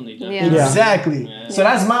love differently, Jeff. Yeah. Exactly. Yeah. So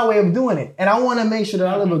that's my way of doing it. And I want to make sure that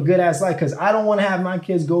I live a good ass life because I don't want to have my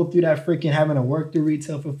kids go through that freaking having to work through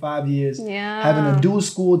retail for 5 years, having to do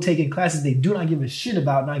school, taking classes they do not give a shit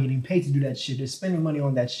about, not getting paid to do that shit. They're spending money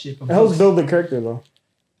on that shit. It helps build the character, though.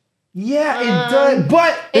 Yeah, it does.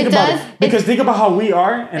 But think about it. Because think about how we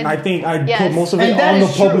are, and I think I put most of it on the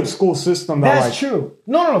public school system. That's true.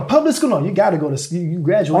 No. Public school, no. You got to go to school. You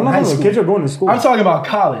graduate high school. Kids are going to school. I'm talking about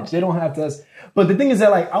college. They don't have to. But the thing is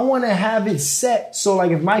that, like, I want to have it set. So,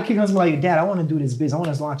 like, if my kid comes to me like, Dad, I want to do this business. I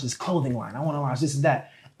want to launch this clothing line. I want to launch this and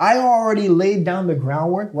that. I already laid down the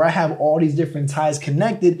groundwork where I have all these different ties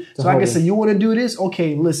connected. So I can say, you want to do this?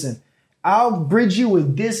 Okay, listen. I'll bridge you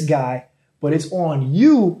with this guy. But it's on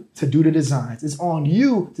you to do the designs. It's on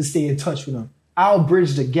you to stay in touch with them. I'll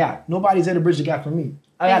bridge the gap. Nobody's there to bridge the gap for me.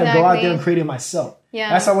 I got to go out there and create it myself. Yeah.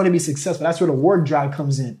 That's how I want to be successful. That's where the work drive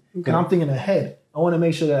comes in. And I'm thinking ahead. I want to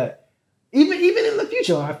make sure that even in the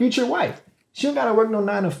future, my future wife, she don't got to work no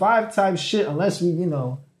 9 to 5 type shit unless we,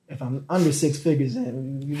 if I'm under 6 figures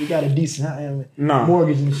and we got a decent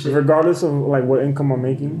mortgage and shit. Regardless of like what income I'm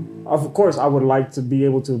making, of course I would like to be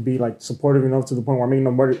able to be like supportive enough to the point where I'm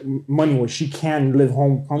making money where she can live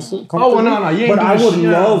home comfortably. Oh well, no. But I would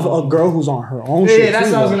love a girl who's on her own shit. Yeah,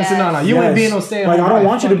 that's what I was gonna say. No, you ain't being no stay at home. Like I don't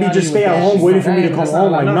want you to be just stay at home waiting for me to come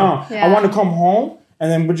home. Like no, I want to come home. And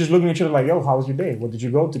then we're just looking at each other like, yo, how was your day? What did you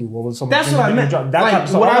go through? What was some? That's what I meant. That like, type of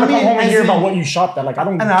stuff. I want to come home and hear about what you shopped at. Like I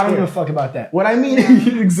don't give a fuck about that. What I mean,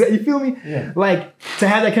 you feel me? Yeah. Like to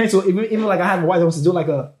have that connection. So even like I have a wife that wants to do like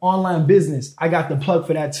a online business. I got the plug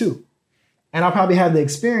for that too. And I'll probably have the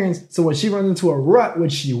experience. So when she runs into a rut,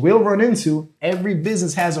 which she will run into, every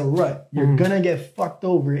business has a rut. You're gonna get fucked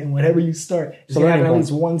over in whatever you start. It's gonna happen at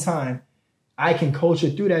least one time. I can coach her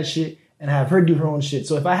through that shit and have her do her own shit.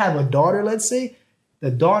 So if I have a daughter, let's say, the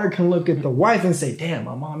daughter can look at the wife and say, damn,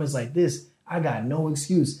 my mom is like this. I got no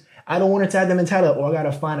excuse. I don't want her to have the mentality, I got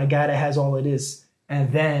to find a guy that has all of this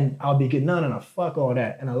and then I'll be good. No, fuck all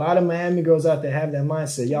that. And a lot of Miami girls out there have that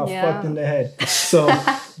mindset. Y'all fucked in the head. So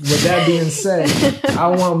with that being said, I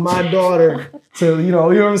want my daughter to, you know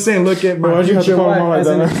what I'm saying, look at my future wife as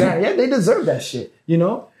an example. Yeah, they deserve that shit, you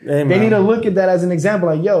know? Hey, they need to look at that as an example.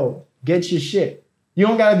 Like, yo, get your shit. You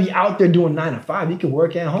don't gotta be out there doing 9 to 5. You can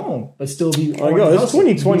work at home, but still be. It's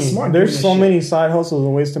 2020. There's so many side hustles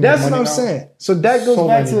and ways to make money. That's what I'm saying. So that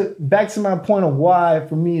goes back to my point of why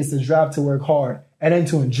for me is to drive to work hard and then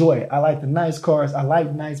to enjoy it. I like the nice cars. I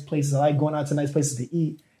like nice places. I like going out to nice places to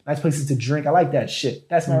eat, nice places to drink. I like that shit.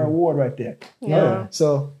 That's my reward right there. Yeah.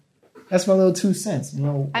 So that's my little 2 cents. You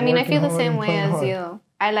know. I mean, I feel the same way as you.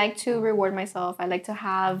 I like to reward myself. I like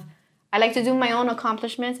to do my own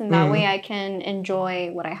accomplishments, and that way I can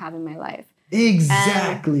enjoy what I have in my life.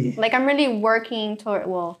 Exactly. And, like, I'm really working toward,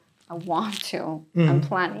 well, I want to. I'm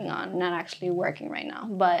planning on, not actually working right now.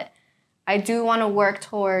 But I do want to work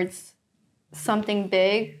towards something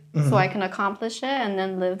big so I can accomplish it and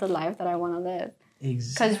then live the life that I want to live.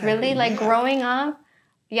 Exactly. Because really, like, growing up,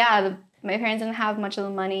 my parents didn't have much of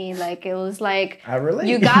the money. Like, it was like, I relate.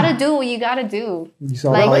 You gotta do what you gotta do.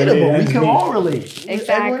 Like, relatable. We can all relate.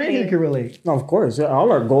 Exactly. Everyone in here can relate. No, of course.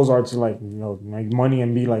 All our goals are to, like, you know, make money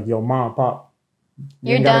and be like, yo, mom, pop.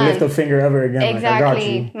 You ain't gotta lift a finger ever again. Exactly. Like, I got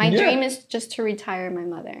you. My dream is just to retire my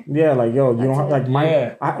mother. Yeah, like, yo, you don't have, like,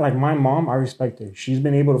 my mom, I respect her. She's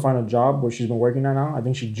been able to find a job where she's been working at now. I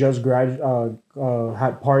think she just had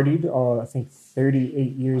partied, I think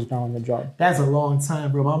 38 years now on the job. That's a long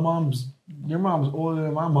time, bro. Your mom's older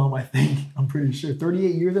than my mom, I think. I'm pretty sure.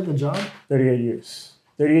 38 years at the job? 38 years.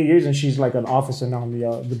 38 years, and she's like an officer now in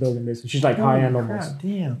the building basically. She's like high-end almost.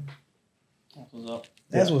 Damn. That's what's up.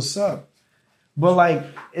 That's what's up. But, like,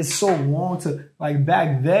 it's so long to... Like,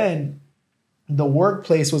 back then, the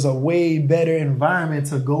workplace was a way better environment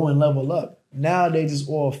to go and level up. Now they just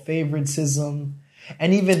all favoritism.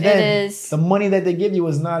 And even then, the money that they give you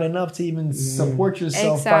is not enough to even support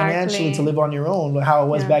yourself financially to live on your own, like how it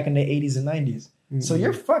was back in the 80s and 90s. So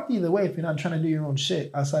you're fucked either way if you're not trying to do your own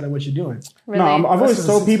shit outside of what you're doing. Really? No, I've always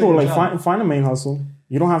told people, like, find a main hustle.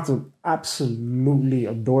 You don't have to absolutely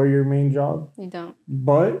adore your main job. You don't.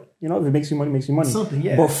 But, you know, if it makes you money, it makes you money. Something,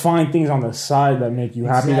 yeah. But find things on the side that make you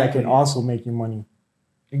happy that can also make you money.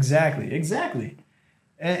 Exactly.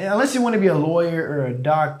 And unless you want to be a lawyer or a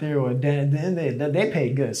doctor or a dentist, they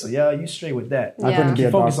pay good. So, you straight with that. I couldn't be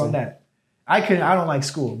a focus doctor. on that. I don't like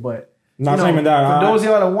school, but... Not even that. For those of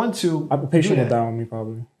y'all that want to... I pay shit down on me,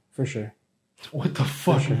 probably. For sure. What the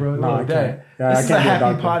fuck, bro? No, I can't. This is a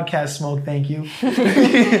happy podcast, Smoke. Thank you.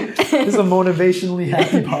 This is a motivationally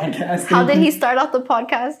happy podcast. How did he start off the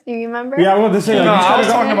podcast? Do you remember? Yeah, I wanted to say... I was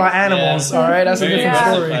talking about animals, all right? That's a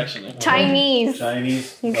different story. Chinese.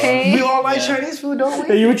 Okay. We all like Chinese food, don't we?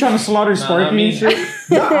 Hey, you were trying to slaughter Sparky and shit?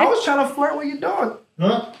 No, I was trying to flirt with your dog.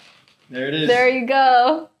 Huh? There it is. There you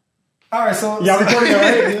go. All right, so... Y'all recording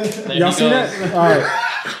it, right? Y'all see that? All right.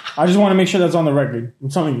 I just want to make sure that's on the record. I'm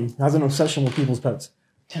telling you, he has an obsession with people's pets.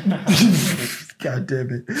 God damn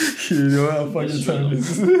it. You know how fucking time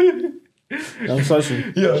this is. An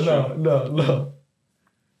obsession. No.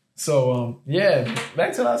 So,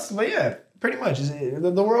 back to us. But pretty much.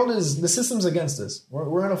 The world is... The system's against us.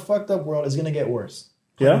 We're in a fucked up world. It's going to get worse.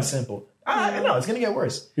 Plain and simple. No, it's going to get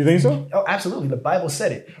worse. You think so? Oh, absolutely. The Bible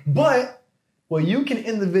said it. But... what you can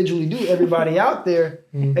individually do, everybody out there,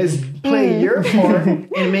 is play your part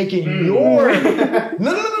in making your...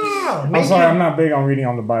 No. I'm sorry, I'm not big on reading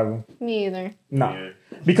on the Bible. Me either. No.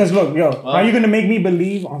 Because look, are you going to make me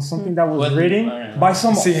believe on something that was written by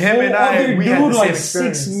some him and I, other we dude had the like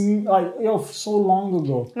same so long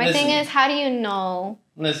ago? My thing is, how do you know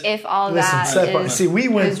if all that is... See, we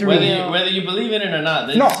went through... Whether you believe in it or not,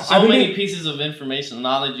 there's so many pieces of information,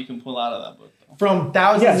 knowledge you can pull out of that book. From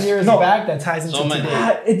thousands of years back, that ties into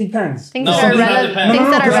today. It depends. Things that are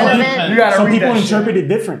relevant. You gotta Some read people that interpret it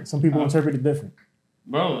different. Some people interpret it different.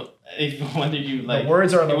 Bro, whether you like... The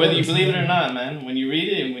words are the whether words. you believe it or not, man. When you read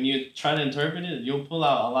it and when you try to interpret it, you'll pull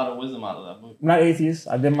out a lot of wisdom out of that book. I'm not atheist.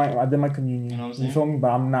 I did my communion. You know what I'm saying? You feel me?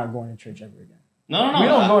 But I'm not going to church ever again. No. We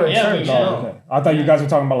don't go to church. Okay. I thought you guys were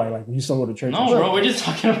talking about like you still go to church. No, bro, we're just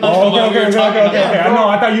talking about okay. I know.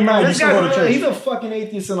 I thought you meant you still go to church. He's a fucking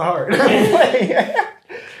atheist in the heart.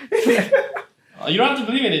 You don't have to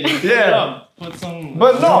believe in it. Just pick it up. Put some...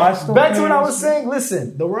 But no, back to what I was saying.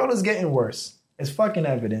 Listen, the world is getting worse. It's fucking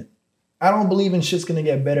evident. I don't believe in shit's gonna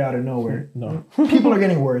get better out of nowhere. No. People are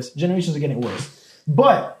getting worse. Generations are getting worse.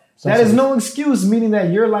 But that is no excuse, meaning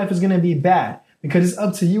that your life is gonna be bad. Because it's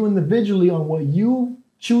up to you individually on what you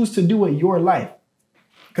choose to do with your life.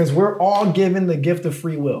 Because we're all given the gift of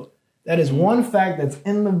free will. That is one fact that's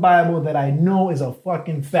in the Bible that I know is a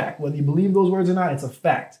fucking fact. Whether you believe those words or not, it's a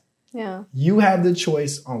fact. Yeah. You have the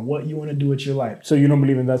choice on what you want to do with your life. So you don't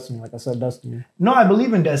believe in destiny? Like I said, destiny. No, I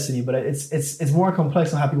believe in destiny, but it's more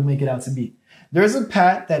complex than how people make it out to be. There's a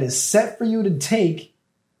path that is set for you to take,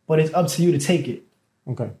 but it's up to you to take it.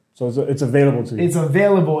 Okay. So it's available to you. It's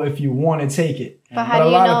available if you want to take it. But how do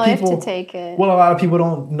you know if to take it? Well, a lot of people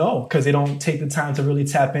don't know because they don't take the time to really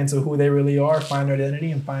tap into who they really are, find their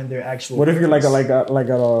identity, and find their actual. What if you're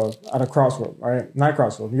at a crossroad, right? Not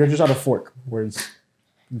crossroad. You're just at a fork where it's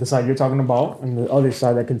the side you're talking about and the other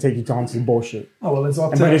side that can take you on some bullshit. Oh well, it's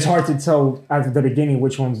all. But it's hard to tell at the beginning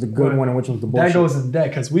which one's the good one and which one's the bullshit. That goes in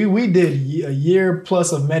depth because we did a year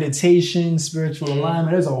plus of meditation, spiritual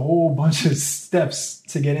alignment. There's a whole bunch of steps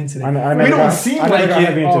to get into that. We don't seem like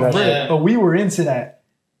it, but we were into that.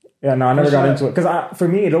 Yeah, no, I never got into it because for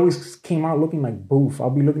me it always came out looking like boof. I'll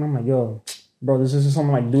be looking, I'm like, yo, bro, this is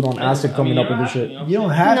something like dude on acid coming up with this shit. You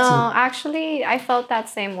don't have to. No, actually, I felt that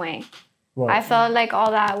same way. What? I felt like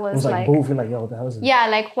all that was like boof. You're like, yo, what the hell is it? Yeah,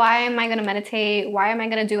 like why am I gonna meditate? Why am I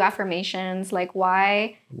gonna do affirmations? Like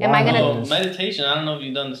why am I gonna meditation? I don't know if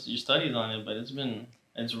you've done your studies on it, but it's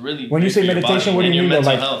really. When you say meditation, what do you mean?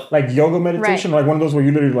 Like yoga meditation, right. Like one of those where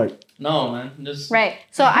you literally like. No, man, just right.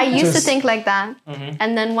 So I used to think like that,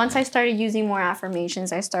 and then once I started using more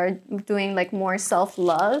affirmations, I started doing like more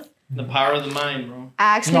self-love. The power of the mind, bro.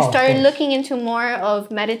 I actually started looking into more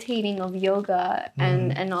of meditating, of yoga,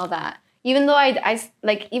 and all that. Even though I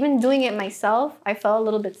like even doing it myself, I felt a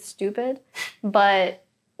little bit stupid. But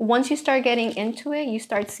once you start getting into it, you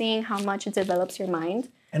start seeing how much it develops your mind.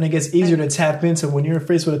 And it gets easier to tap into when you're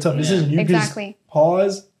faced with a tough decision. You just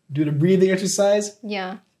pause, do the breathing exercise,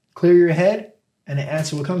 clear your head, and the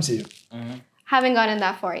answer will come to you. Haven't gotten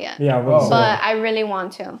that far yet. Yeah, but I really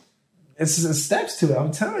want to. It's steps to it.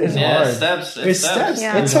 I'm telling you. It's hard. It's steps.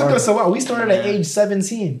 Yeah. It took us a while. We started at age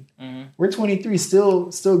 17. We're 23,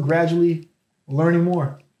 still gradually learning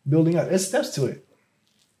more, building up. There's steps to it.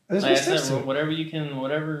 Like I said, whatever you can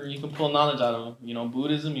pull knowledge out of. You know,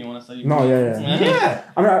 Buddhism. You want to study? Yeah.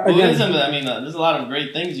 I mean, Buddhism. I mean, there's a lot of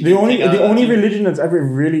great things. The only religion that's ever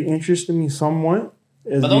really interested me somewhat.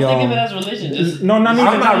 But don't think of it as religion. Just I'm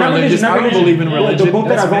not religious. I don't believe in religion. The book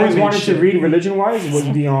that I've always wanted to read religion-wise was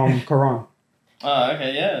the Quran.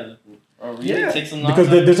 Okay, yeah. Or really take some because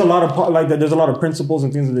there's a lot of there's a lot of principles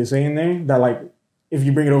and things that they say in there that like if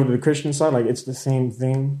you bring it over to the Christian side, like it's the same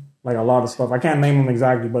thing. Like a lot of stuff, I can't name them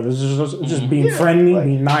exactly, but it's just being friendly,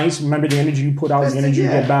 being nice. Remember the energy you put out, the energy you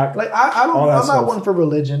get back. Like I'm not one for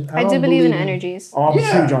religion. I do believe in energies. Oh, I'm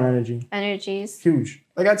huge on energy. Energies, huge.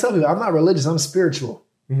 Like I tell people, I'm not religious. I'm spiritual.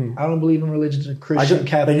 I don't believe in religion, Christian,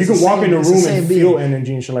 Catholic. Like you can walk in a room and feel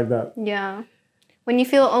energy and shit like that. Yeah. When you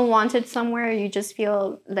feel unwanted somewhere, you just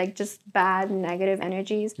feel like just bad, negative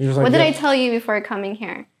energies. Like, what did I tell you before coming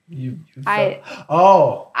here?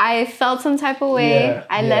 I felt some type of way. Yeah,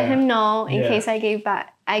 I let him know in case I gave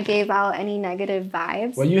out any negative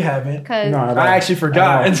vibes. Well, you haven't. Because I actually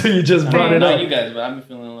forgot until you just brought it up. Not you guys, but I've been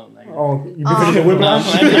feeling a little negative. Oh, you been feeling the whiplash?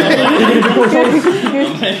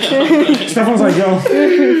 Stefan's like, yo.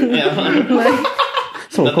 Yeah.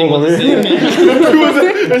 So cold over there.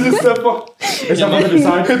 There's a step up. It's up to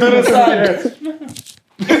the side.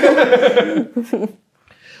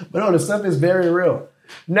 But no, the stuff is very real.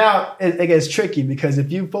 Now, it gets tricky because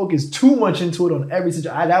if you focus too much into it on every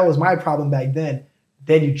situation, that was my problem back then.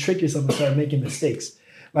 Then you trick yourself and start making mistakes.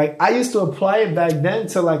 Like, I used to apply it back then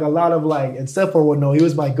to, like, a lot of, like, and Stefan would know, he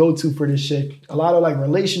was my go-to for this shit. A lot of, like,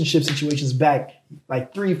 relationship situations back,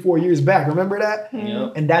 like, 3-4 years back. Remember that?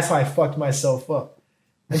 Yep. And that's how I fucked myself up.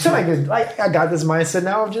 Until I got this mindset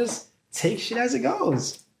now of just take shit as it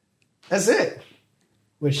goes. That's it.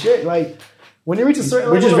 With shit, like, when you reach a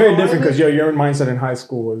certain level, which is very different because your mindset in high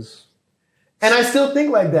school was. And I still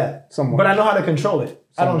think like that, somewhat. But I know how to control it.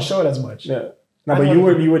 Somewhat. I don't show it as much. Yeah, no, but you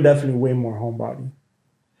were definitely way more homebody.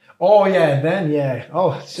 Oh yeah, then yeah.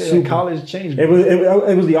 Oh shit, college changed me. It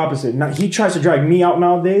was the opposite. Now he tries to drag me out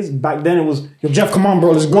nowadays. Back then it was, yo Jeff, come on,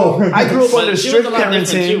 bro, let's go. Well, I grew up under strict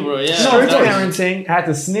parenting. Strict parenting. I had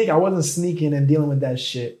to sneak. I wasn't sneaking and dealing with that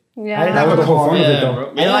shit. Yeah, I didn't have the whole fun of it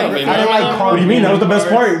though. I didn't like what do you mean? That was the best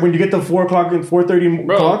part when you get to 4:00 and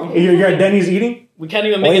 4:30 o'clock. And you're at Denny's eating. We can't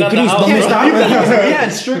even make it out the please, house, don't bro. stop. We had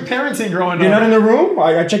strict parenting growing You're up. not in the room?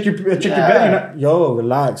 I check your bed. You're not, yo,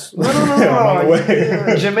 relax. No. I'm on the way.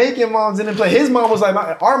 Yeah, Jamaican moms didn't play. His mom was like,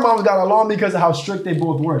 our moms got along because of how strict they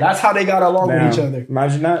both were. That's how they got along with each other.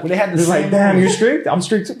 Imagine that. When they had the It's like, same damn, mom. you're strict? I'm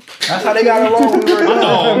strict too. That's how they got along when we were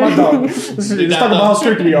young. My dog. Let's talk about how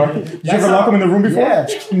strict we are. Did you ever lock him in the room before? Yeah.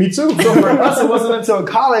 Me too. So for us, it wasn't until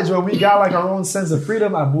college when we got like our own sense of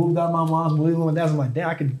freedom. I moved out my mom's, moved with my dad's. I'm like, damn,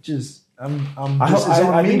 I could just. I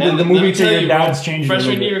think Man, the let movie me to tell your you, dad's bro, changed.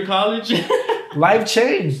 Freshman year of college, life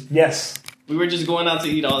changed. Yes. we were just going out to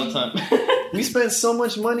eat all the time. We spent so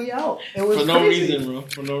much money out. It was For no crazy. reason, bro.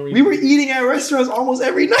 For no reason. We were eating at restaurants almost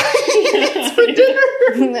every night for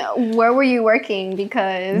dinner. Where were you working?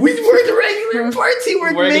 Because We worked regular parts. He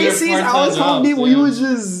worked Regular Macy's. I part-time was Home Depot. jobs, We yeah. was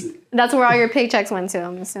just that's where all your paychecks went to,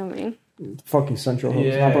 I'm assuming. Fucking Central Hooks.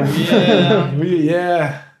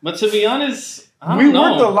 Yeah. But to be honest, I we don't know.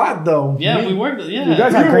 worked a lot though. Yeah, we worked. Yeah, You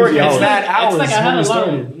guys We had were crazy working hours. mad hours It's like I when had we a lot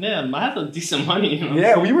started. of. Yeah, I had a decent money. You know?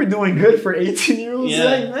 Yeah, we were doing good for 18-year-olds. Yeah.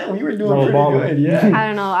 Like, man, we were doing No, pretty baller. good. Yeah. I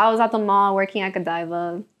don't know. I was at the mall working at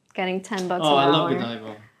Godiva, getting $10 Oh, an I hour. love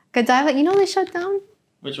Godiva. Godiva, you know they shut down?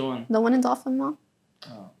 Which one? The one in Dolphin Mall?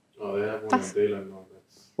 Oh, they have one That's- in Daylight Mall.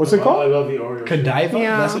 What's it I called? love the Oreo. Godiva?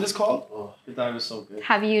 Yeah. That's what it's called? Oh, Godiva's so good.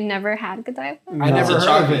 Have you never had Godiva? I No. never It's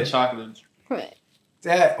heard a of it. chocolate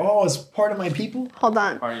That, it's part of my people? Hold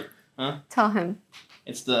on. party. Tell him.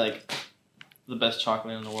 It's the best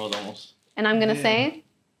chocolate in the world almost. And I'm going to say,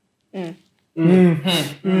 But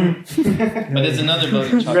it's another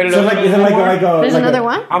Belgian chocolate. So like, is it like a there's like another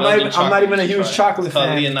one? I'm Belgian not even a you should huge try it. chocolate It's called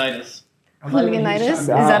fan. Leonidas. I'm not even a huge Leonidas?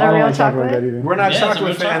 chocolate- Is that I a don't real like chocolate? that either. We're not Yeah, it's a chocolate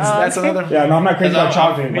real fans. chocolate. That's another. Yeah, no, I'm not crazy about Because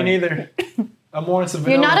chocolate. Me Like, neither. I'm more into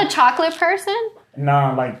vanilla. You're not a chocolate person?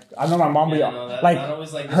 nah, like I know my mom be Yeah, no, that- like that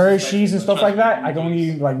always, like, Hershey's and disrespectful, stuff like that. trust me. I can only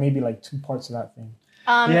eat like maybe like 2 parts of that thing.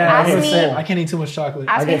 Yeah, Ask I me, can't- I can't eat too much chocolate.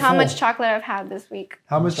 ask me get how full. much chocolate I've had this week.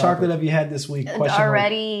 How much chocolate have you had this week? Question mark.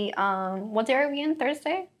 Already, what day are we in?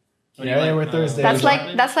 Thursday? What do you Yeah, like? we're Thursday. That's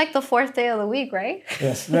chocolate? like the 4th day of the week, right?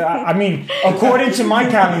 Yes, I mean according to my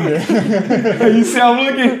calendar, You see, I'm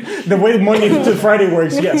looking. the way Monday to Friday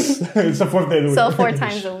works, yes, it's the 4th day of the week. So 4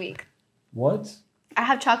 times a week. What? I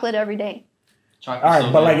have chocolate every day. Chocolate's All right,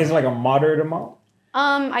 so but good. like it's like a moderate amount.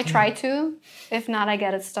 I try to. If not, I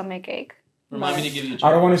get a stomach ache. Remind me to give you.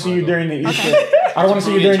 I don't want to see you during the Easter. I don't want to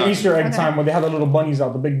see you during Easter egg time when they have the little bunnies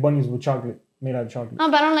out, the big bunnies with chocolate made out of chocolate.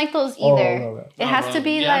 No, but I don't like those Oh, either. okay. It has to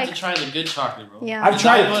be you like have to try the good chocolate, bro. Yeah. I've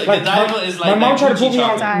tried Godiva- it. Like, Godiva my, is my like mom that tried to put Gucci me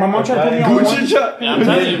on. chocolate. My mom tried to put me on. Gucci one- chocolate. Yeah, I'm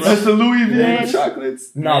telling you, bro. That's the Louis V Mint.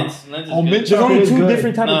 chocolates. No, Mint is Oh, good. mint there's chocolate only is 2 good.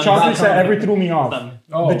 different types No, of chocolates it's not that ever threw me off. Stop.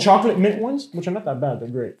 Oh. The chocolate mint ones, which are not that bad, they're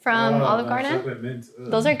great. from Olive Garden. Chocolate mint.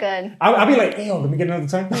 Those are good. I'll be like, hey, yo, let me get another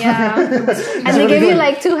time. Yeah. And they really give you good.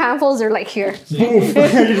 like 2 handfuls. They're like, here. You're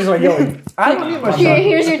just like, yo, I don't need much Here, chocolate.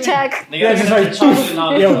 here's your check. They yeah, gotta just get like, the chocolate and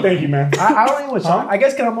all yo, that. thank you, man. I don't need much chocolate. I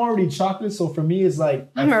guess because I'm already chocolate, so for me, it's like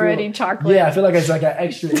I I'm feel- already chocolate. Yeah, I feel like it's like an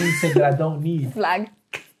extra intake that I don't need. Flag.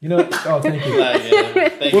 You know? Oh, thank you. Like, yeah,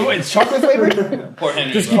 thank you. Wait, it's chocolate flavored? Poor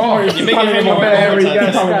Henry. Just bro. keep on- You keep make on it in more my and bag. more You times. gotta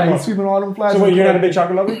This talk guy, about- he's sweeping all them flies. So wait, you're not a big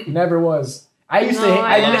chocolate lover? Never was. I used No, to.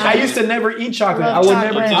 I love I used to never eat chocolate. Love I would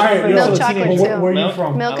chocolate. never eat All right, chocolate yo, until a chocolate teenager. too. Where are you Milk?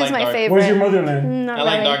 from? Milk I is like my dark. favorite. Where's your motherland? Not I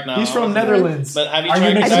like really. dark now. He's from honestly. Netherlands. But have you Are you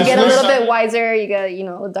tried mixed As you That's get a Swiss little bit chocolate? wiser, you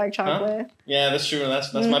get, dark chocolate. Yeah, that's true.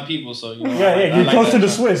 That's my people. So you know. Yeah, I yeah, you're like close that to the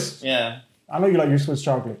chocolate. Swiss. Yeah. I know you like your Swiss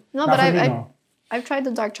chocolate. No, Not but for me, I've no. I've tried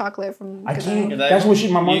the dark chocolate from I Godiva. can't. That's what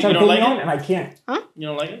my mom You- tried you to don't put me like on, it? and I can't. You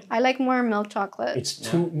don't like it? I like more milk chocolate. It's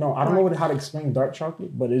too no. I don't know how to explain dark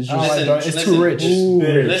chocolate, but it's I don't just like dark. It's listen. too rich. ooh,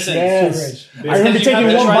 rich. Listen. Yes. Too I remember You taking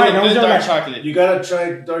haven't one tried bite, the and I was good just dark like, chocolate. You gotta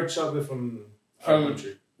try dark chocolate from our From-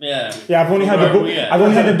 country. Yeah. yeah, I've only had Where the are we at? I've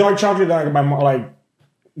only had the dark chocolate that my like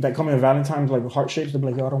that come in Valentine's like heart shapes. They're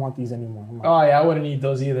like, yo, I don't want these anymore. I'm like, Oh yeah, I wouldn't eat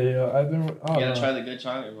those either. Yo. I've been. Oh, You gotta no. try the good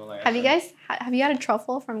chocolate. Bro. Like, Have you guys have you had a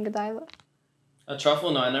truffle from Godiva? a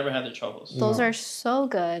truffle? No, I never had the truffles. Those are so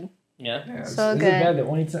good. Yeah. Yeah, So is good. It bad? The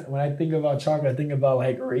only time when I think about chocolate, I think about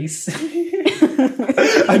like race.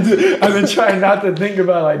 I've been trying not to think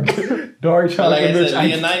about like dark But chocolate. like I rich. said,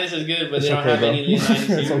 Leonidas is good, but It's they don't okay, have bro. any Leonidas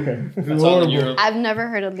here. It's okay. That's all in horrible. Europe. I've never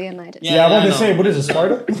heard of Leonidas. Yeah, I wanted I to say, what is it,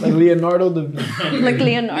 Sparta? like Leonardo da Like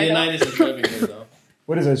Leonardo. Leonidas is really good though.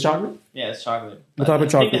 What is it? Chocolate? Yeah, it's chocolate. What type of I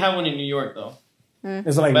think chocolate? they have one in New York though.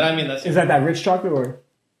 Is it like? But I mean, that's is that rich chocolate or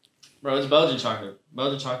bro. It's Belgian chocolate.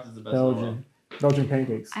 Belgian chocolate is the best. In the world. Belgian? Belgian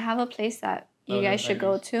pancakes. I have a place that you Oh, guys yeah, should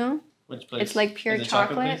go to. Which place? It's like pure Is it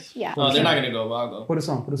chocolate. place? Yeah. Oh, they're not gonna go. But I'll go. Put us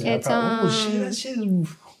on. Put us on. It's Oh shit, that shit is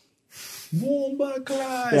bomba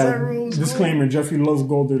class. Yeah, That rose disclaimer: Jeffrey loves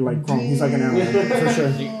gold. They're like chrome. He's like an animal for sure.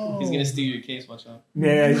 He's gonna steal your case. Watch out.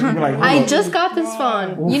 Yeah, he's gonna be like, I just got this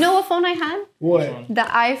phone. You know what phone I had? What? The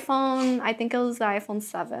iPhone. I think it was the iPhone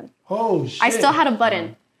 7. Oh shit! I still had a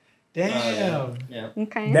button. Damn. Yeah.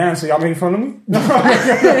 Okay. damn, so y'all making fun of me?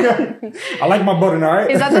 I like my button, all right?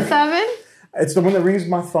 Is that the 7? It's the one that rings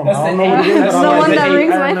my thumb. That's I don't the know what it eight. is. That's but The I Oh, like one it. that eight,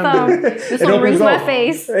 rings I my remember. thumb. This It one rings opens my up.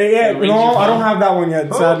 face. Yeah, It rings your I don't phone. have that one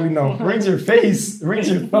yet. Sadly, no. Rings your face. Rings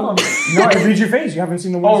your thumb. No, it reads your face. You haven't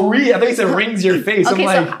seen the one. Oh, I thought you said rings your face. Okay,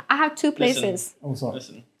 I'm like, so I have 2 places. What's up?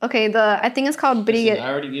 Listen. Okay, I think it's called Listen, I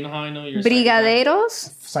already. You know how I know you're a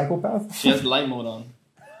Brigadeiros. Psychopath? She has light mode on.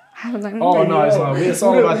 oh no, it's not. It's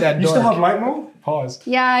all about that You still have dark. light mode? Pause.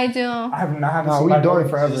 Yeah, I do. I haven't Nah, seen we light dark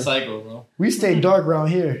mode. forever. It's a psycho, bro. We stay dark around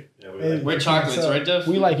here. Yeah, Hey, We're chocolates, right, Jeff?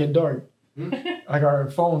 We like it dark. Like our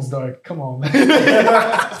phone's dark. Come on, man.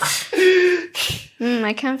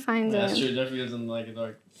 I can't find That's it. true. Jeffrey doesn't like it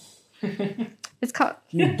dark. It's called.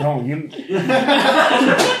 You don't. You.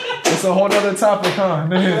 It's a whole nother topic, huh?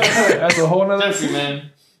 That's a whole nother. Jeffrey,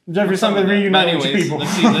 man. Jeffrey, something But reuniting with anyways, people.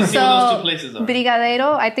 let's see what those 2 So, places are.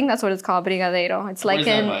 Brigadeiro, I think that's what it's called, Brigadeiro. It's like Where's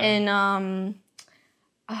that by? in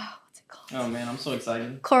what's it called? Oh man, I'm so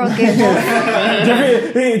excited. Coral Gables.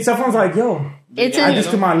 Jeffrey, someone's like, yo. It's Add this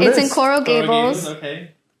to my It's in list. Coral Gables.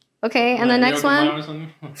 Okay. Okay, and the next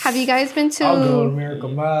one. Have you guys been I'll go to to Miracle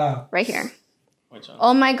Mile. right here? Which one?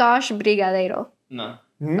 Oh my gosh, Brigadeiro. No.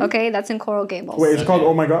 Okay, that's in Coral Gables. Wait, it's called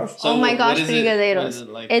Oh My Gosh? So Oh my what gosh, is it? Brigadeiros. What is it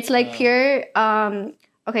like? It's like pure.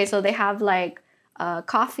 Okay, so they have like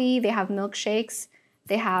coffee. They have milkshakes.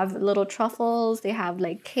 They have little truffles. They have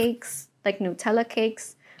like cakes, like Nutella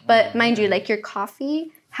cakes. But mind you, like your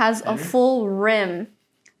coffee has a full rim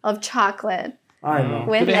of chocolate I know.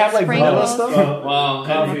 with Do they have like vanilla sprinkles. stuff? Wow.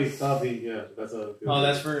 Coffee, yeah, that's a good Oh,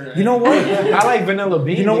 that's for. You know what? I like vanilla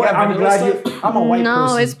bean. You know They what? got I'm vanilla glad stuff? I'm a white No,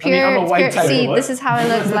 person. it's pure. I'm a white it's pure. type. See, What? this is how it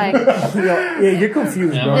looks like. Yeah, you're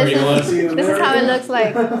confused, Yeah, bro. I'm This already is, was. this is how it looks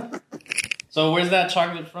like. So where's that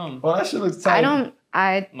chocolate from? Well, that shit looks tight.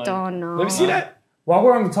 I don't know. Let me see that. While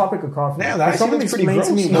we're on the topic of coffee, Damn, if that someone actually looks explains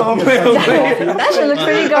pretty to me gross. what No, the man, obsession man. coffee is. That should look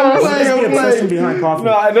pretty What good. is the I'm obsession like- behind coffee?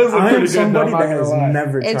 No, it does look I am pretty good. somebody though, that I'm not has gonna lie.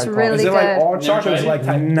 never It's tried really Is coffee. it like good. all Never chocolate? Is tried like it?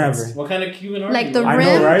 type? Never. What kind of Cuban are Like you? the I know,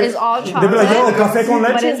 rim right? is all They'll chocolate, be like, yo, café con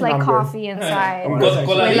leche? but it's like I'm good. coffee inside. I'm Cola-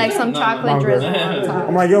 cola- With like some no, chocolate I'm good. drizzle on I'm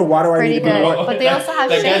top. like, yo, why do I Pretty need to be good. what? But they also have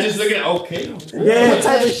That guy shakes. just looking okay. Yeah, what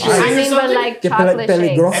type of shit? I mean, but like Que chocolate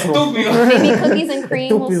shakes. peligroso. Maybe cookies and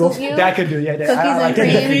cream will Estúpido. suit you. That could do, yeah. Cookies and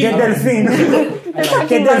Que cream. Delfin. They're talking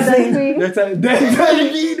Que about Delfin. Delfin.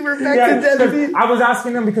 Delfin, we're back Yeah, to Delfin. I was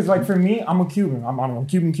asking them because, like, for me, I'm a Cuban. I'm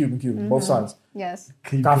Cuban, both sides. Yes.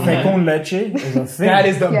 Café con leche is a thing. That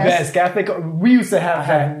is the Yes. best. Cafe. We used to I have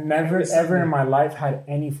have that. never, ever in my life had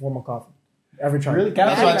any form of coffee. Ever tried. Really? it.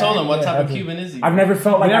 That's what I told him. What Yeah, type of okay. Cuban is he? I've never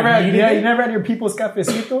felt You like never I had, needed yeah, it. you never had your people's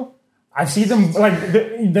cafecito? I see them, like,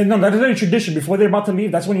 no, that is a tradition. Before they're about to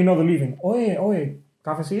leave, that's when you know they're leaving. Oye,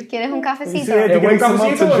 cafecito? ¿Quieres un You cafecito? see it? They It get a wakes them up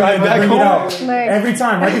cafecito, to and drive they back bring it home. out. Like- Every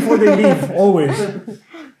time, right before they leave, always.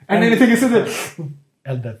 And then the thing is,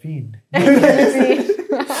 El Delfin.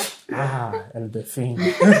 El Delfin.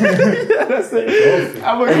 That's it.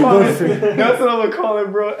 I'm gonna call it. That's what I'm gonna call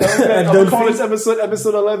it, bro. I'm gonna call this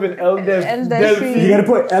episode 11. El El Delfin. Delfin. You gotta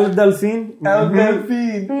put El Delfin. El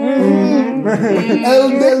Delfin. El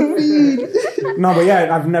Delfin. No, but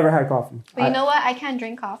yeah, I've never had coffee. But you know what? I can't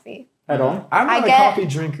drink coffee. At all. I'm not I a get- coffee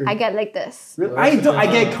drinker. I get like this. Really? I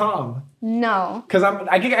get calm. No. Because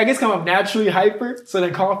I guess I'm naturally hyper, so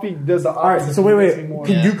then coffee does the opposite. All right, so wait, It makes me more-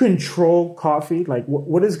 Can you control coffee? Like,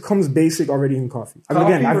 what comes basic already in coffee? I mean,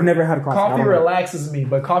 again, Coffee I've never had coffee. I Coffee don't know. relaxes me,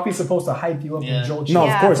 but coffee's supposed to hype you up Yeah. and jolt you. No,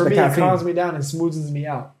 Yeah. of course, For the me, it caffeine. calms me down and smooths me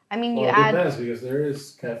out. I mean, you Well, it add. depends because there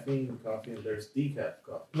is caffeine coffee and there's decaf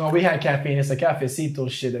coffee. No, we had caffeine. It's a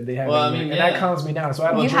cafecito shit that they have, Well, in I there, mean, and yeah. that calms me down. So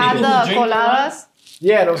I don't You drink had it. the drink coladas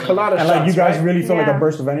Yeah, those colada And shots. like, you guys right? really feel like Yeah. a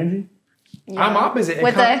burst of energy? Yeah. I'm opposite. It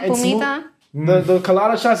with com- the it's smooth- espumita. The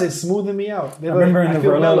colada shots, it's smoothing me out. I remember in the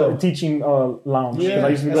feel mellow. Varela teaching lounge. Yeah, 'cause I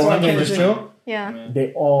used to that's go why in I there and can't just drink. chill. Yeah.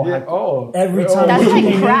 They all Yeah. had Oh, Every Oh, time That's we like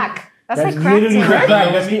came in, crack. That's like crack. literally to me. crack.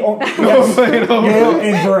 That's the only. No, wait, no. Yo,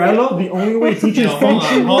 in Varela, the only way teachers Yo, hold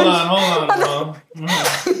function. on, bro.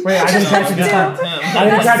 Wait, I didn't catch it this time.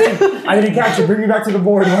 I didn't catch it. Bring me back to the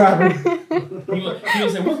board. What happened? He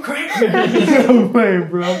was like, what crack? I'm playing,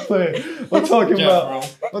 bro. I'm playing. I'm talking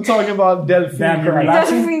about Delfin Damn, you're crack.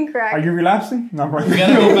 relapsing? Delfin crack. Are you relapsing? No, bro. We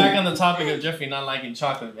gotta go back on the topic of Jeffrey not liking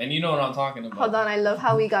chocolate, and you know what I'm talking about. Hold on, I love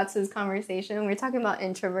how we got to this conversation. We're talking about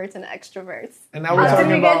introverts and extroverts. And now we're How did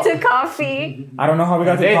talking we about. get to coffee? I don't know how we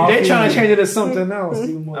got to They coffee. trying to change it to something else.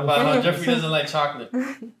 you About motherfucker. how Jeffrey doesn't like chocolate.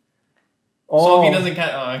 Oh, So he doesn't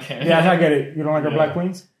catch. Oh, okay. yeah, I get it. You don't like our Yeah. black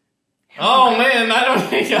queens? Oh man, I don't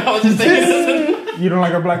think I was just thinking. You don't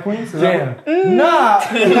like our black queens? Damn. Nah.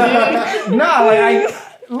 Nah, like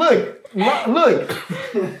look. Look,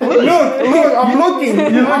 I'm looking.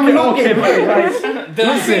 I'm looking. Like,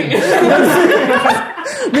 listen.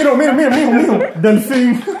 Miro. Delfin.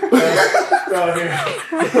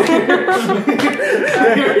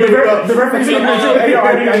 The reference is hey, yo,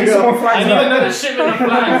 I need some more flags. I need another shipment of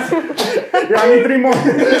flags. Yeah, I need 3 more.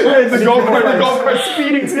 The golf cart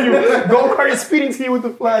speeding to you. Golf cart is speeding to you with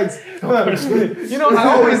the flags.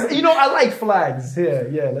 I like flags.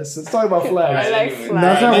 Yeah. Let's talk about flags. I like That's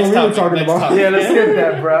flags. not what we were talking about. Yeah, let's get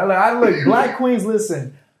that, bro. Look, black queens.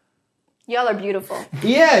 Listen. Y'all are beautiful.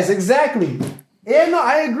 Yes, exactly. Yeah, no,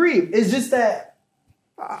 I agree. It's just that.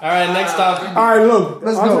 All right, next topic. All right, look.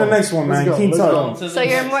 Let's on go. to the next one, man. Keep talking. So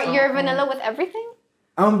you're vanilla with everything?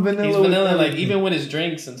 I'm vanilla. He's with vanilla, like everything. even with his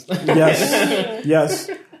drinks and stuff. Yes.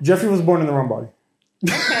 Jeffrey was born in the wrong body.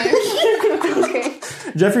 Okay.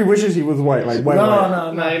 Jeffrey wishes he was white, like white. white.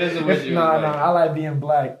 No. Nah, he doesn't wish you. No, I like being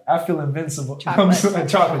black. I feel invincible. Chocolate.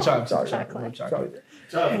 Chocolate.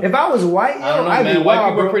 If I was white, I don't know, I'd man. be White wild,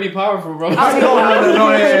 people bro. are pretty powerful, bro. No, yeah,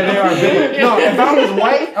 they are big. No, if I was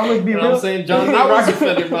white, I would be You know real. what I'm saying? John D. If I was-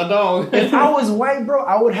 Rockefeller, my dog. If I was white, bro,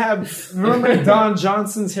 I would have. Remember Don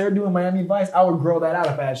Johnson's hairdo in Miami Vice? I would grow that out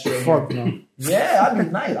if I had straight hair. Fuck no. Yeah, I'd be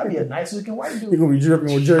nice. I'd be a nice looking white You're dude. gonna be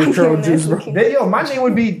dripping with Jerry Curl juice, bro. Yo, my name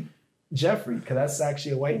would be Jeffrey, because that's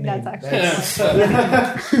actually a white name. That's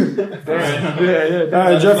Yeah. All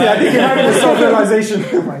right, Jeffrey, I think you're having a self-realization.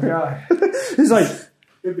 Oh my god. He's like,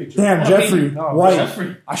 damn, Jeffrey, No, white.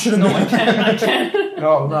 Jeffrey. I should have known. I can't.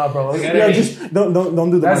 No, bro. Yeah, just don't do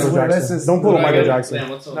the That's Michael what- that's Jackson. just- Don't pull a Damn, Michael Jackson.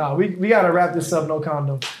 what's up? No, we gotta wrap this up. No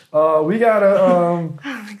condom. We gotta. Oh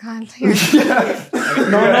my god.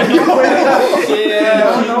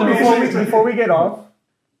 No, before we get off,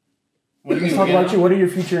 What do you let's mean, talk we get about you. What are your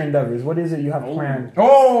future endeavors? What is it you have planned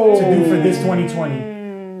Oh, to do for this 2020?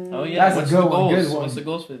 Oh yeah, That's a what's good the one, goals? good one. What's the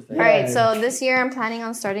goals for this thing? All right, so this year I'm planning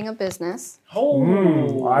on starting a business.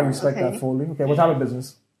 Oh, I respect Okay. that fully. Okay, what type of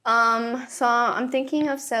business? So I'm thinking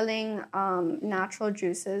of selling natural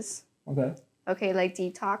juices. Okay. Okay, like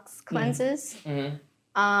detox cleanses. Mhm.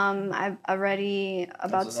 I've already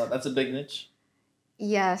That's a big niche.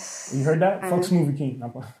 yes. You heard that? Fuck Smoothie King.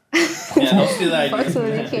 Yeah, don't steal that Fuck idea.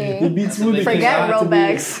 Smoothie King. He beats Smoothie King. Forget Got to be-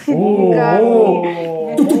 Robex.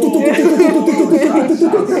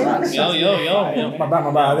 Yo. My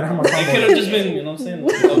bad. I didn't have my You combo. could have just been, you know what I'm saying?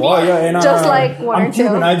 Oh, yeah, and, Just like one I'm or two.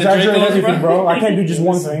 Cuban. I exaggerate Drink everything, those, bro. I can't do just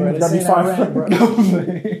one thing. Bro, That'd be this ain't fine. Iran, bro.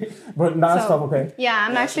 But nah, So- stuff okay. Yeah,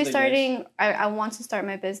 I'm Yeah, actually that's a big starting. I want to start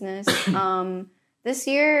my business. This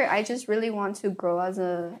year, I just really want to grow as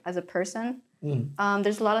a person.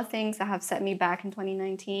 There's a lot of things that have set me back in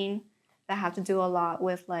 2019 that have to do a lot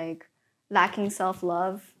with like lacking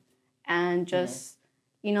self-love and just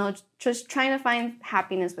just trying to find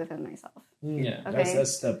happiness within myself. Yeah. Okay.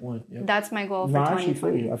 That's step one. Yep. That's my goal for No, I actually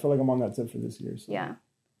feel 2020. you. I feel like I'm on that tip for this year. So. Yeah,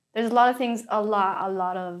 there's a lot of things, a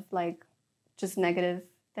lot of like just negative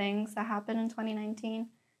things that happened in 2019,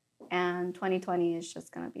 and 2020 is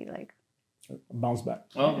just gonna be like. Bounce back.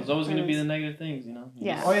 Well, there's always going to be the negative things, you know?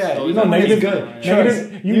 Yeah. Oh yeah, Always you know, gonna be negative good. good.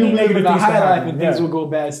 Negative- you need live negative in the things to high life happen, and things yeah. will go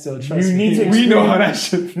bad still. Trust You me. need to We know how that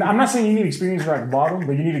experience- shit. Now, I'm not saying you need experience like bottom,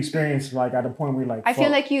 but you need experience like at a point where you're like. I feel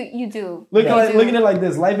fuck. like you do. Look You do. at it like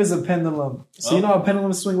this. Life is a pendulum. So you know how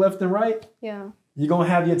pendulums swing left and right? Yeah. You're going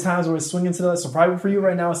to have your times where it's swinging to the left. So probably for you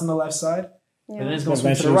right now, it's on the left side. And then Yeah. it's going to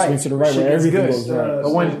swing to the Eventually right. swing to the right Shit where gets everything good. goes right.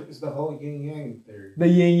 But when It's the whole yin yang theory. the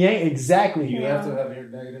yin yang, exactly. You have to have your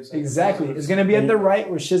negatives. Exactly. It's going to be at the right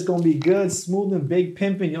where shit's going to be good, smooth and big,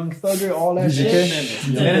 pimping, young thugger, all that shit.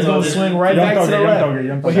 And it's going to swing right Young back to the thugger, young left. thugger,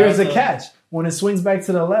 young But thugger. here's the catch. When it swings back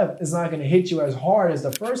to the left, it's not going to hit you as hard as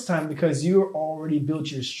the first time because you already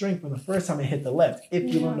built your strength from the first time it hit the left. If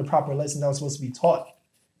you learn the proper lesson that was supposed to be taught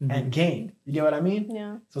and gained. You get what I mean?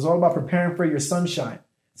 Yeah. So it's all about preparing for your sunshine.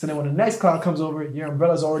 So then when the next cloud comes over, your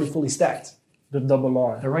umbrella's already fully stacked. The double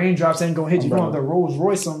R. The raindrops ain't going to hit you. You're going to have the Rolls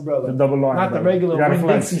Royce umbrella. The double R. Not the umbrella. regular You gotta Winn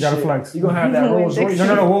flex. Dixie You gotta shit. flex. You're going to have that Rolls Royce.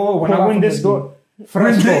 No. Whoa. When Pull I out win from this the door,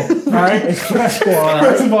 fresco. All right, it's fresco. All right.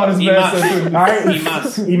 First of all, this man said All right.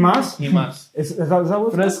 Imas. Imas. Is that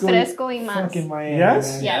what? Fresco. Fresco y más. Fucking Miami.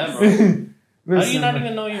 Yes? man. Yes. Yeah, bro. How do you Listen, not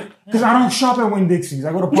even know you? Because I don't shop at Winn Dixie's.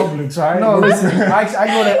 I go to Publix. All right. no, listen. I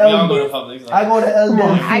go to Y'all go to El. public. I go to El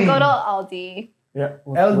Delfin. I go to Aldi. Yeah.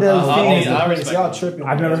 El Delfin is the I place. respect Y'all that. tripping.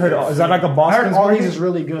 I've never heard of. Is that like a I Boston? heard Aldi's is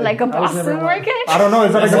really good. Like a I was never Boston one. market? I don't know.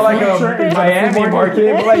 Is that It's like like a a food train? Miami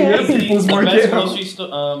market, like your people's The best market.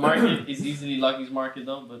 grocery market is easily Lucky's Market,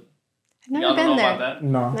 though, but I've never y'all don't know been about there. that.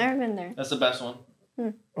 No. Never been there. That's the best one.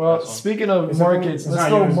 Well, That's one. speaking of Is it- markets, it's let's not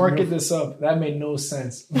go yours, market yours. this up. That made no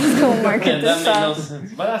sense. Let's go Yeah, market that this made no up.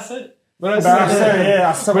 sense. But that's it. But I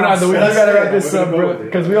said we gotta wrap this up, We're gonna bro. go.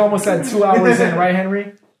 Because we almost had 2 hours in, right,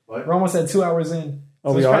 Henry? What? We're almost at 2 hours in.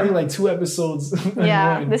 Oh, So we it's are? probably like 2 episodes.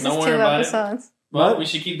 Yeah, in one. this Don't is worry 2 about it. episodes. Well, What? we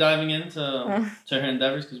should keep diving into her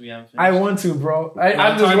indenvers because we haven't finished. I want to, bro. I'm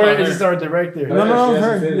I'm just talking worried about it's her. just our director. No, She hasn't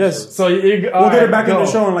her. finished, Yes. So We'll get her back in the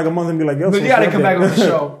show in like a month and be like, yo, But so you gotta what's come up back on the there?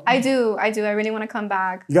 show. I do. I really want to come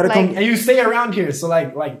back. You gotta like, come- And you stay around here. So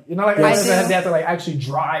like you know, like Yes. I said, they have to like actually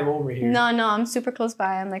drive over here. No, I'm super close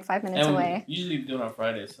by. I'm like 5 minutes And away. we usually do it on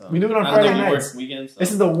Fridays. So. We do it on I don't Friday know, we nights. work weekends. So.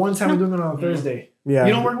 This is the one time we're doing it on Thursday. Yeah.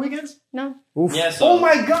 You don't work weekends? No. Oof. yeah, so Oh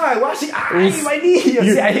my god! Watch it! I hit my knee.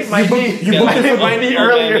 See, I hit my knee. you I hit my knee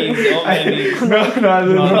earlier.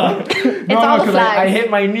 No. It's all the 'cause flags. I hit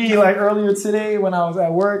my knee like earlier today when I was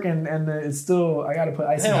at work, and it's still I gotta put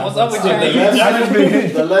ice. Damn, in what's my up with blood. you? I just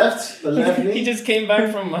been- The left He knee. just came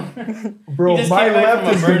back from Bro, he just my came back left from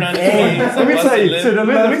a is burn on his Hey, face. Let me tell you. Busted lip.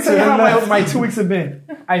 Let me tell you how left. my 2 weeks have been.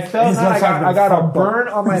 I felt His how left side I got been a fucked burn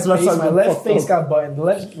up. on my His left face. side My been left fucked face up. got buttoned.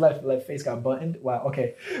 Left face got buttoned. Wow.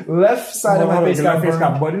 Okay. Left side of my face got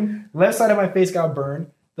burned. button. Left side of my face got burned.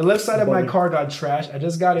 The left side of my Button. car got trashed. I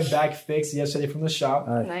just got it back fixed yesterday from the shop,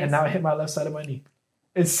 Nice. and now I hit my left side of my knee.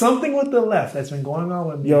 It's something with the left that's been going on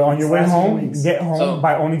with me. Yo, on these your way last few home, weeks. get home So-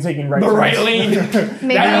 by only taking right the turns. right lane.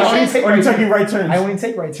 Maybe I you only should. take Only right taking turns. right turns. I only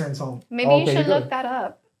take right turns home. Maybe Oh, you okay, should good. look that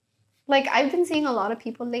up. Like I've been seeing a lot of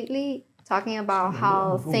people lately talking about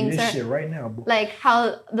how Google things this are shit right now. Boy. like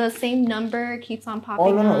how the same number keeps on popping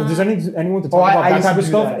Oh, no. If there's up. anyone to Oh, talk I about that used to type of do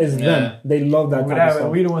stuff, that. it's Yeah. them. They love that type of Whatever.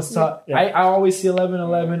 stuff. We the ones talk. Yeah. I always see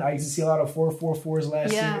 11-11. I used to see a lot of 4-4-4s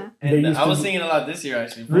last Yeah. year. They And used I to was do- singing a lot this year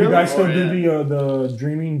actually. Do you guys still Oh, do yeah. the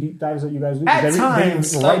dreaming deep dives that you guys do? At They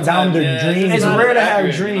times. write down their Sometimes, yeah. dreams. it's not rare to have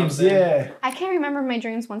accurate, you know dreams. what I'm saying? Yeah. I can't remember my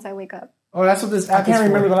dreams once I wake up. Oh, that's what this app I can't is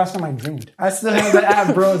remember for. the last time I dreamed. I still have the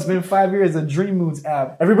app, bro. It's been 5 years. The Dream Moods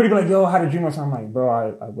app. Everybody be like, yo, how to dream or something. I'm like,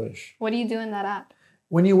 bro, I wish. What do you do in that app?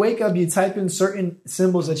 When you wake up, you type in certain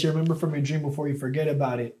symbols that you remember from your dream before you forget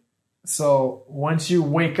about it. So once you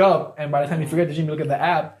wake up, and by the time you forget the dream, you look at the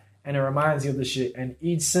app, and it reminds you of the shit. And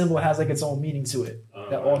each symbol has like its own meaning to it.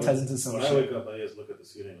 That all ties into some When I shit. wake up, I just look at the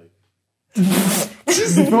ceiling like. You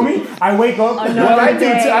feel me? I wake up. Well, I do too.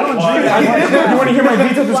 I don't dream. You want to hear my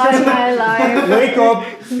detailed Why description? am I alive? Wake up,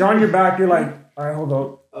 you're on your back, you're like, all right, hold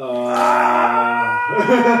up.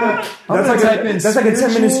 That's like type in a 10-minute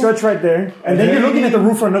spiritual- stretch right there. And then you're looking at the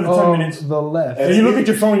roof for another 10 minutes. The left. And you look at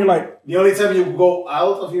your phone, you're like, The only time you go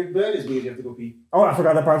out of your bed is when you have to go pee. oh, I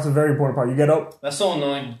forgot that part. It's a very important part. You get up. That's so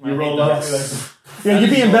annoying. You I roll hate up. that. You're like, Yeah, you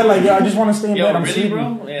be in bed like, yeah, I just want to stay in Yo, bed. I'm really, sleepy.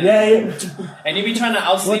 bro? Yeah. And you be trying to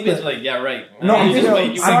outsleep it, like, yeah, right. No, And you just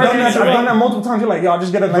wait, you I've wait, done that multiple times. You're like, yo, I'll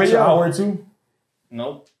just get an extra yo. hour or two.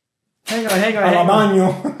 Nope. Hang on. A la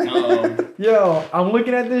baño. Uh-oh. Yo, I'm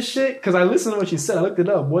looking at this shit because I listened to what you said. I looked it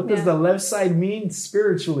up. What does Yeah. the left side mean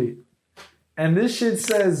spiritually? And this shit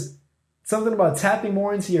says something about tapping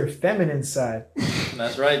more into your feminine side.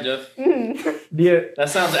 That's right, Jeff. The That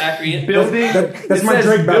sounds accurate. building. That's it my says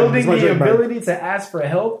Drake bag. building That's my the Drake bag. ability to ask for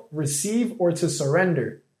help, receive, or to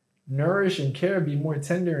surrender. Nourish and care. Be more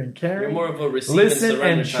tender and caring. You're more of a receive Listen and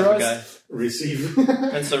surrender and type of trust. receive. guy.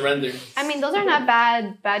 And surrender. I mean, those are not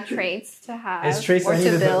bad traits to have. It's traits or I need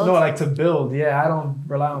to to build. No, like to build. Yeah, I don't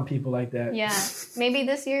rely on people like that. Yeah, maybe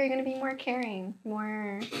this year you're gonna be more caring,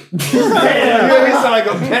 more. You make me sound like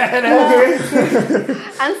a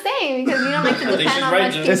badass. I'm saying because you don't like to I think depend she's on right,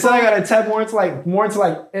 much Jen. people. It's like I gotta tap more into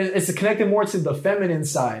like it's connected more to the feminine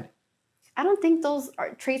side. I don't think those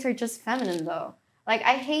traits are just feminine though. Like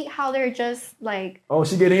I hate how they're just like. Oh,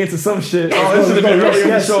 she getting into some shit. Oh, Let's this is go, the yes, earlier in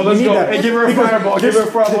the yes, show. we Let's need go. that. Hey, give her a Because fireball. Give her a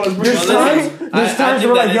fireball. Let's bring There's it Well, on. listen, times I we're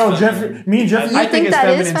think like, that yo, is Jeffrey, me and Jeffrey. You I think think it's that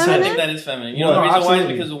is feminine I feminine? think that is feminine. You Well, know the no, reason why is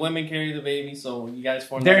absolutely. because the women carry the baby, so you guys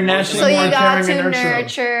form They're that naturally So emotional you more got caring to and nurturing.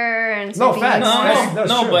 nurture and to No, be facts. more- That's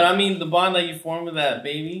No, true. but I mean the bond that you form with that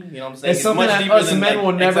baby, you know what I'm saying? It's something much that deeper us than, men like,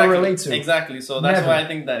 will never exactly, relate to. Exactly. So that's Never. why I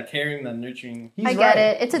think that caring, that nurturing. He's I get right.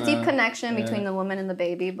 it. It's a deep Yeah. connection Yeah. between the woman and the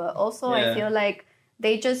baby, but also Yeah. I feel like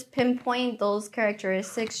they just pinpoint those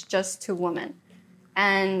characteristics just to women,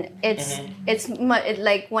 and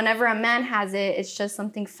like whenever a man has it, it's just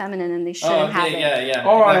something feminine, and they shouldn't Oh, have okay, it. yeah.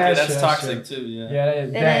 Oh, exactly. yeah, That's sure, toxic sure. too. Yeah. Yeah, that is.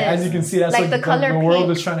 It That, is. as you can see, that's Like like the color the world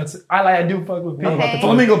pink. is trying to. I do fuck with pink. Okay.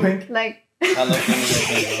 Flamingo pink. Like I love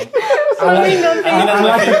flamingos, bro. flamingo I mean, pink. that's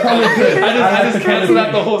my favorite. I just canceled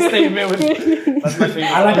out the whole statement with. That's my favorite.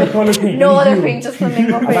 I like the color pink. No Me other too. pink, just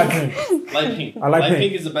flamingo I like pink. pink. Light pink. I like Light pink.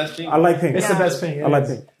 pink is the best pink. I like pink. It's the best pink. I like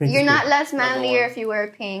pink. Pink You're is not good. less manlier one. if you wear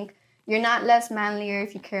pink. You're not less manlier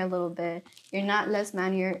if you care a little bit. You're not less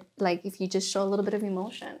manlier like if you just show a little bit of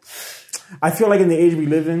emotion. I feel like in the age we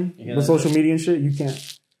live in, hear with that? social media and shit, you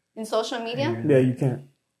can't. In social media, Yeah, you can't.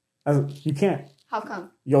 You can't. How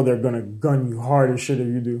come? Yo, they're gonna gun you hard as shit if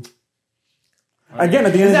you do. Again,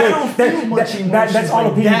 at the end of the day, that's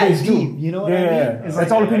all opinion based too. You know what I mean? It's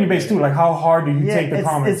that's all opinion based too. Like, how hard do you take the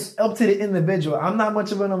comments? It's up to the individual. I'm not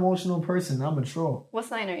much of an emotional person. I'm a troll. What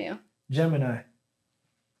sign are you? Gemini.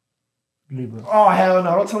 Libra. Oh hell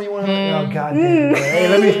no! Don't tell me you want to. Oh god damn it. Hey,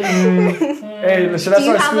 let me. Hey, should I Do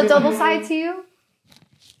you start have a scooting? double side to you?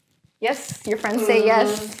 Yes, your friends say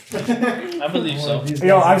yes. I believe so.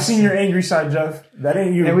 Yo, I've seen your angry side, Jeff. That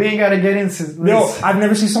ain't you. And we ain't gotta get into. Yo, I've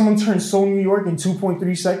never seen someone turn so New York in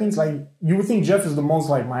 2.3 seconds. Like, you would think Jeff is the most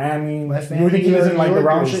like Miami. You would think he doesn't like the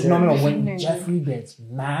round shit. No. When Jeffrey gets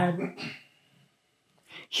mad,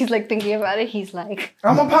 He's like thinking about it. He's like,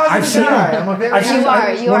 I'm a positive guy. I'm a very. I've seen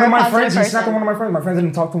You one are of a my positive friends. He person. snapped on one of my friends. My friends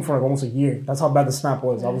didn't talk to him for like almost a year. That's how bad the snap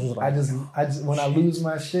was. I was just like, I just when I lose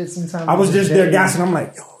my shit, sometimes I was just there gassing. I'm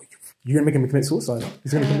like, yo, you're gonna make him commit suicide.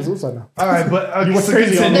 He's gonna commit suicide now. All right, but You went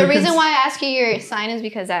crazy on the reason why I ask you your sign is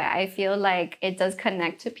because I feel like it does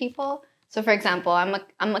connect to people. So, for example,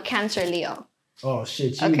 I'm a Cancer Leo. Oh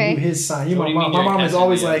shit! You Okay. his sign. You What my do you mom. mean My you're mom is Cancer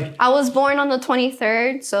always Leo? like, I was born on the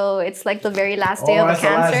 23rd, so it's like the very last day of a that's the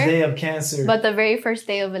last Cancer, day of Cancer. but the very first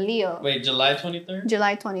day of a Leo, Wait, July 23rd?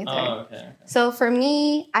 July 23rd. Oh, okay. So for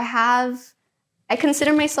me, I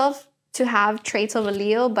consider myself to have traits of a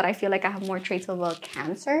Leo, but I feel like I have more traits of a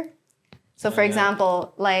Cancer. So for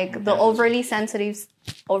example, like the overly sensitive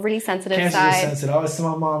Cancer is side. sensitive. I always tell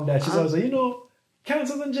my mom that she's always like,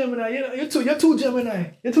 Cancer's and Gemini. You're two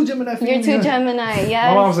Gemini. You're two Gemini. You're too Gemini, yes.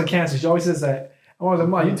 My mom's a Cancer. She always says that. My mom's like,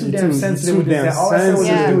 Mom, you're too damn sensitive with this. All I said was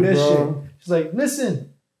just do this shit. She's like,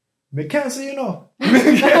 listen, but Cancer,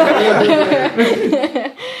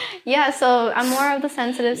 Yeah, so I'm more of the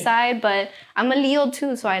sensitive side, but I'm a Leo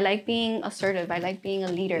too, so I like being assertive. I like being a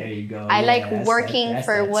leader. There you go. I like working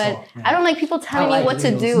for what I don't like people telling me what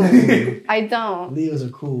to do. I don't. Leos are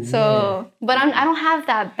cool. So, but I don't have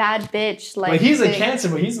that bad bitch like. But he's a thing. Cancer,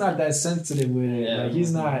 but he's not that sensitive with it. Yeah. Like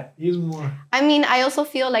he's not. He's more. I mean, I also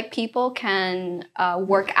feel like people can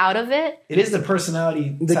work out of it. It is the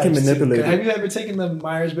personality. They can types, too. manipulate it. Have you ever taken the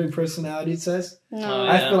Myers-Briggs personality test? No.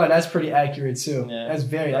 I feel like that's pretty accurate too. Yeah. That's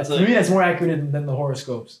very. That's to me, that's more accurate than the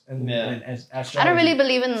horoscopes and astrology. I don't really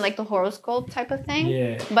believe in like the horoscope type of thing.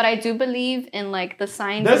 Yeah. But I do believe in like the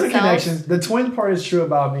signs. There's a themselves. connection. The twin part is true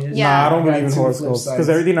about me. Yeah. Nah, I don't Got believe in two horoscopes flip because sides.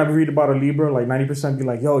 everything I read about a Libra, like 90% be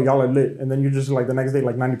like, yo, y'all are lit, and then you just like the next day,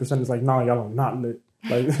 like 90% is like, nah, y'all are not lit.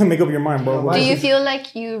 Like, make up your mind, bro. Why Do is you it- feel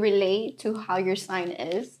like you relate to how your sign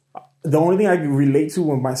is? The only thing I can relate to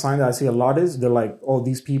with my sign that I see a lot is they're like, oh,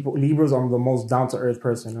 these people, Libras are the most down to earth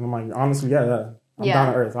person, and I'm like, honestly, yeah. I'm Yeah.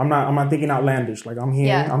 down to earth. I'm not thinking outlandish. Like I'm here.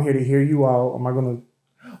 Yeah. I'm here to hear you out. I'm not gonna.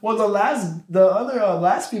 Well, the other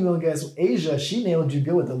last female guest, Asia, she nailed you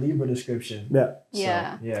good with the Libra description. Yeah.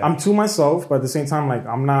 Yeah. Yeah. I'm to myself, but at the same time, like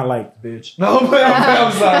I'm not like. bitch. No, but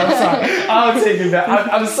I'm sorry. I'll take it back.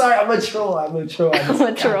 I'm sorry. I'm a troll. I'm a I just troll.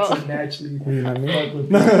 got to naturally. You know what I mean?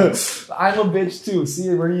 I'm a bitch too. See,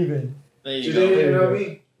 we're even. There You you go. didn't know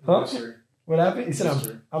me? Huh? Yes, sir. What happened? He said Yes,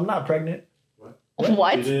 sir. I'm not pregnant.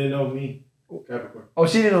 What? You didn't know me. Capricorn. Oh,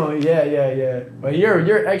 she didn't know. Yeah. But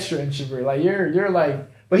you're extra introvert. Like you're like.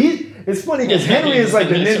 But it's funny because Henry is like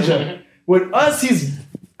the ninja. With us, he's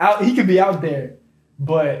out. He could be out there,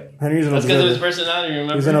 but Henry's an That's because of his observer. personality,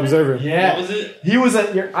 remember? He's an observer. yeah, What was it? he was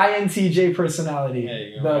your INTJ personality, There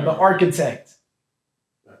you go. the architect.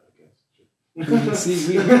 Okay.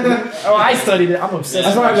 See, I studied it. I'm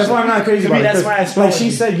obsessed. That's why I'm not crazy To me, about it. that's why 'cause, astrology. like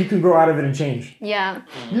she said, you can grow out of it and change. Yeah.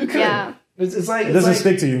 You could. Yeah. It's like It doesn't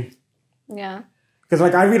stick to you. Yeah. Because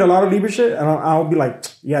like I read a lot of Libra shit, and I'll be like,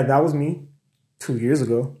 yeah, that was me 2 years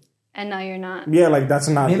ago. And now you're not. Yeah, like that's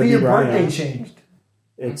not the Maybe your Libra I birthday am. changed.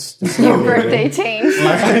 It's Your birthday changed.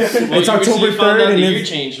 Well, It's you October recently found 3rd, out and the then- year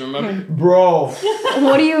changed, remember? Bro,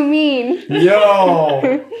 What do you mean? yo.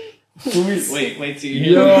 Wait till you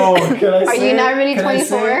hear Yo, can I Are say you it? not really Can I 24?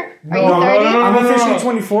 say Are it? you No, 30? I'm no. officially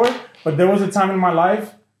 24, but there was a time in my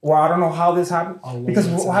life where I don't know how this happened. Because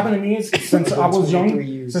what happened to me is since I was young, 23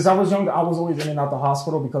 years. I was always in and out the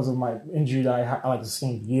hospital because of my injury that I like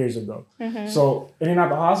sustained years ago. So in and out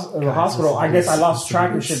the hospital, I guess I lost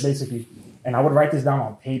track of shit basically. And I would write this down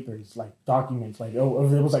on papers, like documents, like oh,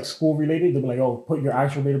 if it was like school related, they'd be like, oh, put your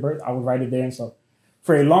actual date of birth. I would write it there and stuff.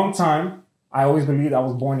 For a long time, I always believed I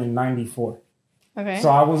was born in '94. Okay. So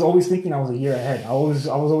I was always thinking I was a year ahead. I was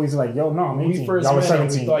always like, yo, no, I'm When 18. we first Y'all were met him,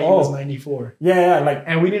 17. we thought he was 94. Yeah, like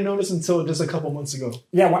And we didn't notice until just a couple months ago.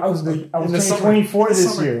 yeah. When I was In the turning summer. 24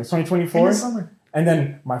 this Summer. year. It was 2024. In the summer. And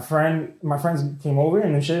then my friends came over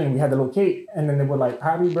and shit, and we had to locate. And then they were like,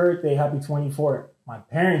 "Happy birthday, happy 24." My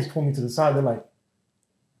parents pulled me to the side. They're like,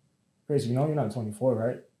 "Chris, you know you're not 24,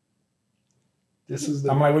 right?" This is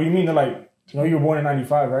the. I'm like, "What do you mean?" They're like, You know, you were born in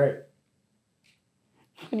 95, right?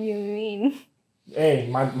 What do you mean? Hey,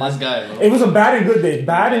 my This guy, bro. it was a bad and good day.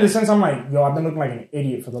 Bad in the sense I'm like, yo, I've been looking like an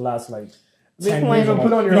idiot for the last like 10 When years. you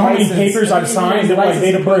put on your You know how many license, papers I've signed? They're like license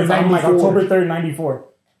date of birth. I'm like 94. October 3rd, 94.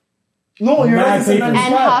 No, you're Mad license in papers. And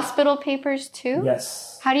 95. hospital papers too?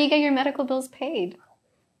 Yes. How do you get your medical bills paid?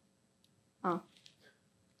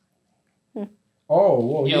 Oh,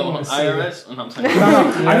 whoa. You Yo, don't wanna say that. IRS? Oh, no, I'm sorry. No,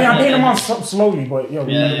 I mean, I paid them off slowly, but yo,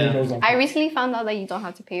 the Yeah, medical yeah. bills don't I come. recently found out that you don't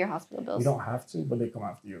have to pay your hospital bills. You don't have to, but they come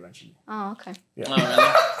after you eventually. Oh, okay. Yeah. Oh,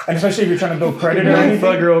 really? And especially if you're trying to build credit or anything.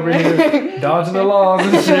 Fucker over here dodging the laws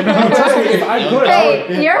and shit. Trust me, if I could, I would.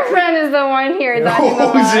 Hey, your friend is the one here dodging the Oh,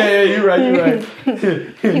 laws. yeah, you're right.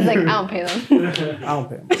 He's like, I don't pay them. I don't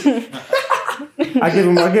pay them. I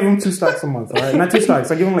give him 2 stocks a month, all right? Not 2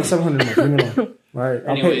 stocks. I give him like $700 a month. Leave me alone. All right.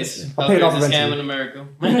 Anyways, I'll pay it off healthcare is a scam in eventually. America.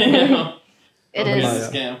 It Healthcare is. is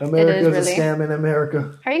a scam. America's It is a really. scam in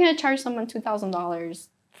America. How are you going to charge someone $2,000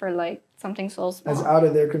 for like something so small? That's out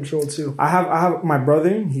of their control too. I have my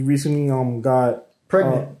brother. He recently got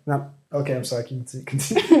Pregnant. not, Okay, I'm sorry.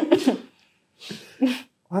 Continue.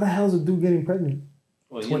 Why the hell is a dude getting pregnant?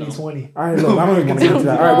 Well, you know. 2020. All right, look, I don't even want to get into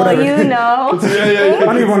that. All right, Oh, whatever. you know. I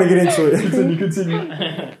don't even want to get into it.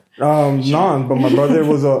 Continue. No, but my brother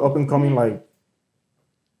was a up and coming like.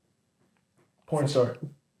 Porn star.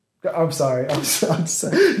 I'm sorry. I'm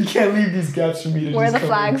sorry. You can't leave these gaps for me to Where are just the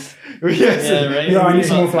come in. flags? Yes. Yeah, right? Yo, I need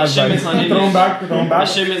some more flags back. Shipments on Throw them back. Throw them back.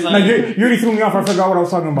 Shipments on Like you already threw me off. I forgot what I was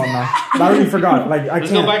talking about now. I already forgot. Like I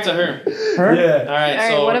Let's can't. go back to her. Her? Yeah. All right, All right,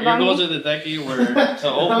 so what your about goals me? of the decade were to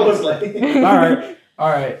I was open like, All right. All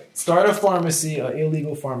right. Start a pharmacy, an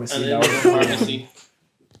illegal pharmacy. an That was illegal the plan. pharmacy.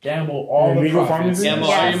 Gamble all the Illegal profits. pharmacy? Gamble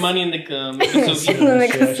Yes. all your money in the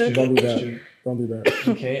Miccosukee. Don't do that. Don't do that.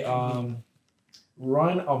 Okay.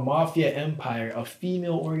 Run a mafia empire, a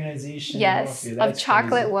female organization. Yes, Mafia. of That's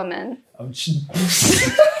chocolate crazy. woman. Of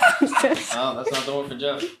Oh, that's not the one for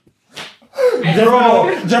Jeff.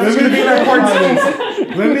 Bro, Jeff is gonna be like part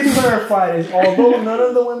 2. Let me clarify this. Although none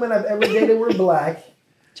of the women I've ever dated were black,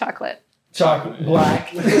 Chocolate. black.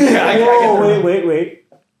 Whoa, wait.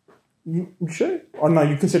 You sure? Oh no,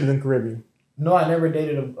 you consider them Caribbean. No, I never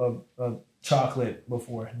dated a chocolate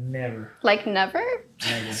before. Never. Like never?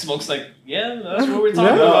 Smoke's like, yeah, that's what we're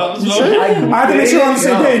talking Yeah. about. You Smoke. sure? I have to make sure we're on the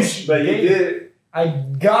same page. but you did I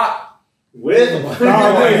got with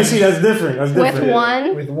Oh, wait, you see, that's different. That's With different.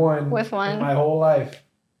 one? with one. With one. My whole life.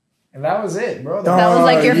 And that was it, bro. That was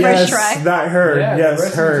like your yes, first try? That her. Yeah, the yes,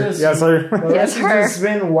 rest her. was just- Yes, her. The Yes, rest has her. just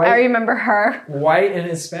been I white, remember her. white and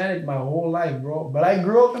Hispanic my whole life, bro. But I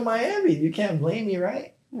grew up in Miami. You can't blame me,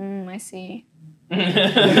 right? I see. See,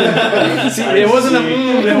 it wasn't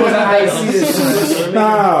it wasn't I see this.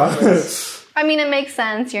 Nah. I mean, it makes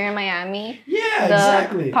sense. You're in Miami. Yeah, The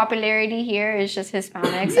exactly. popularity here is just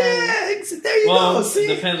Hispanics. And, There you Well, go. See,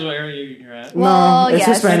 it depends what area you're at. well, it's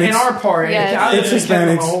yes. Hispanics. in our part, Yes. It's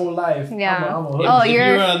Hispanics. my whole life. Yeah. I'm a Oh, hood. If you're-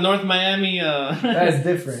 you're North Miami, That's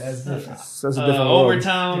different. That's different. That's a different world.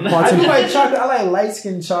 Overtown. I do like chocolate. I like light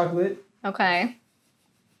skin chocolate. Okay.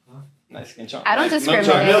 Nice skin chocolate. I don't Nice milk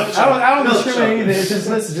discriminate. chocolate. I don't Milk discriminate chocolate. either. It's just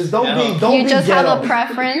listen. Just don't Yeah. be. Don't You be just ghetto. have a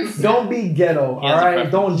preference. Don't be ghetto. All He has a right.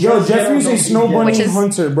 preference. Don't. Yo, judge ghetto, Jeffrey's a don't be snow ghetto. bunny Which is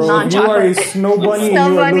hunter, bro. You are a non-chocolate. snow bunny and Snow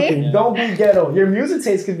you are bunny? looking. Don't be ghetto. Your music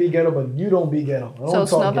taste could be ghetto, but you don't be ghetto. I don't So talk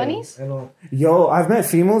snow ghetto. bunnies? I don't. Yo, I've met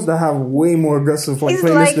females that have way more aggressive like He's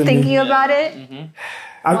playlists like than thinking me. about it. Mhm.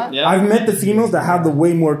 I've, Yeah. I've met the females that have the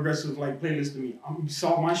way more aggressive like playlist than me. You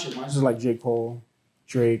saw my shit. Mine's just like J. Cole,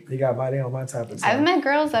 Drake. You got body on my type of I've stuff. met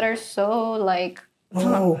girls that are so like.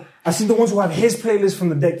 Oh, I seen the ones who have his playlist from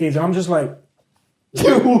the decades, and I'm just like,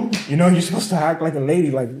 dude, you know, you're supposed to act like a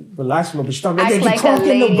lady, like relax a little bit. Stop Act getting like a crunk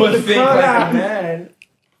in the lady. butt, But think cut like out. a man.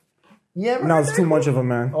 Yeah, No, it's too much of a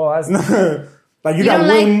man. Oh, that's Like you You got don't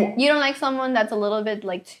way like more. you don't like someone that's a little bit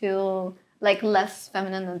like too like less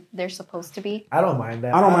feminine than they're supposed to be. I don't mind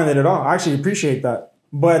that. I don't mind it at all. I actually appreciate that,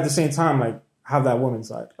 but at the same time, like have that woman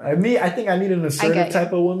side. Like, I think I need an get assertive you.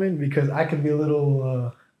 type of woman because I can be a little,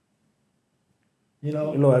 a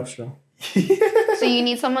little extra. So you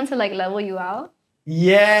need someone to like level you out.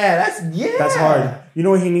 That's hard. You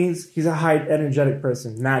know what he needs? He's a high energetic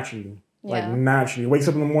person, naturally. Like Yeah. naturally. Wakes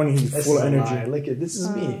up in the morning, he's That's full of a energy. lie. Look at this is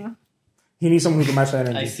me. He needs someone who can match that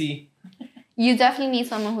energy. I see. You definitely need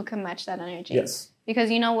someone who can match that energy. Yes.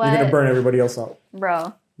 Because you know You're gonna what, burn everybody else out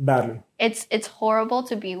bro? badly. It's horrible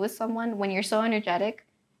to be with someone when you're so energetic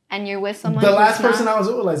and you're with someone. The who's last person not. I was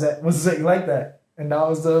with was like that, and that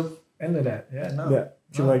was the end of that. Yeah, no. Yeah.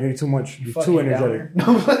 She's like, you're too much. You're Fucking too energetic.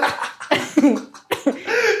 downer.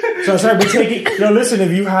 So I started to take it. Yo, listen,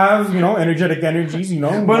 if you have, energetic energies,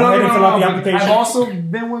 But go ahead and fill out the application. I've also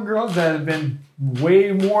been with girls that have been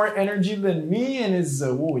way more energy than me, and is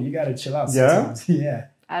whoa, you gotta chill out. Sometimes. Yeah.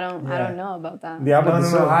 I don't know about that. Yeah,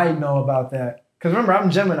 No. I know about that. Because remember, I'm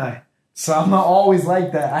Gemini, so I'm not always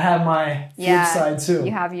like that. I have my flip side too.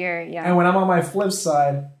 You have your And when I'm on my flip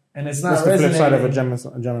side, and it's not What's the flip side of a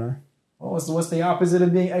resonating, Gemini? what's the opposite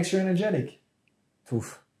of being extra energetic?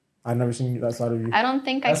 Oof. I've never seen that side of you. I don't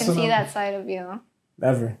think I can see that side of you.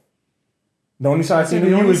 Ever. The only side I've seen of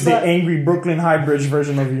you is the angry Brooklyn High Bridge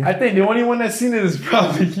version of you. I think the only one that's seen it is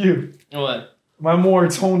probably you. What? My more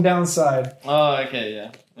toned down side. Oh, okay,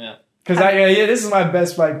 yeah. Because this is my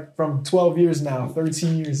best fight from 12 years now,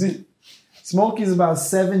 13 years. Smokey's about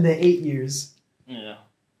 7 to 8 years. Yeah.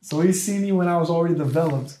 So he's seen me when I was already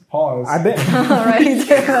developed. Pause. I bet. All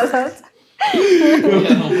right.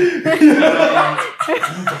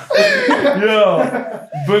 Yo,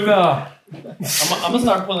 but nah. I'm gonna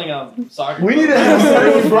start pulling out soccer. We need to have some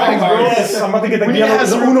real brags, bro. Yes, I'm about to get the We need to have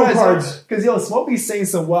some Uno real cards. Because yo, Smokey's saying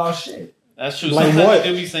some wild shit. That's true. Like Sometimes what?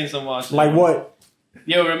 you do be saying some wild shit. Like what?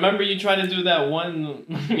 Yo, remember you tried to do that one,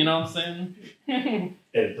 you know what I'm saying?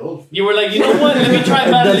 Delfin. You were like, you know what? Let me try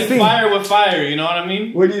battling Delfin. fire with fire, you know what I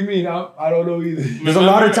mean? What do you mean? I don't know either. There's a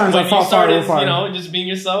lot of times when I fought you started, fire with fire. you know, just being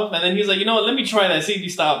yourself, and then he's like, you know what? Let me try that. See if he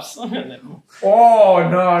stops. Oh, no.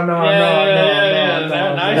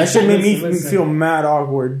 That shit made me feel mad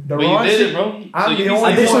awkward. The But you raunchy- did it, bro. I'm the you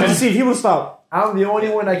only I did one. so to see if he would stop. I'm the only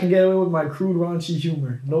one that can get away with my crude, raunchy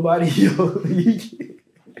humor. Nobody else.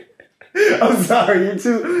 I'm sorry, you're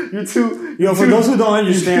too. Yo, for those who don't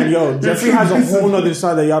understand, Jeffrey has a whole nother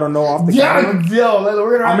side that y'all don't know off the camera.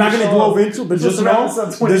 We're gonna I'm not gonna go into it, but just know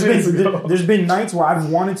there's there's been nights where I've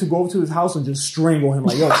wanted to go to his house and just strangle him.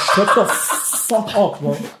 Like, yo, shut the fuck up,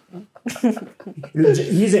 bro.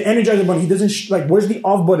 He's an energizer bunny. He doesn't like. Where's the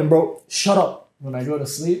off button, bro? Shut up. When I go to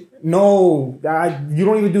sleep? No, you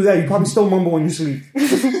don't even do that. You probably still mumble when you sleep.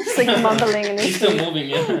 It's like mumbling in He's his still moving,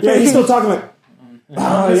 yeah. Yeah, he's still talking like.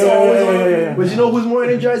 Yeah. But you know who's more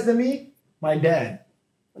energized than me? My dad.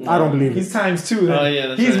 I don't believe it. He's times 2. Then. Oh, yeah,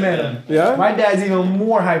 that's he's right, mad. Yeah? My dad's even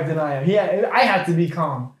more hyped than I am. I have to be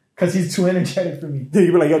calm because he's too energetic for me.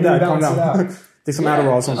 You be like, yo, dad, calm Balance it down. out. Take some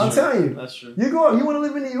Adderall or something. I'm telling you. That's true. You want to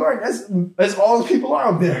live in New York? That's all the people are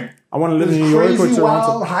out there. I want to live in There's New York or crazy, wild,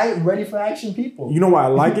 Toronto. hype, ready for action people. You know why I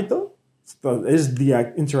like it though? Is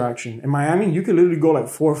the interaction. In Miami, you could literally go like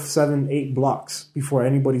 4, 7, 8 blocks before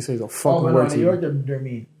anybody says a fucking but word in to New you. York, they're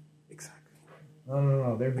mean. Exactly.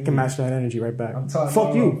 No, they're mean. I can match that energy right back. I'm telling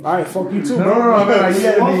fuck you. you. All right, fuck you too, No, bro. man, like, you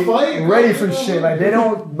gotta Fight, be ready for shit. Like they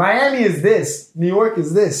don't. Miami is this. New York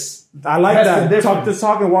is this. I like That's that. the Talk difference. the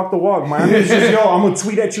talk and walk the walk. Miami is just, yo, I'm gonna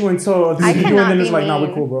tweet at you until this I is you, cannot and then be it's like, nah, we're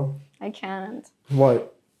mean. cool, bro. I can't. What?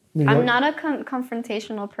 New I'm York? not a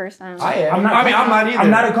confrontational person. I am. I'm not either. I'm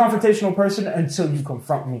not a confrontational person until you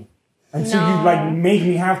confront me. Until you No. like make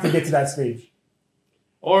me have to get to that stage.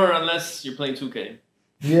 Or unless you're playing 2K.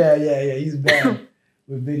 Yeah. He's bad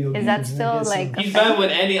with video games. Is that still like? He's bad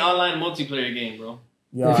with any online multiplayer game, bro.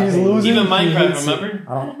 Yeah, If I he's hate it. losing, Even he Minecraft, hates it.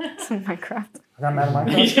 remember? I don't. Minecraft? I got mad at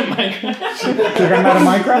Minecraft. He's in Minecraft. I got mad at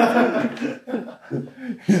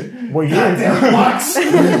Minecraft. What year?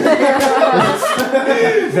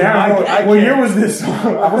 Damn, what year was this?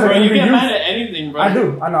 I was Bro, an you angry get youth. mad at anything, bro. I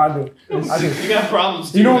do. I do. You got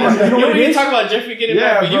problems. Too, You know man. what- you know what it you is? talk about Jeffrey getting Yeah,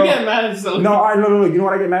 mad, but bro. you get mad at something. No, look. You know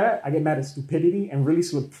what I get mad at? I get mad at stupidity and really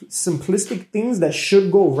simplistic things that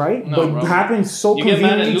should go right, No, but bro. happen so You get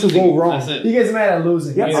mad at convenient to losing. go wrong. That's it. He gets mad at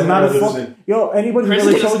losing. Yeah, He's I'm not a never fuck. losing. Yo, anybody who Chris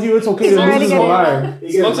never is- told you it's okay He's to already lose is a getting liar. He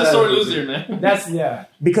gets Smoke's a mad sore at loser, man. That's yeah.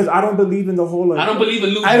 Because I don't believe in the whole. Like, I don't believe in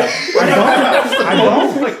losing. I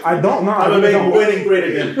don't. No, I I'm gonna really make don't. winning great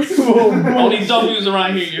again. All these W's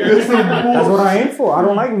around here. You're That's what I aim for. I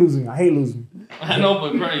don't like losing. I hate losing. I know,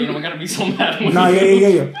 but bro, you don't gotta be so mad. When Nah, you yeah.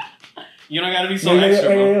 lose. You don't gotta be so extra,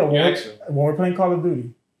 bro. You're extra. When we're playing Call of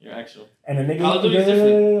Duty, You're extra. and the nigga, Call of Duty is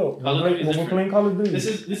different. Call of When Duty is we're different. playing Call of Duty This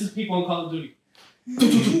is people in Call of Duty.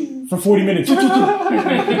 for 40 minutes. Yo,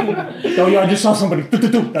 I just saw somebody.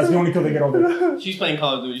 That's the only kill they get all day. She's playing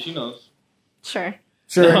Call of Duty. She knows. Sure.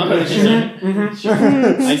 Sure. I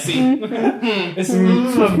see. It's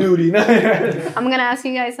of duty. I'm gonna ask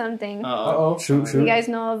you guys something. Uh-oh. Shoot. You guys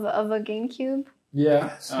know of a GameCube?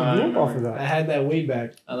 Yeah. I grew up off of I that. had that way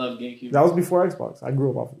back. I love GameCube. That was before Xbox. I grew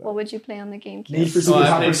up off of that. What would you play on the GameCube? Need for Oh, Speed I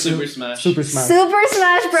Hot played Pursuit. Super Smash. Super Smash. Super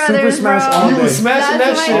Smash Brothers, Smash bro. all You day. was smashing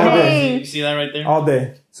That's that shit. my all day. thing. You see that right there? All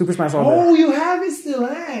day. Super Smash all day. Oh, you have it still,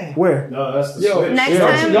 eh? Where? No, that's the Yo, Switch. Next Yeah.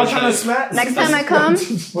 time, Y'all trying to smash? next time I come,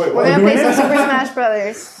 Wait, we're what? gonna doing play some it? Super Smash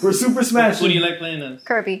Brothers. We're super smashing. Who do you like playing as?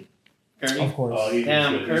 Kirby. Kirby? Of course. Oh, he's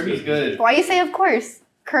Damn, good, Kirby's he's good. Why you say of course?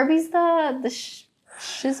 Kirby's the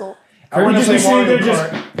shizzle. I want to Just play be sitting Mario there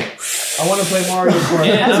Kart. I want to play Mario Kart.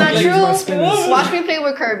 Yeah, That's not Use true. my spinners. Watch me play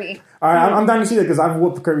with Kirby. All right, I'm down to see that because I've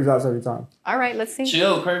whooped Kirby's ass every time. All right, let's see.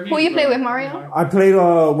 Chill, Kirby. Who you play with, Mario? I played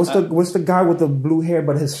what's the guy with the blue hair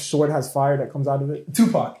but his sword has fire that comes out of it?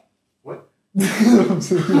 Tupac. What?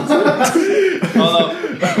 Hold up.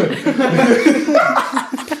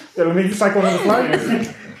 Yeah, let me cycle on the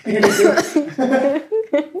flag.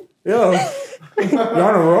 Yo, you're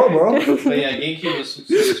on a roll, bro. But yeah, GameCube was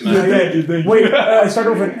Super Smash. Wait, I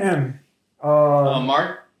started with an M.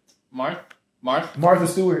 Martha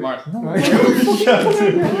Stewart.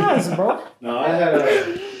 Yes, bro. No, I had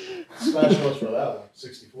a Smash Bros for that one.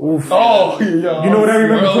 64. Oof. Oh, yo. You know what I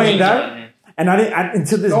remember We're playing OGs that? around here. And I didn't.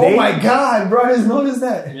 Until this Oh day. my God, bro! I didn't notice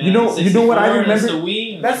that. Yeah, You know what I 64, remember? That's the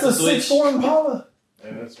Wii. That's the Switch. 6-4 Impala.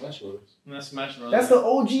 Yeah, that's Smash Bros. That's Smash Bros. That's the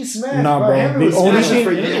OG Smash. Nah, bro. Henry was The only smashing thing-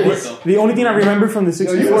 for It doesn't work years. though. The only thing I remember from the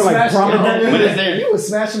Yo, you 64, was like smashing. prominent. What is there? You was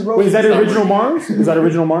smashing, bro. Wait, is that Stop original it. Mario? Is that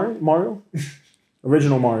original Mario?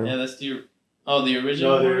 Original Mario. Yeah, that's the. Oh, the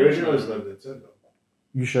original. No, the Mario? original is the Nintendo.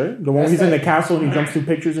 You sure? The one That's he's in the that- castle and he jumps through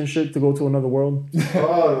pictures and shit to go to another world.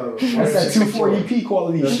 Oh, That's that 240p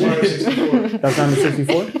quality That's Mario shit. 64. That's not the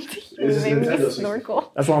 64. This is Maybe Nintendo 64.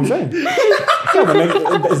 snorkel. That's what I'm saying. Yeah, but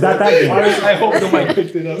like, is that game? I hope the mic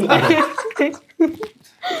picked it up.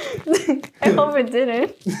 I hope it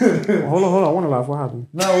didn't. Hold on. I want to laugh. What happened?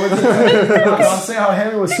 No, I'm saying how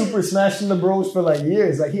Henry was super smashing the bros for like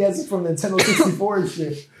years. Like he has it from Nintendo 64 and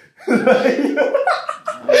shit.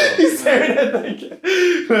 He's staring at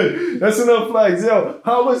that. That's enough flags. Yo,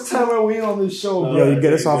 how much time are we on this show, bro? Yo, you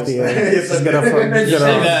get us off the air. Just get us off. Say Just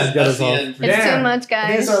that. get That's us the off. end. It's Damn. too much, This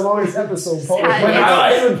guys. is our longest episode. Paul. Sad. When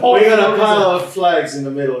I even Paul- We got a pile of flags in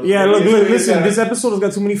the middle. Yeah, look, listen. This episode has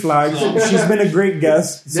got too many flags. She's been a great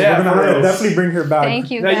guest, so Yeah, we're for gonna real. definitely bring her back.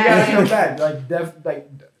 Thank you, No, you gotta guys. come back. I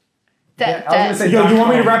was gonna say Yo, you want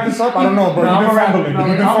me to .com. wrap this up? I don't know, bro. No, I'm You've a been rapper. fumbling. No,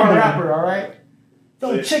 You've been I'm a fumbling. rapper, all right?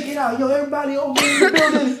 Yo, check it out. Yo, everybody over in the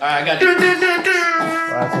building. Alright, I got you.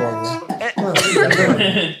 That's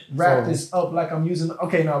what Wrap this up like I'm using.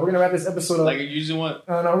 Okay, no, we're gonna wrap this episode up. Like you're using what?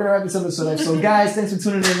 No, we're gonna wrap this episode up. So, guys, thanks for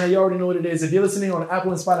tuning in. Man, you already know what it is. If you're listening on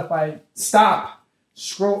Apple and Spotify, stop,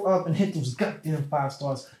 scroll up, and hit those goddamn 5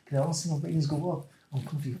 stars. Cause I don't see no ratings go up. I'm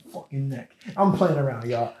coming for your fucking neck. I'm playing around,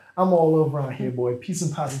 y'all. I'm all over around here, boy. Peace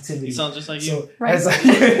and positivity. You sound just like you. So, Right. as I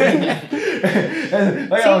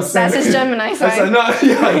was See, that's saying- his Gemini That's side. no,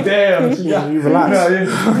 you're like, damn. You relax. No,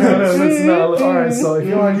 listen, no. All right, so if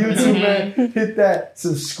you're on YouTube, man, hit that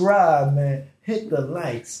subscribe, man. Hit the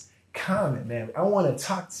likes, comment, man. I want to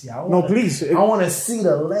talk to you. No, please. I want to see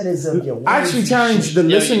the letters of your words. I actually challenge the Yo, you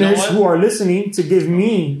know listeners what? who are listening to give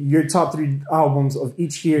me your top 3 albums of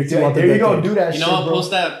each year throughout the There you go. decade. Do that You shit, know, I'll bro.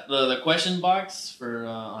 post that the question box for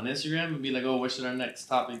on Instagram and be like, oh, what should our next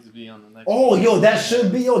topics be on the next? Oh, yo, that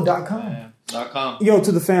should be .com. Yeah, .com. Yo,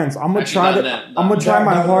 to the fans, I'm gonna Actually, try not to. net. I'm gonna try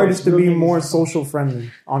my Not net. hardest to be Real more niggas. social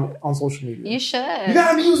friendly on social media. You should. You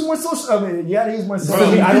gotta use more social. I mean, you gotta use more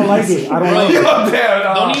social. Bro, I don't like it. I don't Bro, like it. Yo, damn,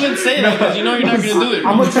 nah. Don't even say that because you know you're not gonna do it.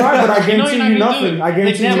 I'm gonna try, but I You know guarantee you're you not gonna do nothing. it. I guarantee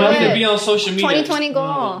Like, you damn, I need to nothing. be on social media. 2020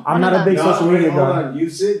 goal. I'm not a big No, social wait, media hold guy. on.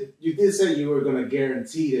 You did say you were gonna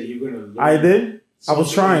guarantee that you're gonna learn. I did. I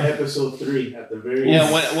was trying. Episode 3 at the very Yeah,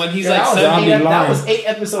 end. when he's Yeah, like that was 70. I'll be that was lying. 8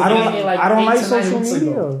 episodes. I don't. in, like I don't 8 like to 9 social weeks ago.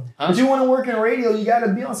 media. Huh? But you want to work in radio, you got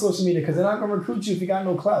to be on social media because they're not going to recruit you if you got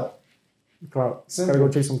no clout. Clout. Simple. Gotta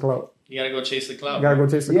go chase some clout. You gotta go chase the cloud. Gotta go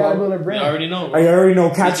chase the You got to clout. build a You brand. already know. I already know.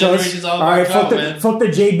 Catch This us. generation's all All right. about Fuck the clout, man. fuck the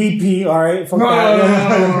JBP. All right. Fuck No,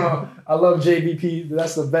 that. no. I love JBP.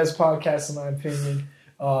 That's the best podcast in my opinion.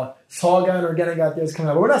 Tall Guy and Organic got theirs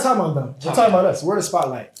coming out. But we're not talking about them. We're talking about us. We're the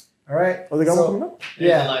spotlight. All right? Oh, they got So- one coming up.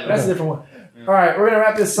 Yeah, the light. that's a different one. All right, we're going to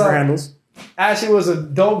wrap this up. Our handles. Ashley was a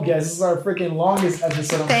dope guest. This is our freaking longest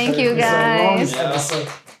episode. Thank you, This is our guys. longest Yeah. episode.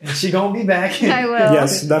 And she going to be back. I will.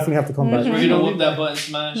 Yes, definitely have to come back. We're gonna whoop that button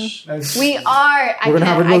smash. We are. We're gonna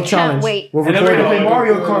have a I little can't challenge. wait. We'll And then we're record gonna it. play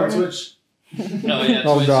Mario Kart. on Twitch. Oh yeah,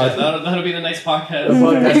 Oh, Twitch, God. yeah. That'll be the next podcast.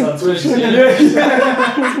 Podcast on Twitch.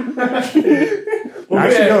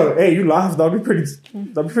 Actually, no. Hey, you laughed. That'd be pretty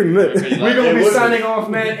lit. Pretty We're going to be was- signing off,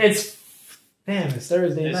 man. It's Thursday It's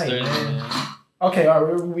night, Thursday, man. yeah. Okay, all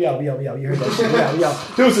right, we out. You heard that shit. We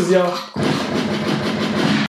out. Deuces, y'all.